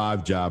the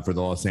 5 job for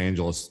the Los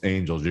Angeles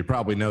Angels. You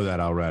probably know that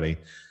already.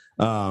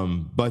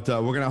 But we're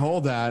going to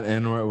hold that,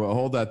 and we'll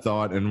hold that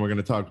thought, and we're going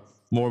to talk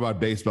more about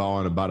baseball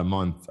in about a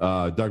month.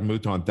 Doug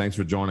Mouton, thanks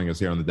for joining us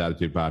here on the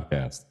Datitude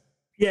Podcast.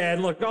 Yeah,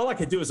 and look, all I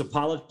can do is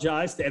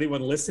apologize to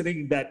anyone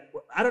listening that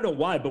I don't know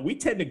why, but we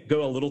tend to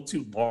go a little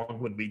too long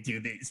when we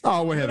do these.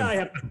 Oh, I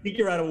have to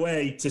figure out a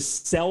way to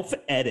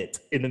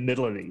self-edit in the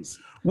middle of these.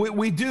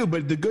 We do,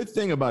 but the good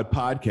thing about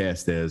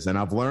podcast is, and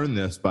I've learned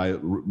this by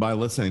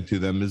listening to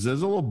them, is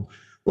there's a little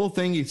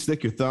thing you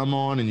stick your thumb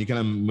on and you kind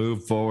of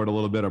move forward a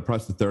little bit or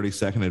press the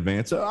 30-second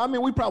advance. So, I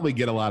mean, we probably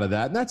get a lot of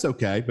that, and that's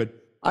okay. But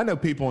I know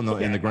people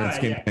in the grand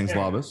scheme of things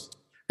love us.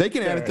 They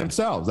can edit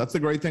themselves. That's the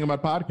great thing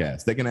about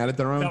podcasts. They can edit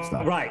their own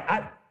stuff.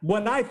 Right.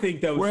 What I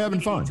think, though, we're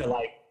having fun.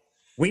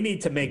 We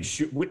need to make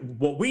sure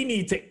what we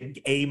need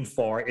to aim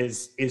for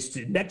is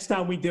to next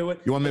time we do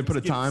it. You want me to put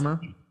a timer?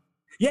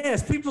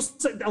 Yes, people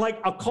say, like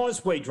a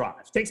causeway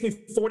drive. Takes me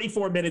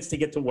 44 minutes to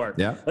get to work.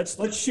 Yeah.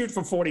 Let's shoot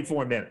for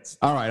 44 minutes.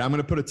 All right, I'm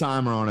going to put a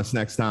timer on us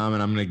next time,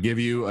 and I'm going to give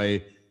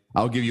you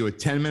I'll give you a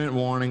 10-minute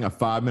warning, a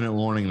 5-minute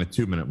warning, and a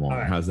 2-minute warning.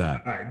 Right. How's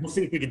that? All right, we'll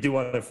see if we can do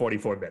another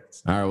 44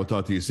 minutes. All right, we'll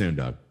talk to you soon,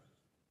 Doug.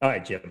 All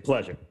right, Jim.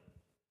 Pleasure.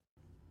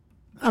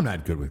 I'm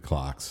not good with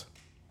clocks.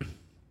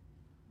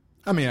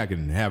 I mean, I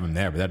can have them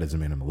there, but that doesn't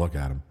mean I'm going to look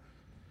at them.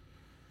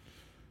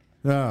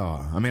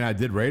 Oh, I mean, I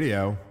did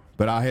radio,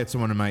 but I had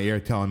someone in my ear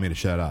telling me to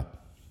shut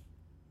up.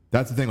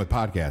 That's the thing with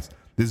podcasts.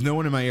 There's no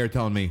one in my ear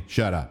telling me,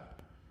 shut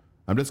up.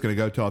 I'm just going to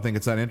go till I think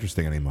it's not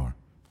interesting anymore.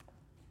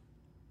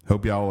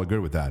 Hope y'all are good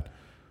with that.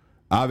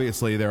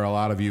 Obviously, there are a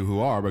lot of you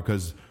who are,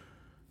 because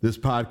this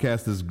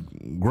podcast is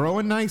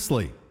growing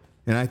nicely,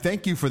 and I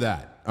thank you for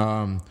that.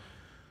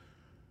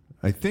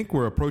 I think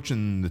we're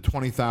approaching the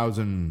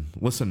 20,000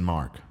 listen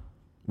mark,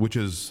 which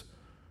is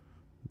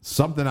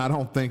something I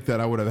don't think that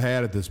I would have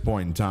had at this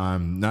point in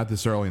time, not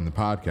this early in the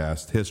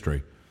podcast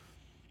history.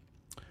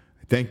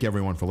 I thank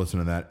everyone for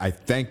listening to that. I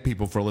thank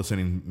people for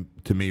listening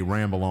to me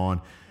ramble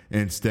on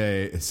and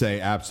say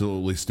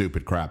absolutely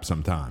stupid crap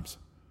sometimes.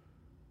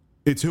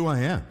 It's who I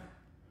am.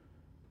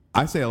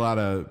 I say a lot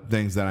of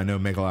things that I know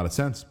make a lot of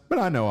sense, but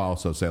I know I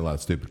also say a lot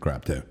of stupid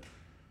crap too.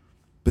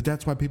 But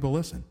that's why people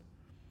listen.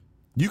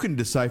 You can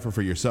decipher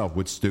for yourself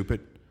what's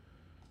stupid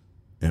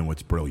and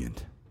what's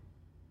brilliant.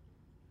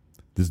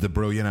 Does the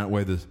brilliant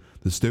outweigh the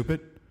stupid?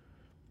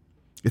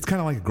 It's kind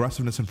of like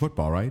aggressiveness in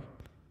football, right?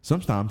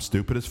 Sometimes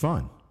stupid is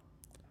fun.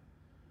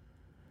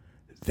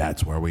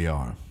 That's where we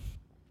are.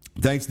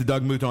 Thanks to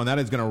Doug Mouton. That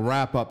is going to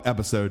wrap up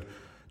episode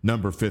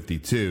number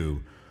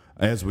 52.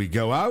 As we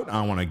go out,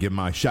 I want to give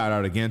my shout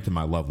out again to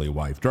my lovely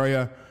wife,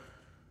 Drea.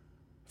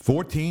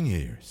 14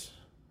 years.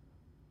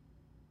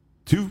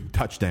 2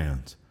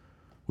 touchdowns.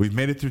 We've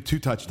made it through 2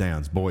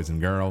 touchdowns, boys and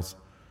girls.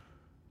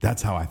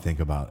 That's how I think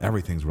about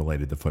everything's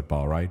related to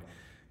football, right?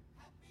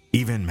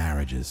 Even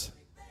marriages.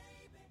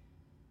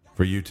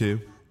 For you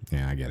too?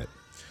 Yeah, I get it.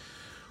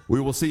 We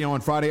will see you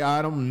on Friday.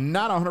 I'm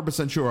not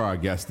 100% sure our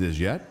guest is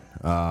yet.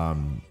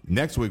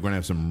 Next week we're gonna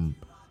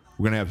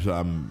have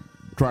some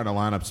trying to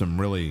line up some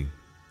really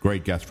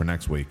great guests for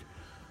next week.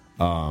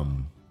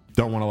 Don't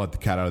want to let the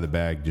cat out of the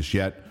bag just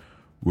yet.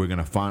 We're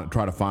gonna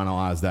try to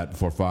finalize that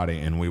before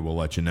Friday, and we will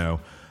let you know.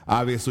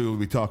 Obviously, we'll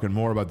be talking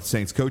more about the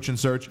Saints coaching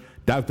search.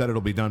 Doubt that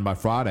it'll be done by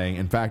Friday.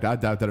 In fact, I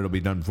doubt that it'll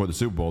be done before the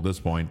Super Bowl at this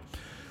point.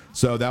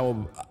 So that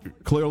will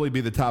clearly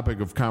be the topic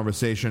of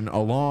conversation,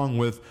 along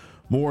with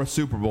more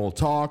Super Bowl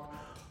talk.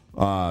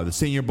 The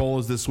Senior Bowl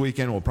is this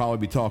weekend. We'll probably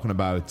be talking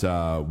about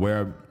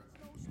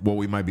what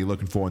we might be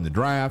looking for in the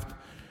draft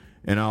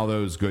and all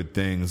those good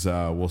things.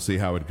 We'll see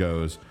how it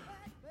goes.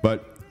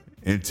 But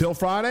until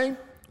Friday,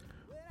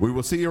 we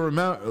will see you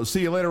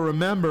later.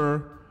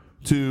 Remember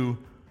to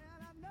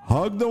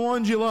hug the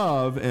ones you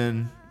love,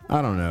 and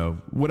I don't know,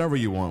 whatever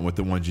you want with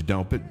the ones you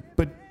don't,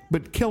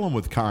 but kill them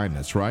with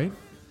kindness, right?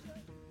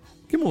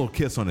 Give them a little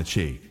kiss on the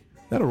cheek.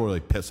 That'll really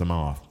piss them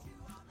off.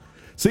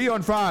 See you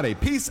on Friday.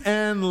 Peace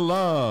and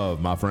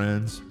love, my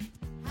friends.